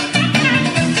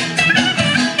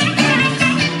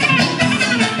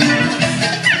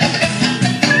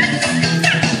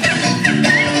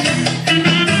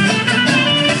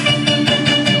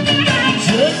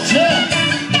 Çık çık.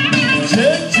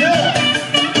 Çık çık.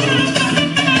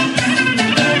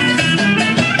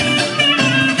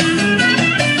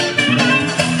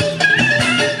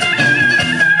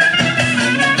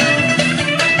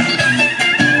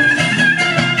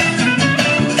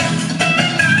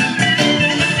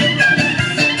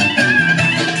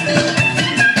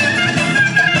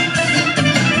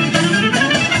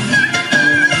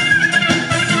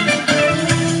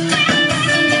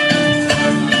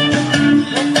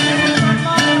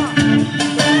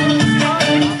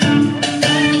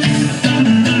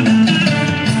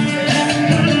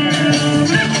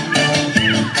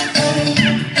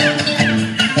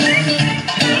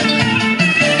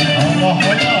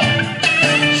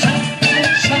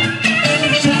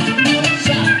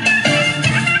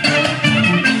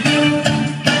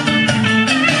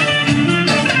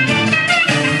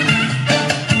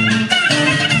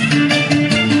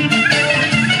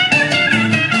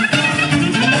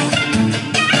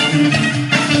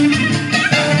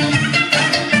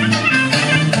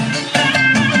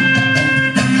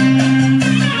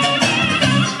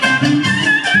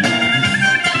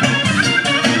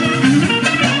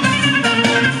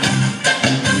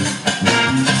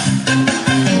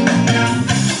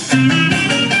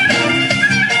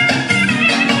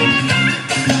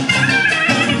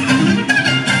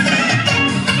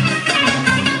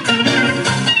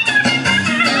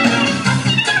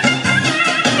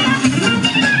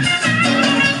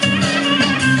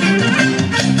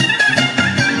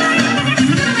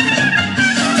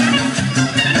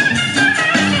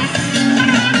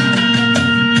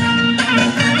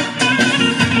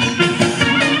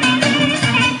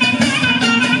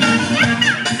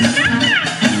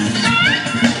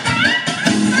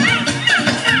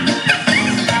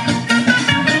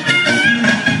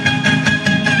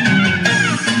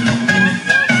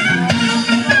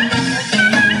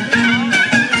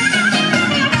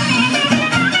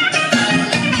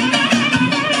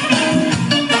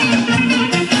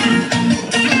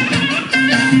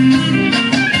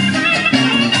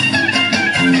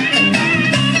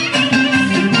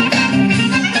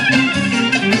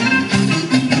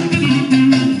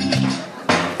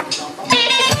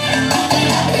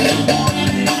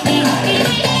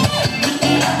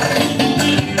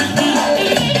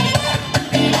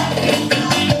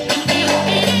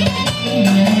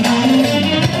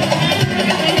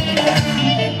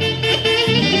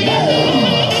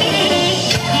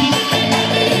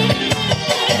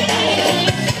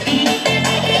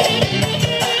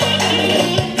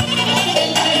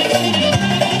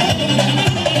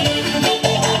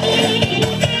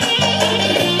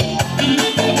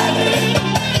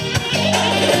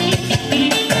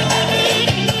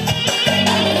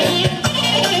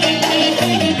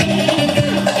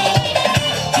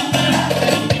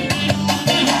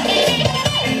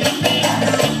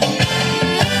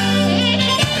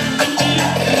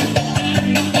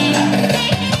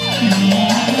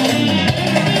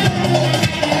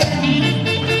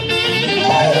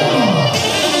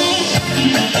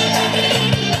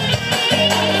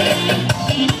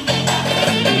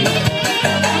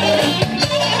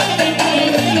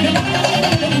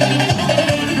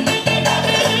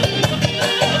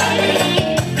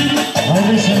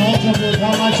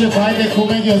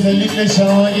 ki özellikle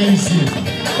Şanol'a gelişsin.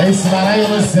 Esmer'a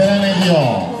yolu selam ediyor.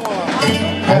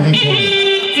 Hadi konuş.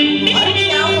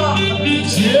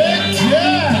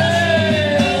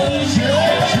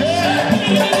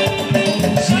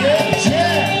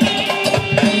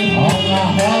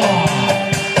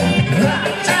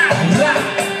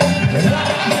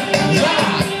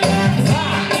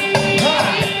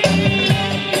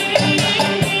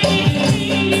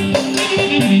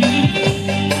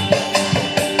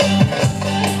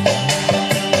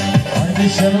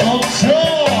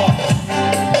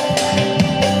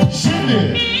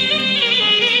 Şimdi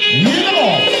yeni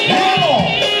o.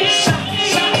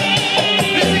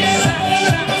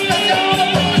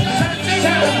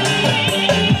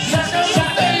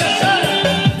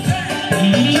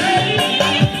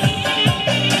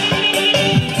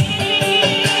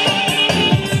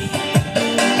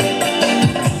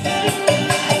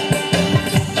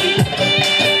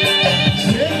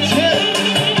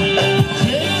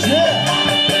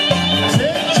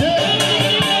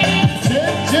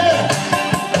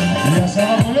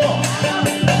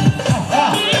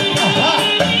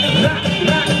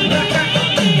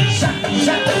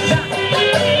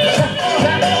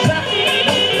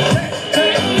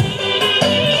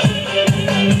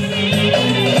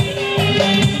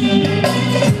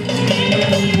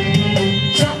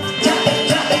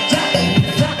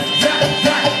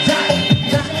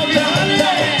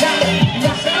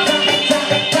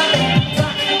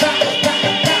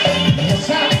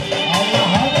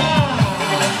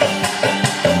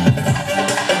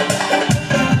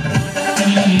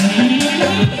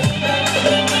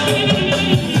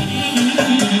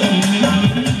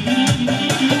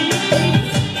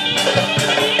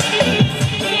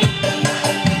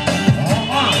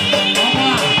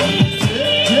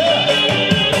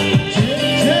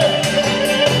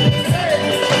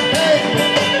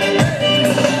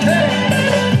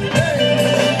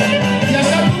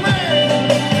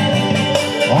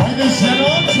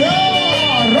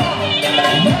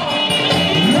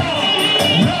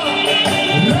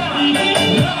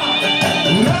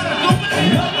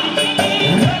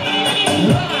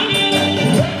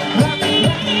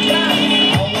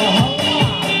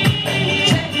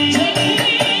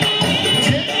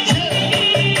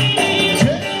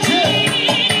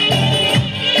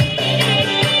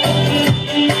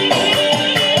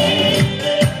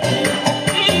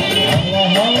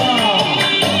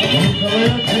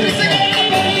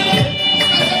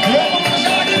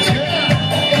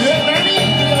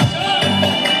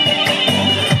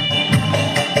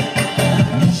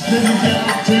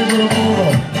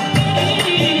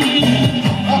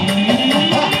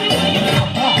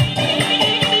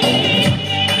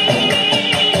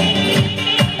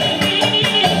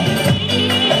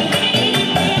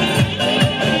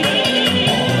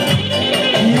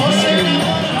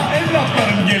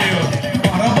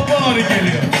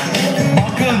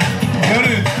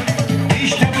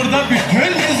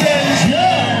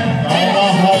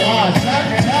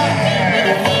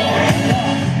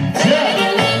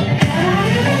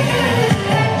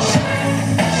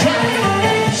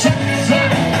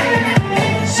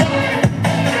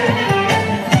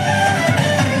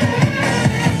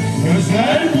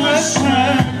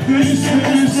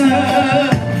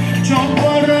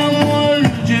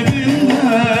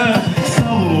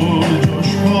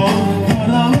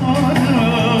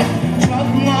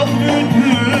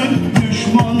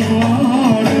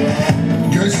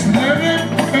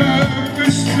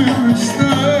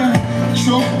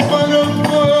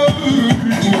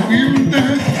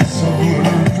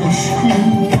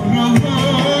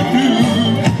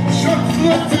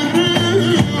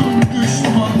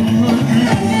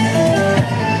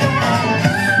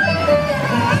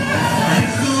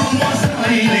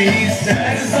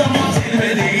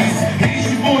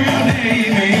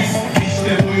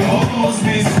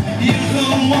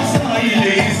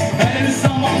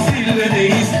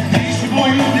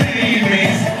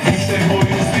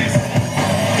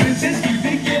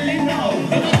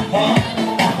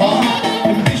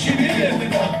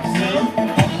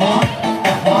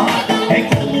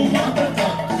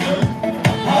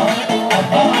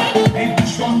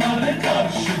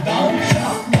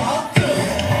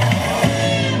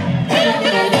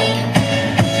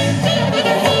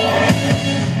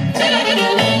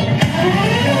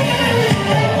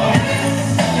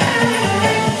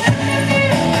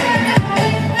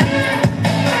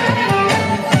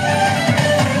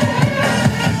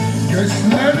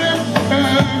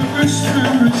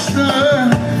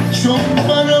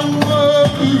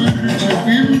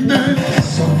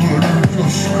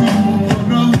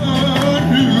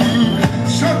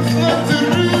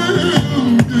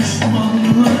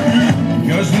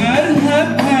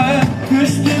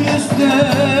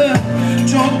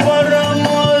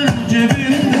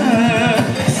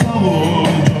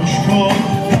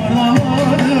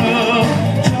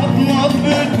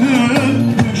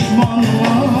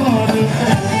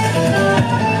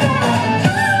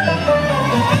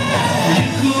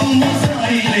 Yıkılmaz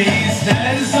aileyiz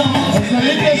her zaman.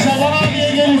 Özellikle Şaban abiye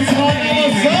gelirsin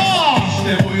oynamazsa.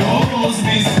 İşte buyuz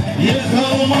biz.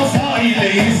 Yıkılmaz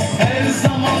aileyiz her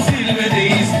zaman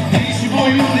zirvedeyiz. Hiç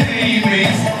boyun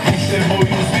eğmeyiz. İşte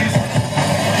buyuz biz.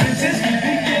 Prenses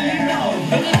gibi gelin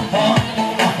aldım. Aha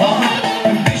aha.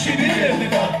 Dişini evde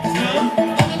taktım.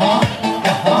 Aha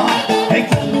aha.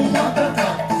 Koluma da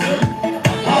taktım.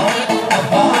 Aha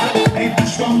aha.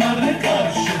 Düşmanları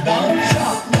karşıdan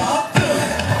çatlattım.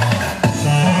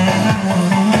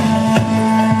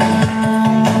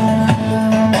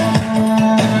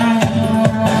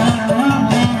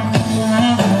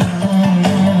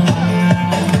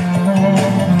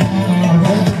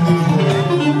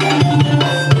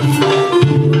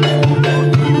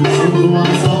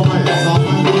 Dumanı salmayın,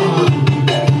 salmayın dumanı.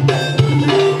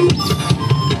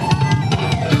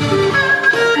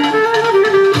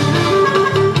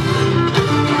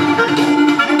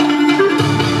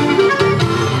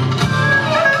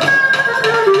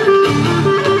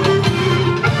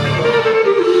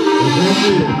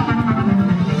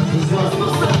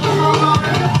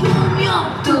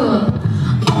 Yaptı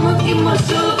ama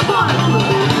imajı farklı.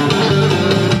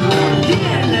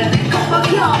 Diğerleri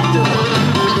kapak yaptı.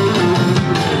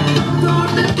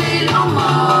 Doktor değil ama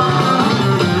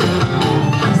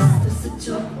hastası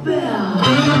çok beyaz.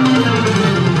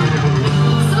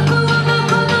 Sakalına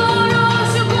kadar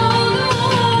aşık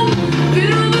oldum. Bir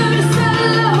ömür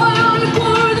senle hayal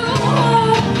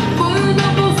kurdum. Boyuna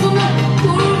bozuna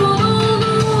kurban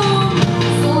oldum.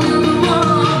 Son yanıma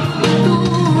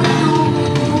durdum.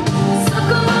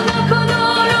 Sakalına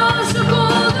kadar aşık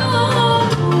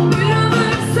oldum. Bir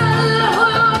ömür senle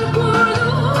hayal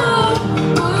kurdum.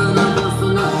 Boyuna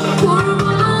bozuna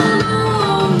kurban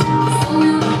oldum. Son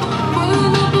yanıma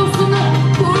boyuna bozuna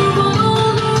kurban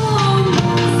oldum.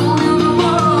 Son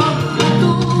yanıma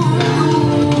durdum.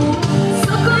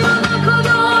 Sakalına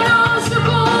kadar aşık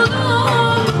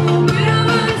oldum. Bir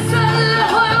ömür senle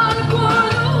hayal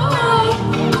kurdum.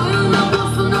 Boyuna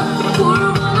bozuna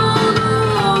kurban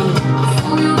oldum.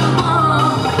 Son yanıma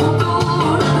durdum.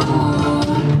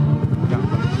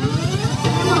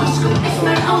 Aşkım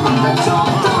esmer ama da çok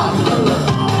tatlı.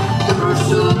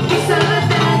 Duruşu güzel ve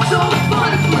de çok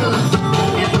farklı.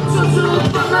 Bu çocuk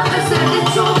bana eseri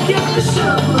çok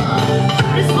yakışıklı.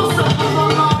 Karizması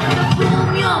havalarda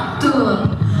bum yaptı.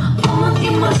 Onun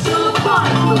imajı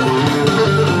farklı.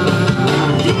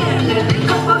 Diğerleri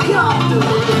kapak yaptı.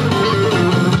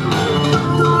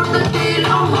 Doktor da değil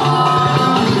ama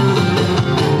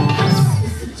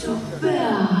sesi çok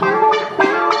beyaz.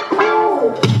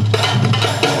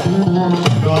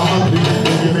 Damat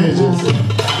birlikte yemeyeceğiz.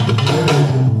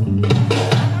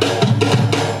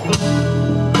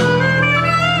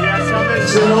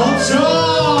 Çok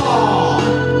çok.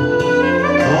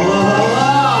 Allah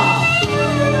Allah.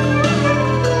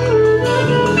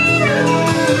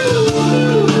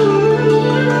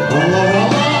 Allah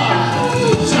Allah.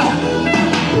 Çok.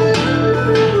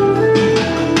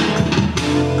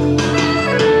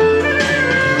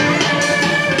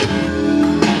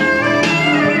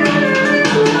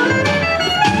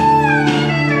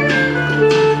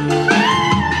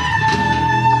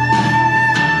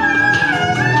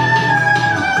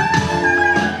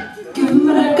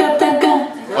 Gümrakataka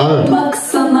Evet.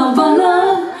 baksana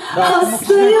bana.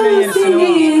 Hastayım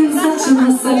senin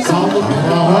saçına sakal.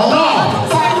 Allah Allah.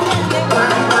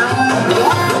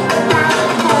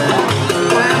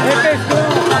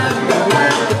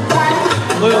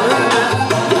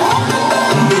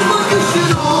 Bir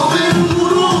bakışın o benim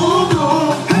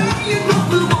vuruldu. Her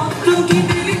yıkıldı baktım ki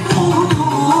delik oldu.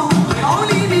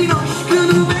 Alemin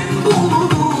aşkını ben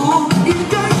buldum.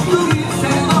 İlk aşkım ilk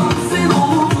sevdam sen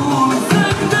oldun.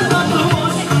 Sende tatlı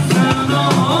aşkı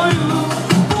sevdayım.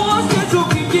 Bu aşka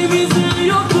çok ikimize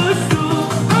yakıştı.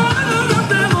 Her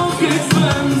ölümden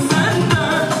vazgeçmem.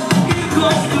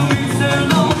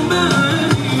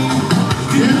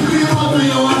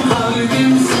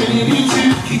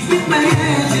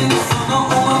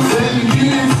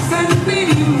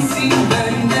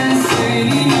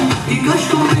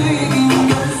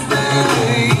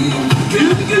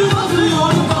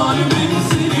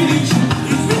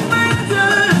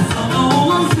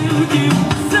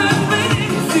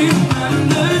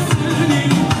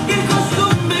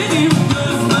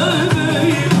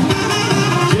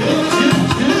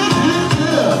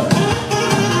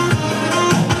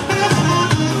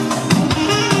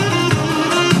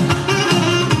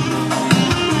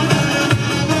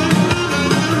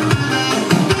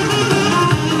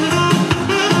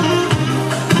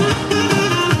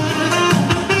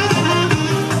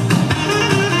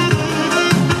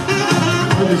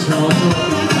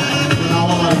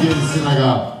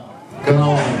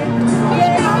 Kanal.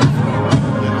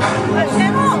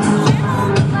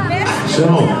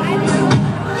 Şenol.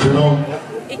 Şenol.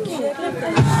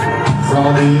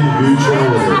 Sana değil, büyük Şenol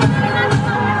olacak.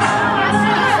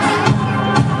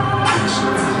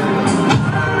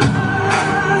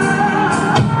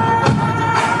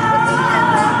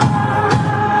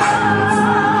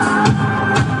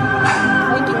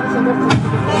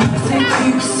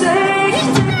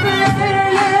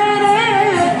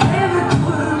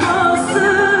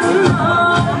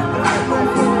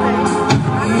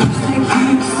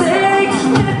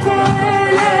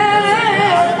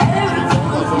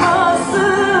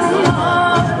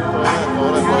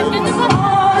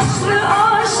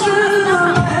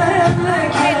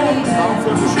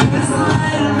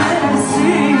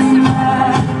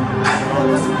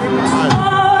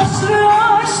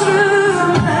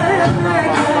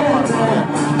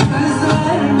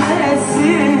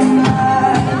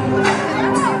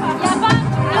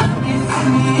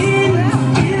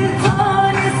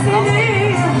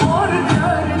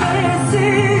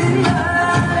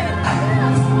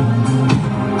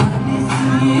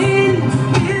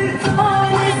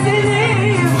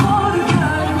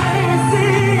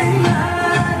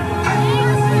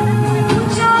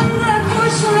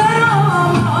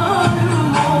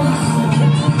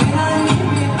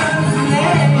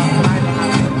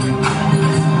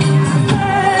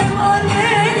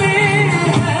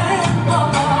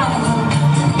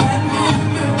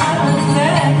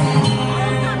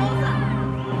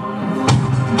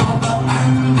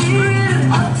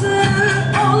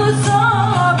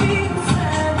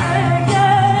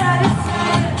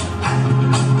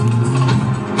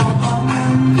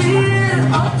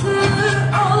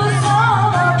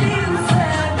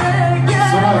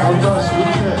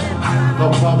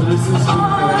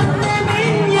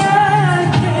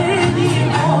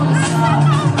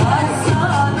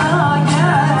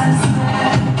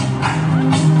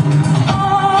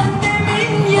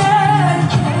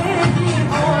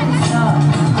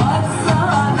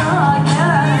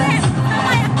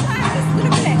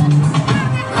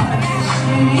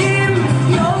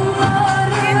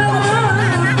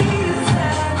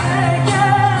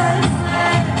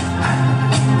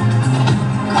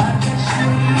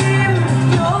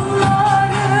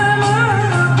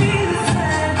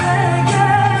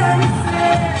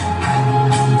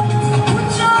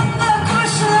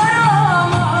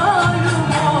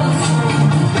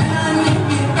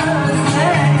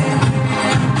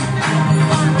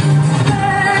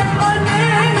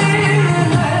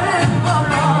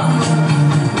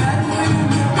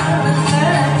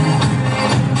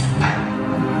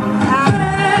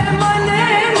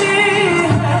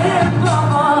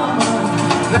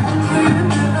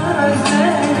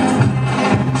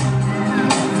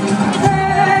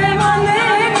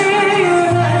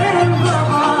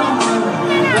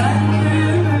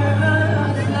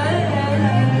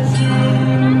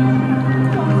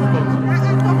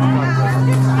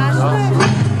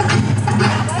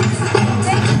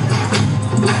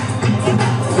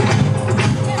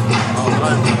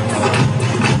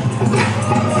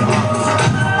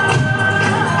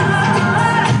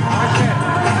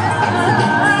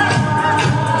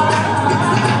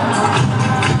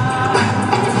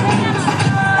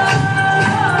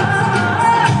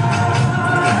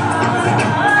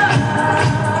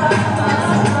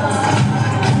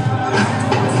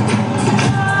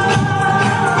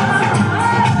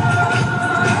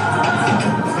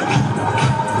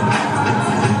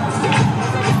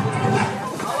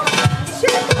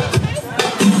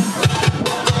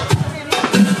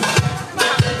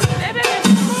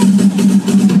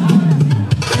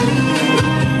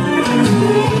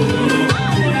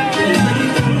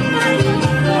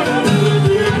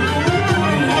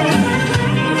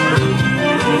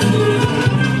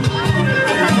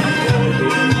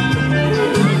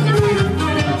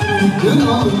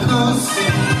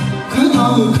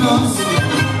 kız,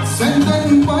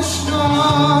 senden başka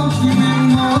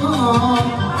kimin var?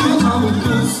 Kınalı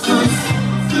kız kız,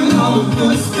 kınalı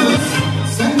kız kız,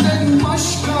 senden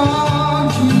başka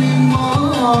kimin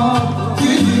var?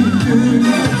 Gelin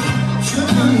güne,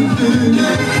 çökün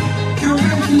güne,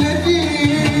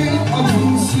 köpekleri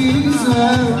atın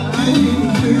size.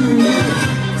 Gelin güne,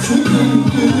 çökün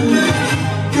güne,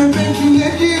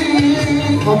 köpekleri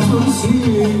atın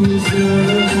size.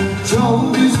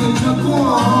 Çal bize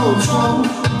çakal, çal,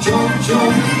 çal,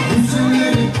 çal,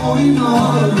 güzelleri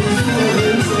oynar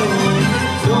bize çal.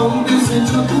 Çal bize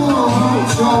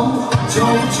çakal, çal,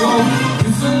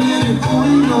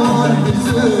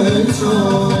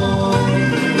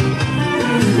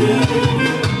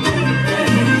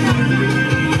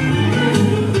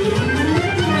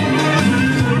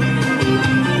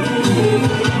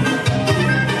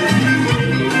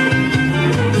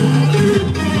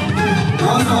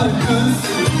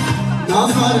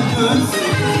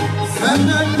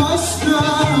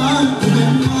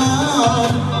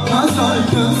 nazar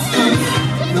kız kız,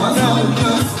 nazar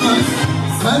kız kız.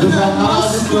 Senden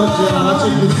başka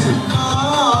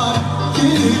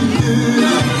gelin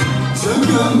düğüne,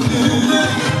 çökün düğüne.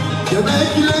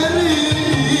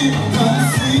 Göbekleri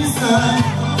taksiyse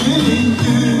gelin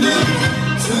düğüne,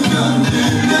 çökün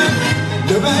düğüne.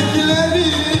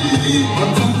 Göbekleri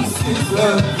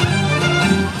taksiyse.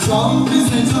 Çal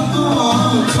bize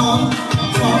çal, çal,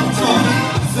 çal,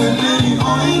 çal. Güzelleri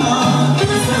oyna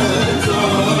bize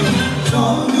çal.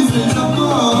 Çal bize çal,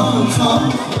 çal,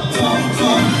 çal,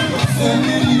 çal.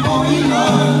 Güzelleri oyna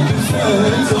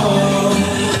bize çal.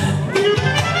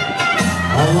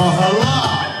 Allah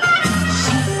Allah.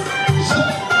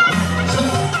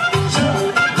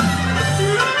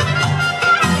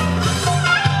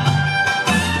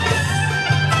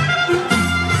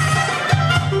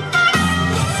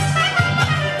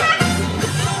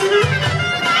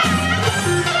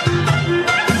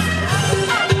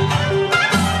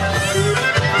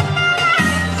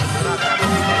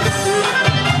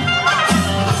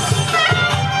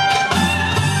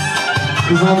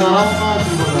 Kızanlar atma.